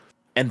fear,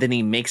 and then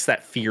he makes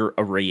that fear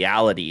a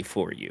reality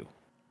for you.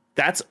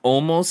 That's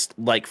almost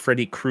like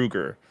Freddy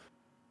Krueger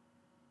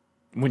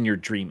when you're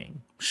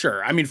dreaming.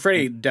 Sure. I mean,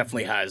 Freddy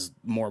definitely has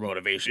more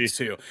motivations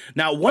too.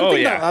 Now, one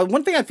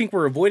thing I think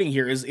we're avoiding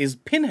here is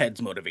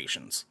Pinhead's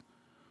motivations.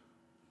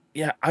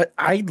 Yeah,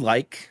 I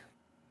like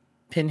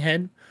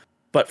Pinhead,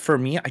 but for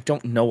me, I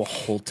don't know a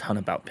whole ton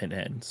about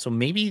Pinhead. So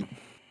maybe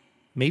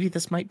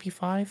this might be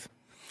 5.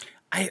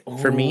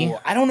 For me,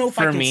 I don't know if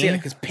I can say that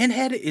because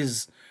Pinhead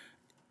is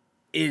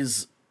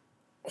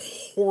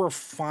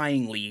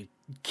horrifyingly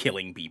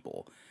killing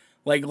people.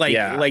 Like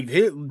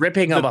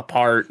ripping them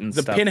apart and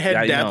the stuff.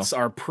 Pinhead deaths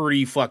are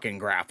pretty fucking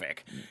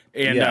graphic,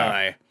 and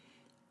I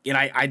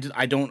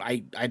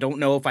don't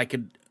know if I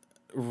could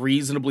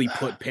reasonably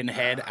put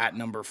Pinhead at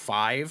number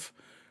 5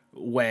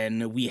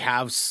 when we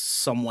have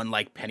someone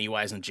like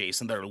Pennywise and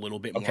Jason that are a little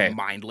bit more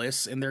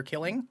mindless in their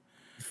killing.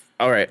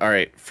 All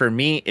right. For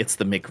me, it's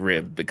the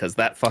McRib because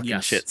that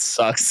fucking shit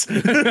sucks.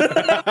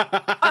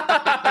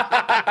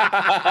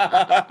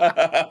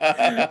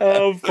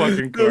 Oh,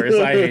 fucking course.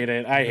 I hate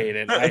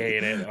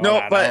it.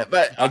 No,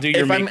 but I'll do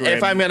your McRib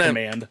if I'm gonna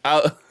command.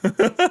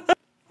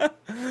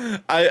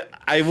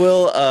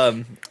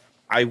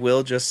 I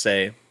will just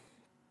say,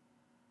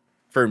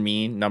 for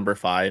me, number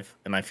 5,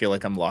 and I feel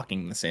like I'm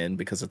locking this in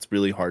because it's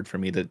really hard for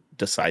me to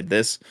decide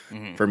this.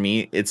 Mm-hmm. For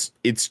me, it's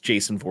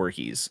Jason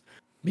Voorhees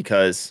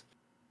because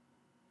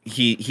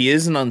he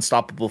is an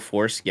unstoppable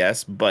force,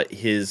 yes, but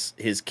his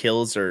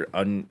kills are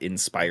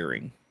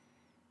uninspiring.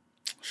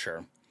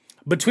 Sure.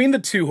 Between the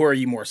two, who are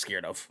you more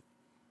scared of?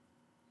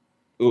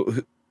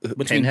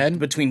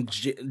 Between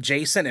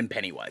Jason and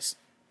Pennywise.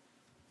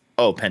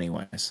 Oh,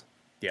 Pennywise.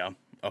 Yeah.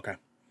 Okay.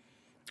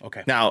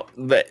 Now,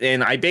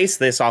 and I base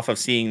this off of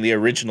seeing the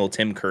original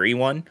Tim Curry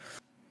one.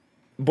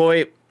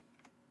 Boy,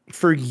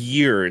 for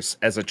years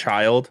as a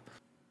child,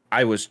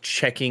 I was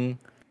checking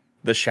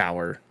the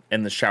shower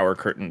and the shower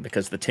curtain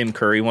because the Tim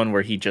Curry one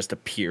where he just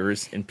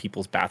appears in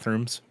people's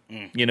bathrooms.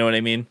 You know what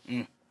I mean?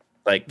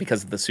 Like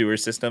because of the sewer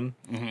system.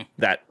 Mm-hmm.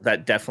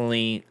 That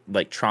definitely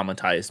like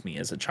traumatized me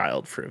as a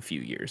child for a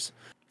few years.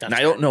 And I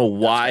don't know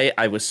why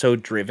I was so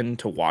driven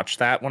to watch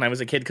that when I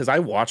was a kid because I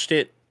watched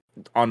it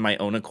on my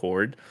own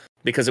accord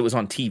because it was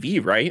on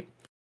TV, right?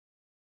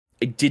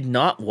 I did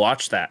not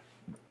watch that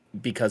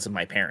because of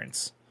my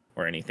parents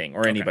or anything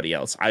or anybody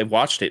else. I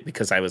watched it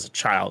because I was a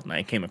child and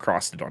I came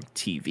across it on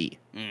TV.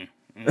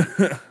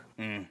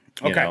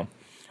 Okay.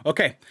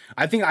 Okay.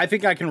 I think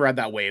I can ride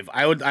that wave.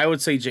 I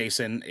would say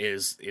Jason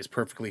is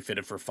perfectly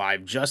fitted for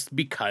 5 just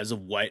because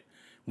of what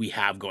we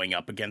have going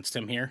up against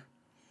him here.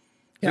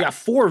 Yeah. We got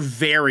 4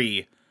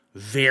 very,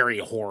 very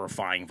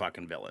horrifying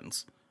fucking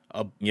villains.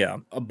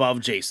 Above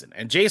Jason.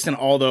 And Jason,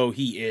 although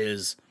he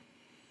is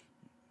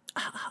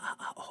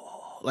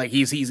like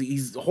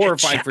he's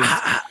horrifying for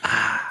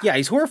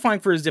he's horrifying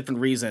for his different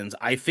reasons.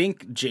 I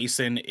think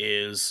Jason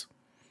is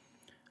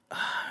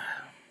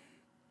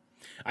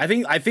I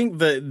think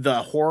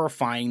the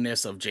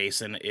horrifyingness of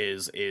Jason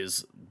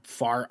is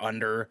far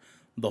under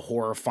the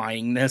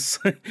horrifyingness,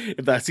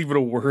 if that's even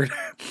a word,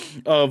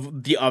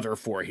 of the other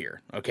 4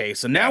 here. Okay,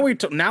 so now we're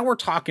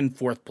talking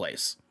 4th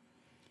place.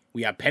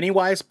 We have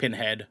Pennywise,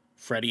 Pinhead,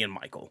 Freddy, and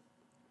Michael.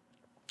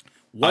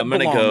 What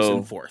belongs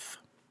in 4th?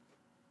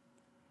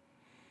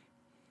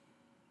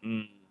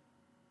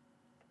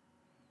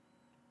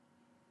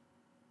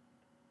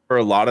 For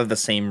a lot of the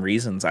same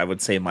reasons, I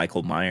would say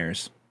Michael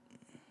Myers.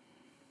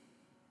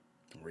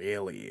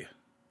 Really?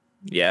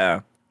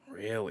 Yeah.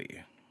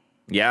 Really?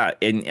 Yeah,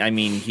 and I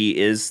mean he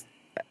is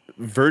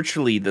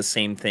virtually the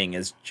same thing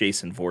as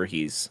Jason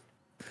Voorhees,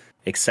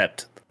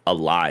 except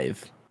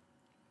alive.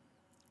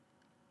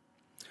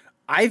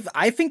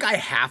 I think I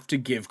have to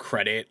give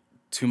credit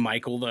to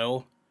Michael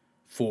though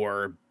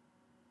for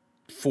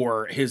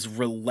his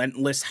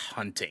relentless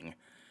hunting.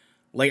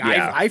 Like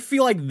I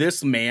feel like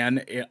this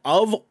man,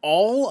 of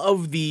all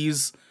of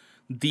these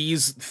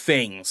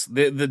things,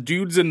 the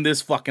dudes in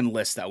this fucking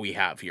list that we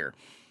have here,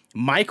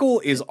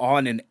 Michael is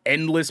on an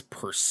endless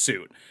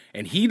pursuit,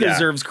 and he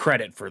deserves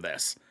credit for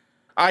this.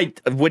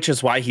 Which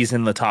is why he's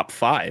in the top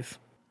 5.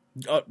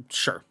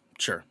 Sure,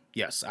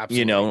 yes,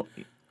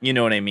 absolutely. You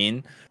know what I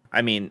mean.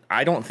 I mean,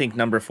 I don't think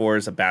number 4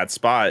 is a bad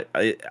spot.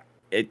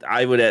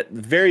 I would at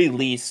the very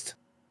least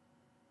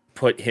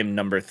put him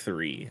number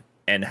 3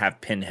 and have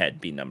Pinhead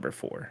be number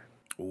 4.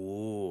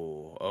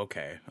 Ooh,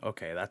 okay,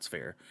 that's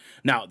fair.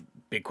 Now,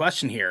 big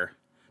question here,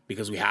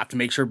 because we have to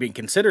make sure being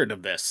considerate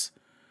of this.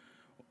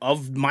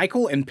 Of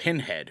Michael and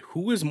Pinhead,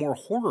 who is more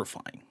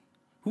horrifying?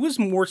 Who is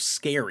more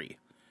scary?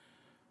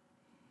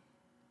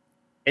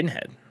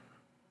 Pinhead.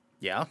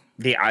 Yeah.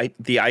 The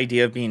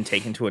idea of being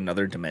taken to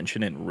another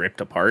dimension and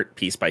ripped apart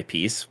piece by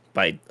piece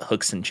by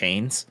hooks and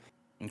chains.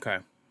 Okay.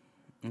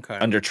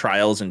 Under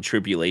trials and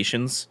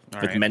tribulations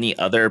with many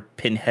other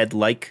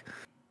Pinhead-like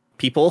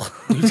people.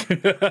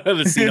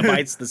 the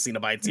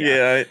Cenobites.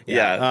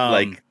 Yeah.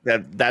 Like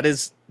that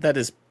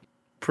is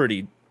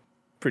pretty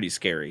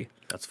scary.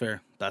 That's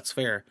fair.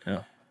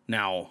 Yeah.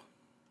 Now,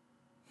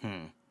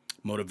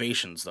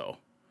 motivations though.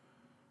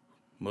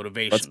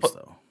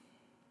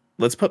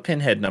 Let's put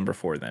Pinhead number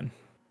 4 then.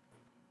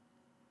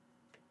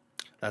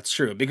 That's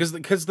true, because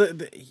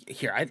the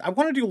here I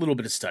want to do a little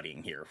bit of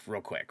studying here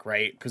real quick,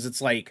 right? Because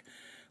it's like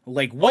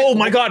what? Oh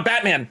my God,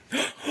 Batman!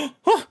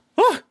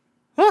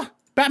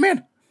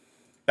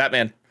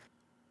 Batman.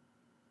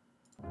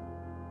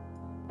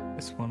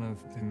 It's one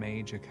of the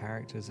major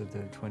characters of the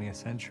 20th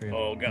century.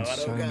 Oh God! And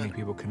so many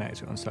people connect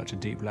to it on such a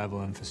deep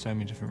level and for so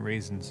many different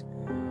reasons.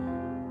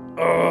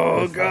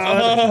 Oh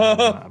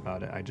God!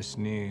 About it, I just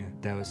knew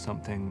there was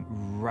something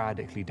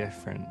radically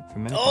different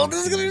from many. Oh,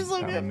 this is gonna be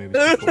so good.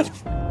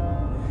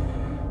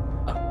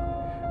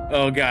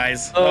 Oh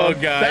guys!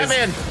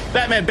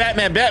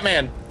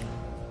 Batman!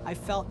 I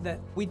felt that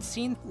we'd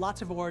seen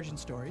lots of origin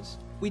stories.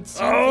 We'd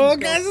seen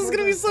guys, this is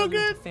gonna be so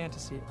good.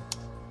 Fantasy,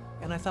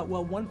 and I thought,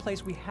 well, one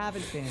place we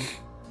haven't been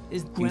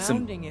is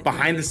grounding it.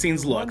 Behind the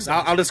scenes looks.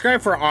 I'll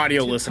describe for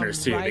audio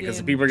listeners too, because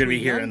people are gonna be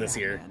hearing this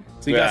here.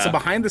 So you got some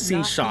behind the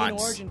scenes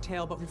shots. Origin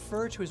tale, but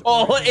refer to his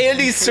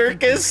Andy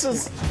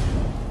Serkis.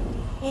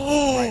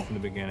 Right from the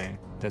beginning,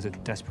 there's a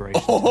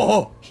desperation.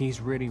 He's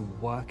really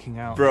working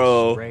out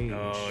Bro. his rage.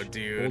 Oh,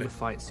 dude. All the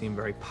fights seem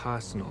very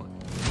personal.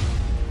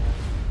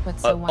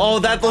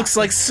 That looks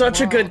like such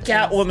a good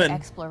Catwoman.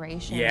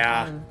 Exploration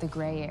of the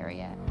gray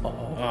area.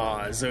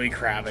 Zoe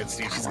Kravitz,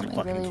 dude, she's gonna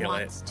fucking really kill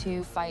wants it.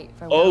 to fight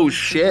for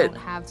shit. Who don't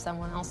have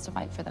someone else to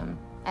fight for them,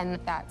 and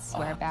that's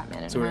where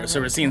Batman. So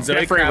we're seeing Zoe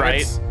Jeffrey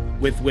Kravitz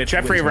with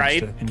Jeffrey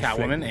Wright,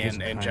 Catwoman,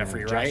 and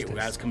Jeffrey Wright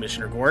as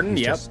Commissioner Gordon.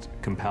 He's Yep. just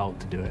compelled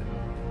to do it.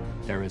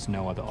 There is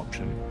no other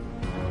option.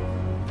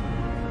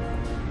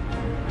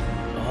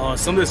 Oh,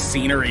 some of the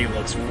scenery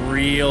looks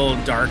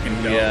real dark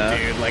and dope,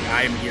 dude. Like,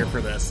 I'm here for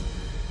this.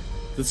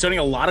 It's showing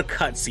a lot of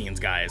cutscenes,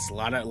 guys. A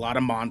lot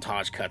of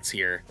montage cuts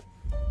here.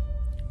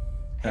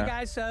 Hey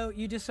guys, so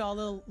you just saw a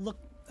little look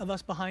of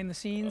us behind the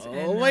scenes.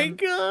 Oh my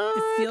God!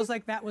 It feels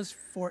like that was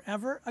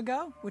forever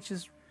ago, which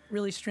is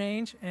really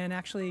strange. And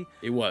actually,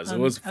 it was as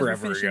we're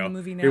forever finishing ago. the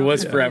movie now, It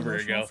was it's forever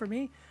emotional ago for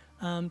me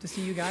to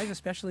see you guys,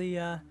 especially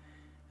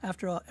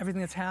after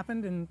everything that's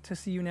happened, and to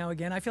see you now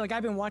again. I feel like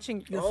I've been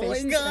watching your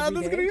faces every that's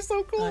day, gonna be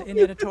so cool. in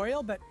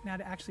editorial, but now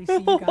to actually see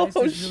you guys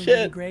is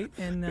really great.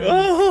 And I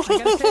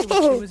gotta say,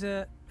 it was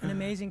an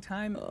amazing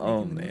time.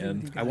 Oh, making the movie man.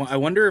 with you guys. I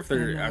wonder if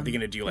they're And, are they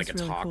gonna do like a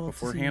it's really talk cool to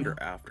beforehand see or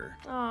you. after?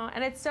 Oh,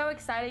 and it's so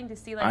exciting to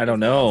see like I don't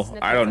these little know.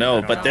 snippets I don't know,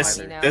 of but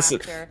film,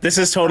 this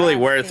is totally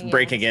worth seeing it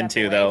breaking step into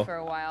away though. for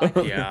a while.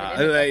 Yeah,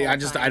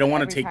 I don't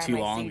want to take too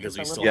long because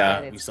we still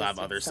have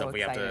other stuff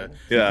we have to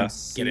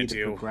get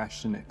into.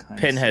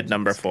 Pinhead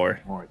number 4.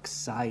 More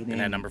exciting.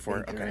 Pinhead number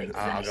 4. Okay,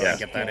 I'll go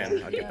get that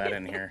in. I'll get that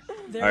in here.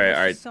 There All was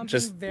right. something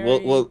Just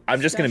very I'm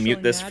just gonna special mute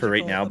and this for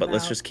right magical now, but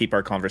let's about just keep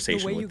our the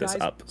conversation way you with this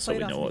guys up so we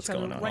played know off what's each other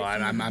going on. right Well,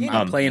 from the I'm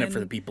beginning, playing it for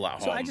and the people at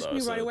home. So I just though, knew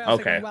right so away. I was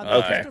Okay, like, wow,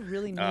 okay. that's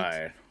really neat.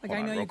 Alright, Like, hold I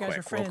on, know real you guys quick,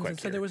 are friends, real and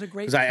so quick there was a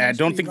great. because I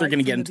don't think they're going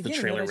to get into the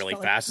trailer really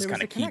fast. It's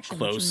kind of keep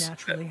close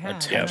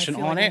attention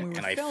on it,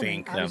 and I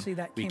think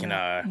we can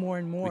more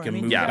and more. we can I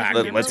mean, move you guys back were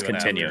into let's it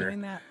continue. after.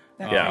 doing that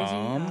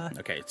Yeah. crazy,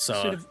 Okay, so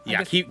sort of, I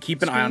yeah, guess,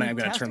 keep an eye on it. I'm screen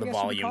gonna test, turn the I guess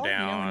you volume could call it, you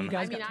know, when down. you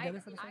guys I mean, got together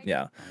for the first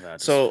Yeah.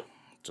 That's So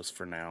just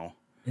for now.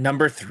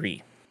 number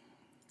 3.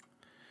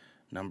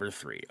 Number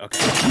 3. Okay.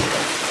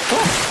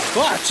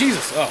 Oh,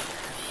 Jesus. Oh,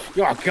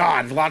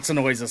 God. Lots of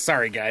noises.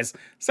 Sorry, guys.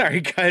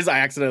 I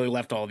accidentally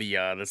left all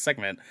the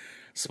segment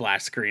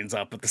splash screens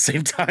up at the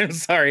same time.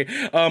 Sorry.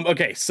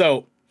 Okay,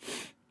 so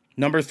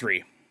number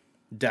 3,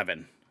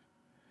 Devin.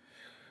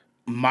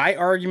 My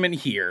argument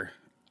here,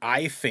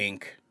 I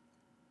think,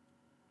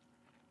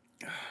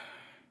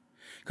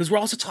 because we're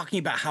also talking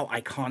about how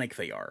iconic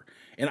they are.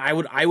 And I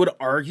would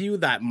argue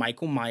that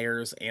Michael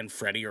Myers and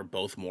Freddy are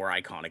both more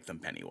iconic than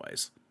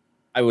Pennywise.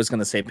 I was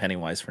gonna say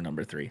Pennywise for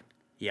number 3.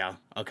 Yeah.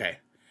 Okay.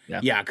 Yeah.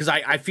 Yeah. Because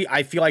I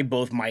feel like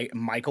both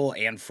Michael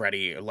and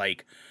Freddy,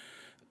 like,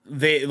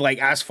 they, like,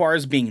 as far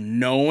as being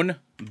known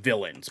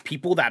villains,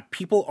 people that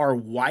people are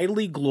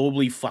widely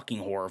globally fucking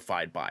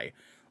horrified by,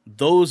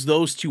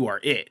 those two are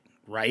it,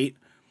 right?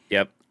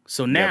 Yep.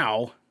 So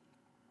now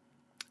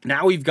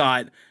we've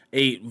got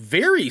a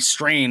very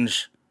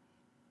strange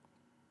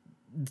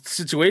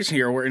situation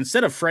here where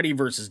instead of Freddy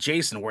versus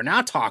Jason, we're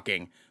now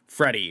talking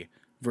Freddy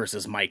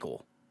versus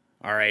Michael.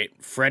 All right,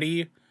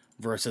 Freddy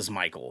versus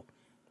Michael.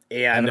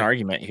 And I have an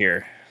argument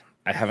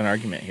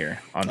here.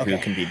 On who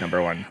can be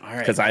number 1. All right.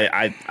 Because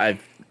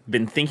I've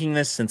been thinking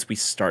this since we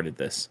started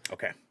this.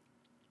 Okay.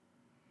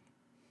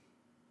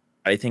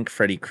 I think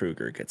Freddy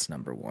Krueger gets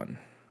number 1.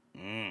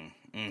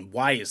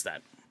 Why is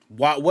that?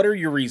 What are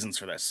your reasons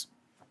for this?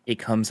 It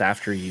comes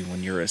after you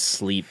when you're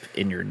asleep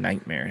in your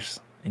nightmares,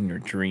 in your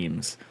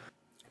dreams.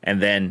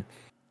 And then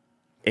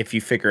if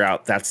you figure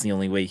out that's the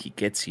only way he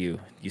gets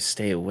you, you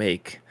stay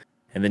awake.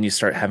 And then you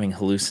start having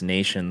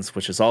hallucinations,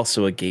 which is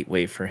also a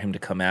gateway for him to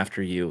come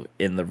after you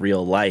in the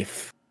real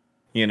life.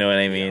 You know what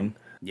I mean?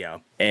 Yeah.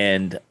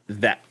 And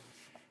that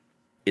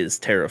is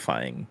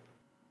terrifying.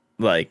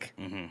 Like,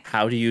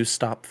 how do you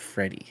stop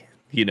Freddy?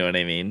 You know what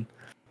I mean?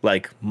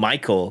 Like,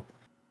 Michael,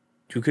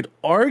 you could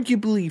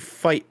arguably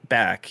fight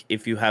back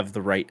if you have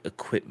the right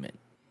equipment.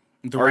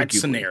 The right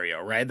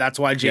scenario, right? That's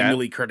why Jamie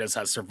Lee Curtis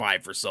has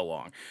survived for so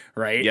long,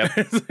 right? Yep.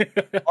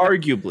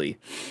 Arguably.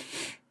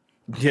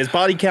 His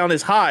body count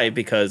is high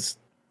because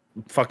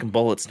fucking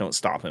bullets don't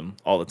stop him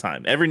all the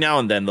time. Every now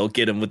and then they'll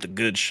get him with a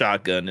good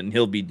shotgun and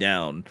he'll be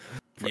down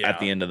at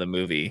the end of the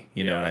movie.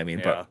 You know what I mean?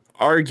 Yeah. But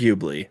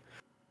arguably,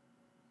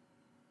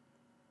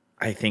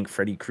 I think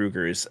Freddy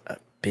Krueger is a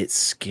bit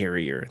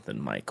scarier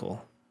than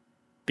Michael.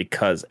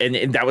 Because,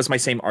 and that was my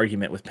same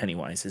argument with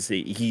Pennywise, is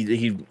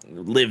he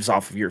lives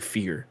off of your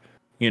fear.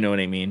 You know what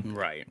I mean?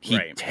 Right. He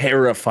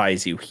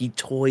terrifies you. He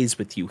toys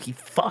with you. He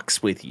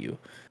fucks with you.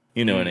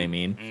 You know what I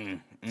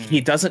mean?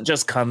 He doesn't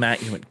just come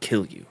at you and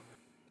kill you.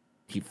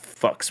 He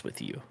fucks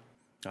with you.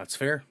 That's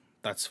fair.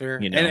 That's fair.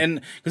 You know?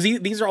 And because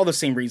these are all the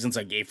same reasons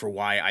I gave for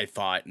why I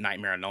thought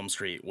Nightmare on Elm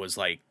Street was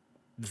like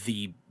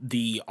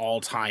the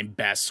all-time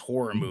best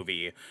horror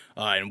movie,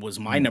 and was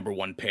my number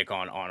 1 pick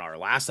on our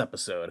last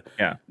episode.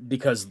 Yeah.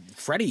 Because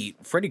Freddy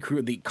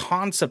Krueger, the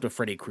concept of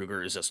Freddy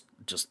Krueger is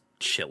just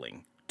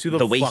chilling to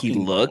the way he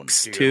fucking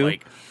looks bone, dude. too,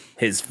 Like,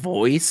 his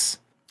voice.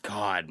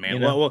 God, man. You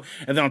know? Well,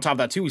 and then on top of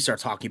that too, we start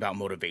talking about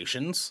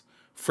motivations.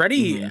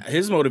 Freddy,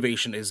 his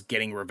motivation is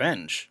getting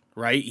revenge,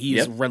 right?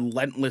 He's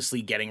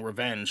relentlessly getting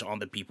revenge on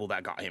the people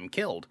that got him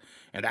killed,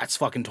 and that's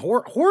fucking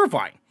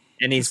horrifying.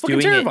 And he's fucking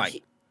doing terrifying.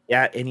 it.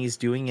 Yeah, and he's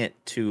doing it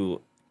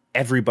to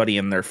everybody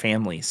and their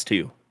families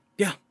too.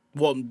 Yeah.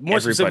 Well, more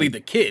specifically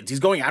the kids. He's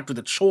going after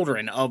the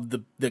children of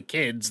the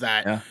kids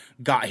that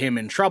got him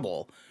in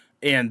trouble.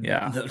 And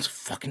it's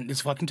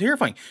fucking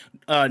terrifying.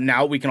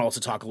 Now we can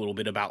also talk a little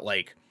bit about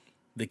like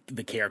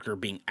the character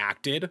being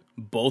acted.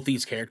 Both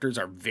these characters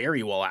are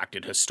very well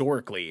acted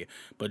historically,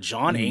 but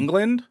John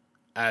Englund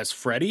as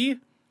Freddy,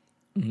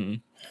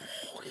 Even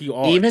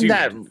dude.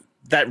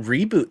 that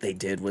reboot they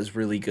did was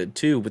really good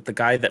too, with the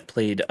guy that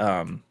played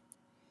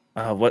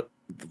what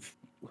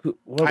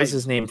was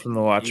his name from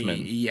The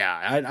Watchmen?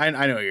 Yeah, I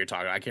know what you're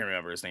talking about. I can't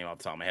remember his name off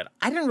the top of my head.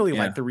 I didn't really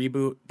like the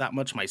reboot that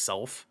much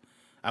myself.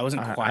 I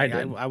wasn't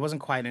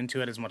quite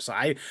into it as much. So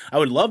I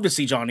would love to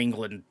see John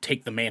Englund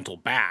take the mantle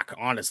back,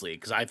 honestly,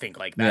 because I think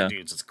like that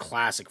dude's just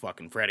classic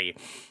fucking Freddy.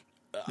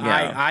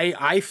 Yeah.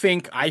 I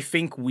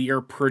think we are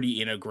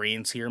pretty in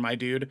agreement here, my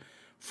dude.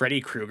 Freddy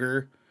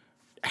Krueger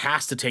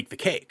has to take the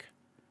cake,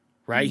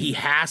 right? He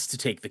has to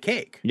take the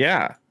cake.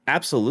 Yeah,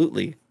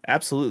 absolutely,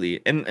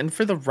 and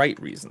for the right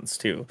reasons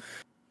too.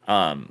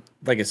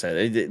 Like I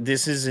said,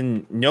 this is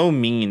in no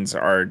means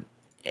are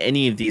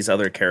any of these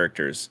other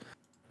characters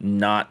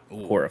not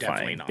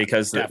horrifying, not.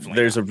 Because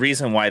there's a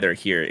reason why they're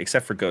here,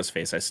 except for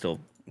Ghostface. I still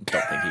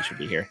don't think he should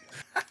be here.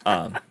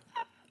 But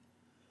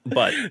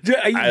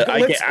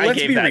I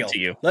gave that to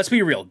you. Let's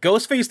be real.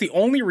 Ghostface, the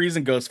only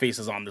reason Ghostface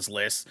is on this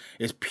list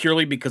is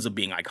purely because of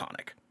being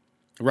iconic.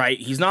 Right?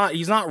 He's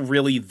not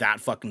really that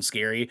fucking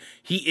scary.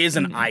 He is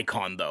an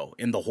icon though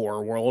in the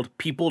horror world.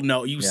 People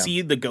know you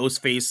see the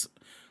Ghostface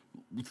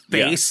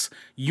face,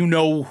 you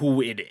know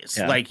who it is.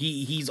 Yeah. Like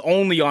he's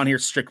only on here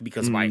strictly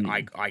because of being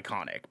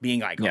iconic.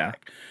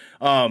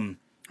 Yeah.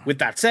 With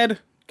that said,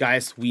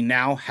 guys, we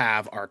now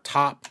have our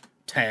top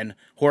 10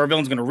 horror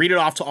villains. I'm going to read it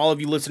off to all of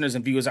you listeners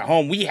and viewers at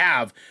home. We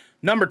have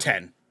number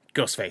 10,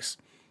 Ghostface.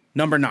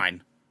 Number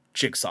 9,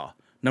 Jigsaw.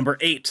 Number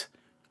 8,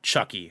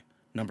 Chucky.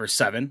 Number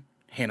 7,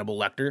 Hannibal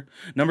Lecter.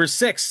 Number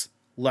 6,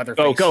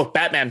 Leatherface. Go,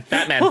 Batman,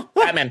 Batman,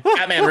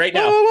 right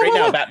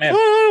now, Batman.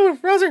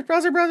 Browser.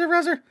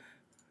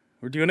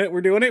 We're doing it.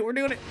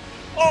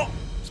 Oh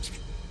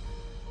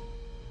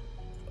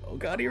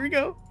God, here we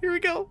go.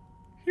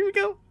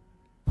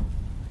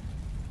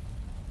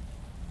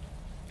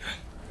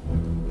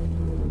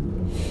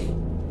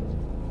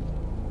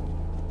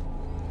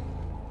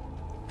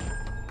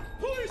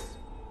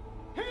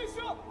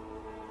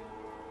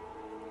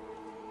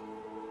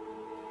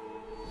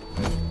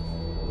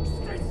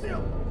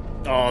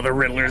 Oh, the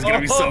Riddler's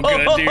gonna be so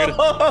good,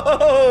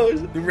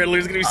 dude. The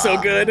Riddler's gonna be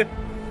so good.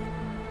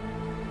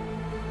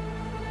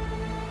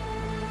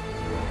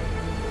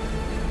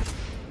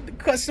 The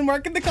question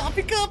mark in the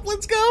coffee cup.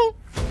 Let's go.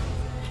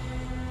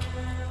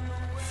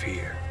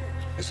 Fear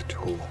is a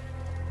tool.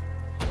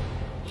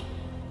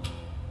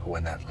 But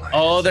when that line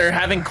Oh, they're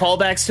having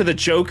callbacks to the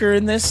Joker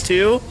in this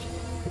too.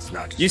 It's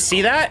not just You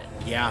see that?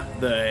 Yeah,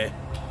 the.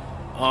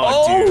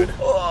 Oh, dude. it's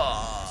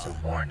a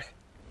warning.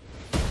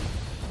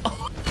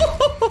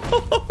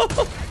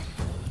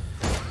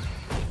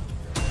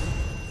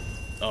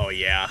 Oh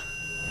yeah.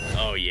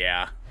 Oh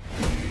yeah.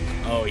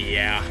 Oh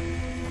yeah.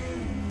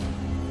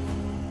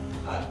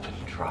 I've been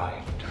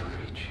trying to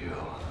reach you.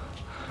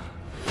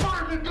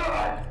 Fucking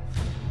God!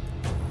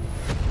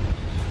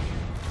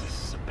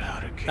 This is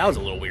about a game. That was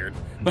a little weird.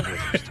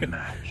 Just a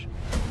match.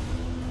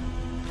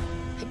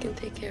 I can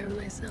take care of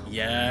myself.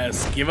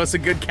 Yes, give us a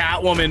good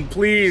Catwoman,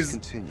 please.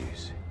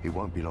 Continues. It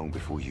won't be long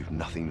before you've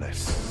nothing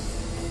left.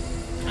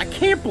 I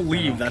can't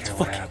believe that's care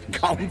what fucking happens,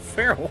 Colin babe.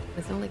 Farrell.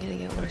 It's only gonna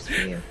get worse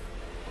for you.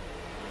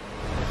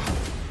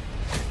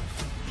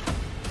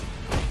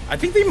 I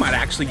think they might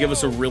actually give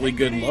us a really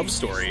good love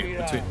story.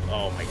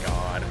 Oh my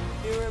god.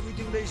 Hear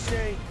everything they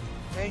say,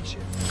 ain't you?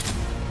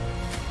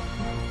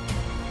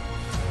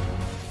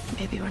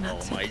 Maybe we're not Oh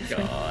so my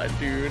different. god,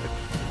 dude.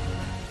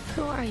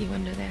 Who are you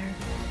under there?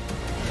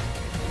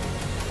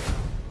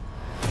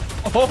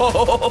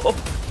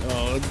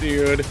 Oh,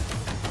 dude.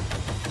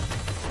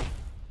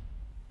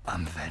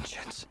 I'm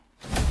vengeance.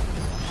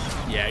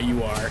 Yeah,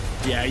 you are.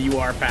 Yeah, you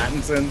are,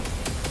 Pattinson.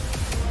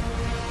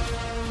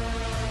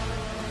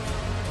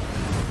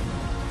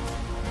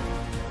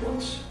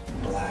 What's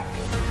black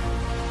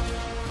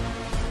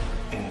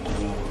and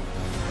blue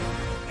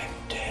and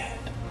dead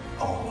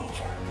all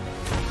over?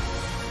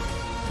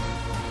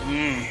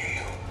 You.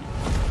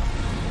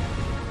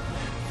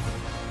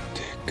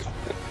 Take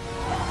it.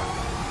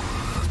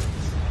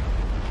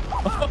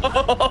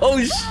 Oh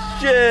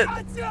shit!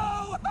 I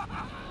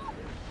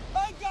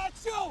got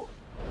you!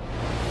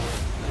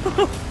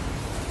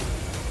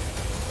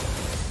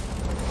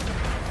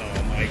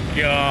 Oh my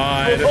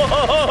god.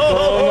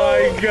 Oh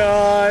my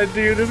god,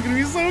 dude. This is gonna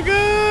be so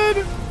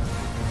good.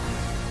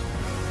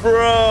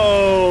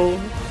 Bro!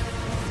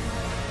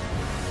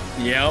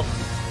 Yep.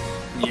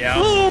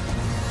 Yep.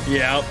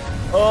 Yep.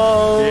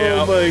 Oh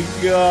Yep. my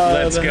god!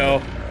 Let's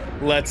go.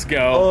 Let's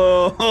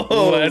go.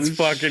 Oh, Let's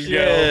fucking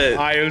shit.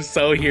 go. I am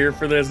so here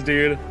for this,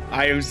 dude.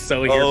 I am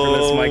so here for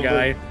this, my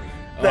guy.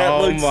 that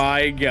Oh looks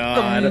my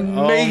god. Oh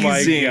my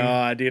amazing.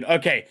 god, dude.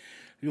 Okay.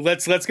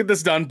 Let's get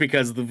this done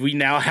because we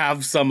now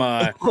have some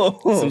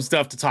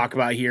stuff to talk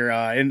about here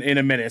in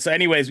a minute. So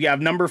anyways, we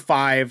have number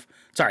 5.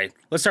 Sorry,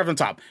 let's start from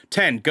the top.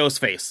 10,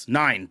 Ghostface.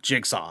 9,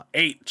 Jigsaw.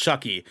 8,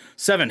 Chucky.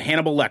 7,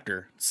 Hannibal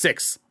Lecter.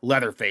 6,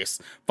 Leatherface.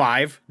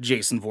 5,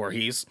 Jason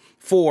Voorhees.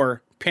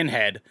 4,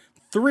 Pinhead.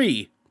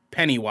 3,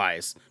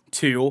 Pennywise.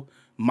 2,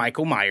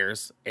 Michael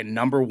Myers. And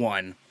number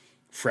 1,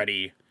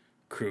 Freddy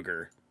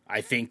Krueger.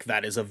 I think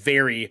that is a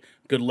very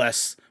good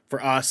list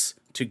for us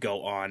to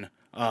go on.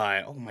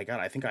 Oh my god,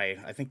 I think.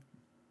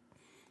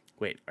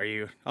 Wait, are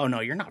you? Oh no,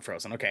 you're not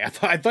frozen. Okay,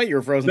 I thought you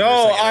were frozen. for a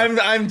No, second.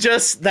 I'm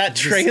just that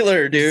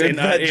trailer, dude. In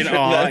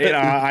awe.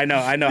 I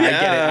know.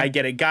 Yeah. I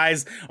get it.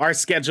 Guys, our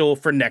schedule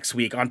for next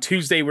week. On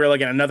Tuesday, we're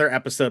looking at another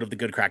episode of the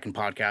Good Kraken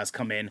podcast.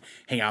 Come in,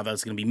 hang out.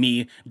 That's going to be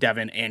me,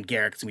 Devin, and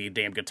Garrick. It's going to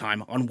be a damn good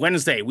time. On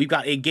Wednesday, we've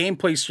got a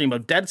gameplay stream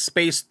of Dead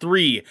Space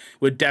 3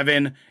 with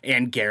Devin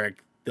and Garrick.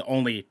 The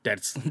only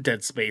Dead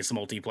Space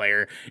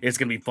multiplayer. It's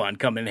going to be fun.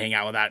 Come in and hang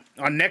out with that.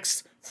 On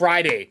next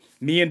Friday,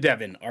 me and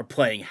Devin are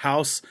playing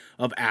House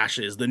of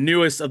Ashes, the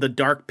newest of the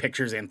Dark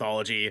Pictures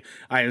anthology.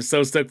 I am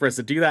so stoked for us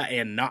to do that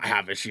and not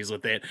have issues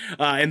with it.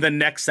 And then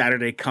next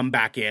Saturday, come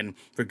back in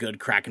for Good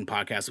Kraken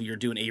podcast. We are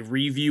doing a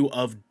review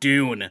of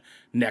Dune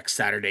next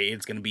Saturday.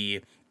 It's going to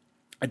be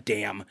a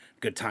damn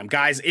good time.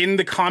 Guys, in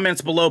the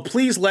comments below,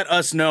 please let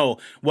us know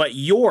what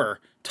your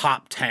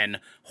top 10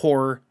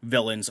 horror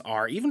villains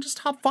are. Even just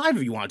top 5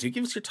 if you want to.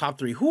 Give us your top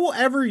 3.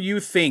 Whoever you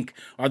think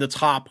are the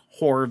top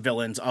horror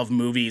villains of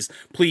movies,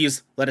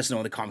 please let us know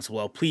in the comments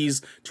below.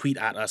 Please tweet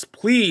at us.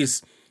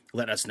 Please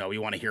let us know. We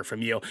want to hear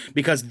from you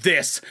because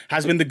this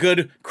has been the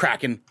Good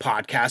Kraken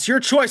podcast, your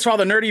choice for all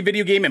the nerdy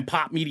video game and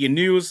pop media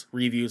news,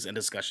 reviews, and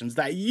discussions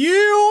that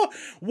you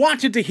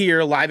wanted to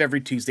hear live every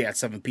Tuesday at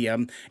 7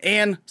 p.m.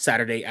 and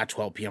Saturday at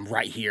 12 p.m.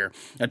 right here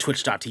at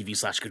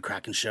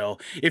twitch.tv/GoodKrakenShow.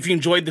 If you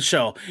enjoyed the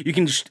show, you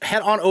can just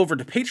head on over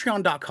to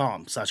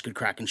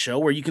patreon.com/GoodKrakenShow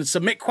where you can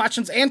submit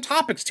questions and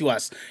topics to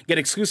us, get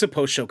exclusive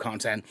post-show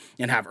content,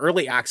 and have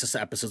early access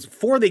to episodes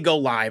before they go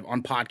live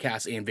on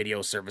podcasts and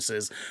video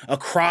services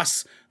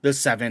across the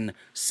 7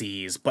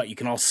 Seas. But you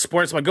can also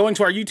support us by going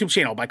to our YouTube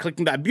channel, by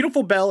clicking that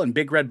beautiful bell and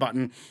big red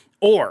button,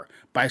 or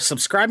by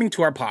subscribing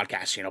to our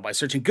podcast channel by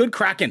searching Good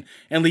Kraken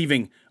and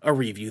leaving a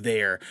review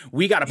there.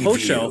 We got a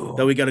post show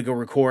that we got to go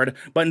record.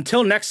 But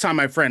until next time,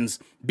 my friends,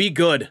 be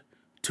good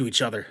to each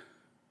other.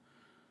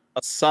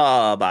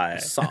 Bye.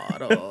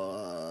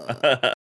 Sada.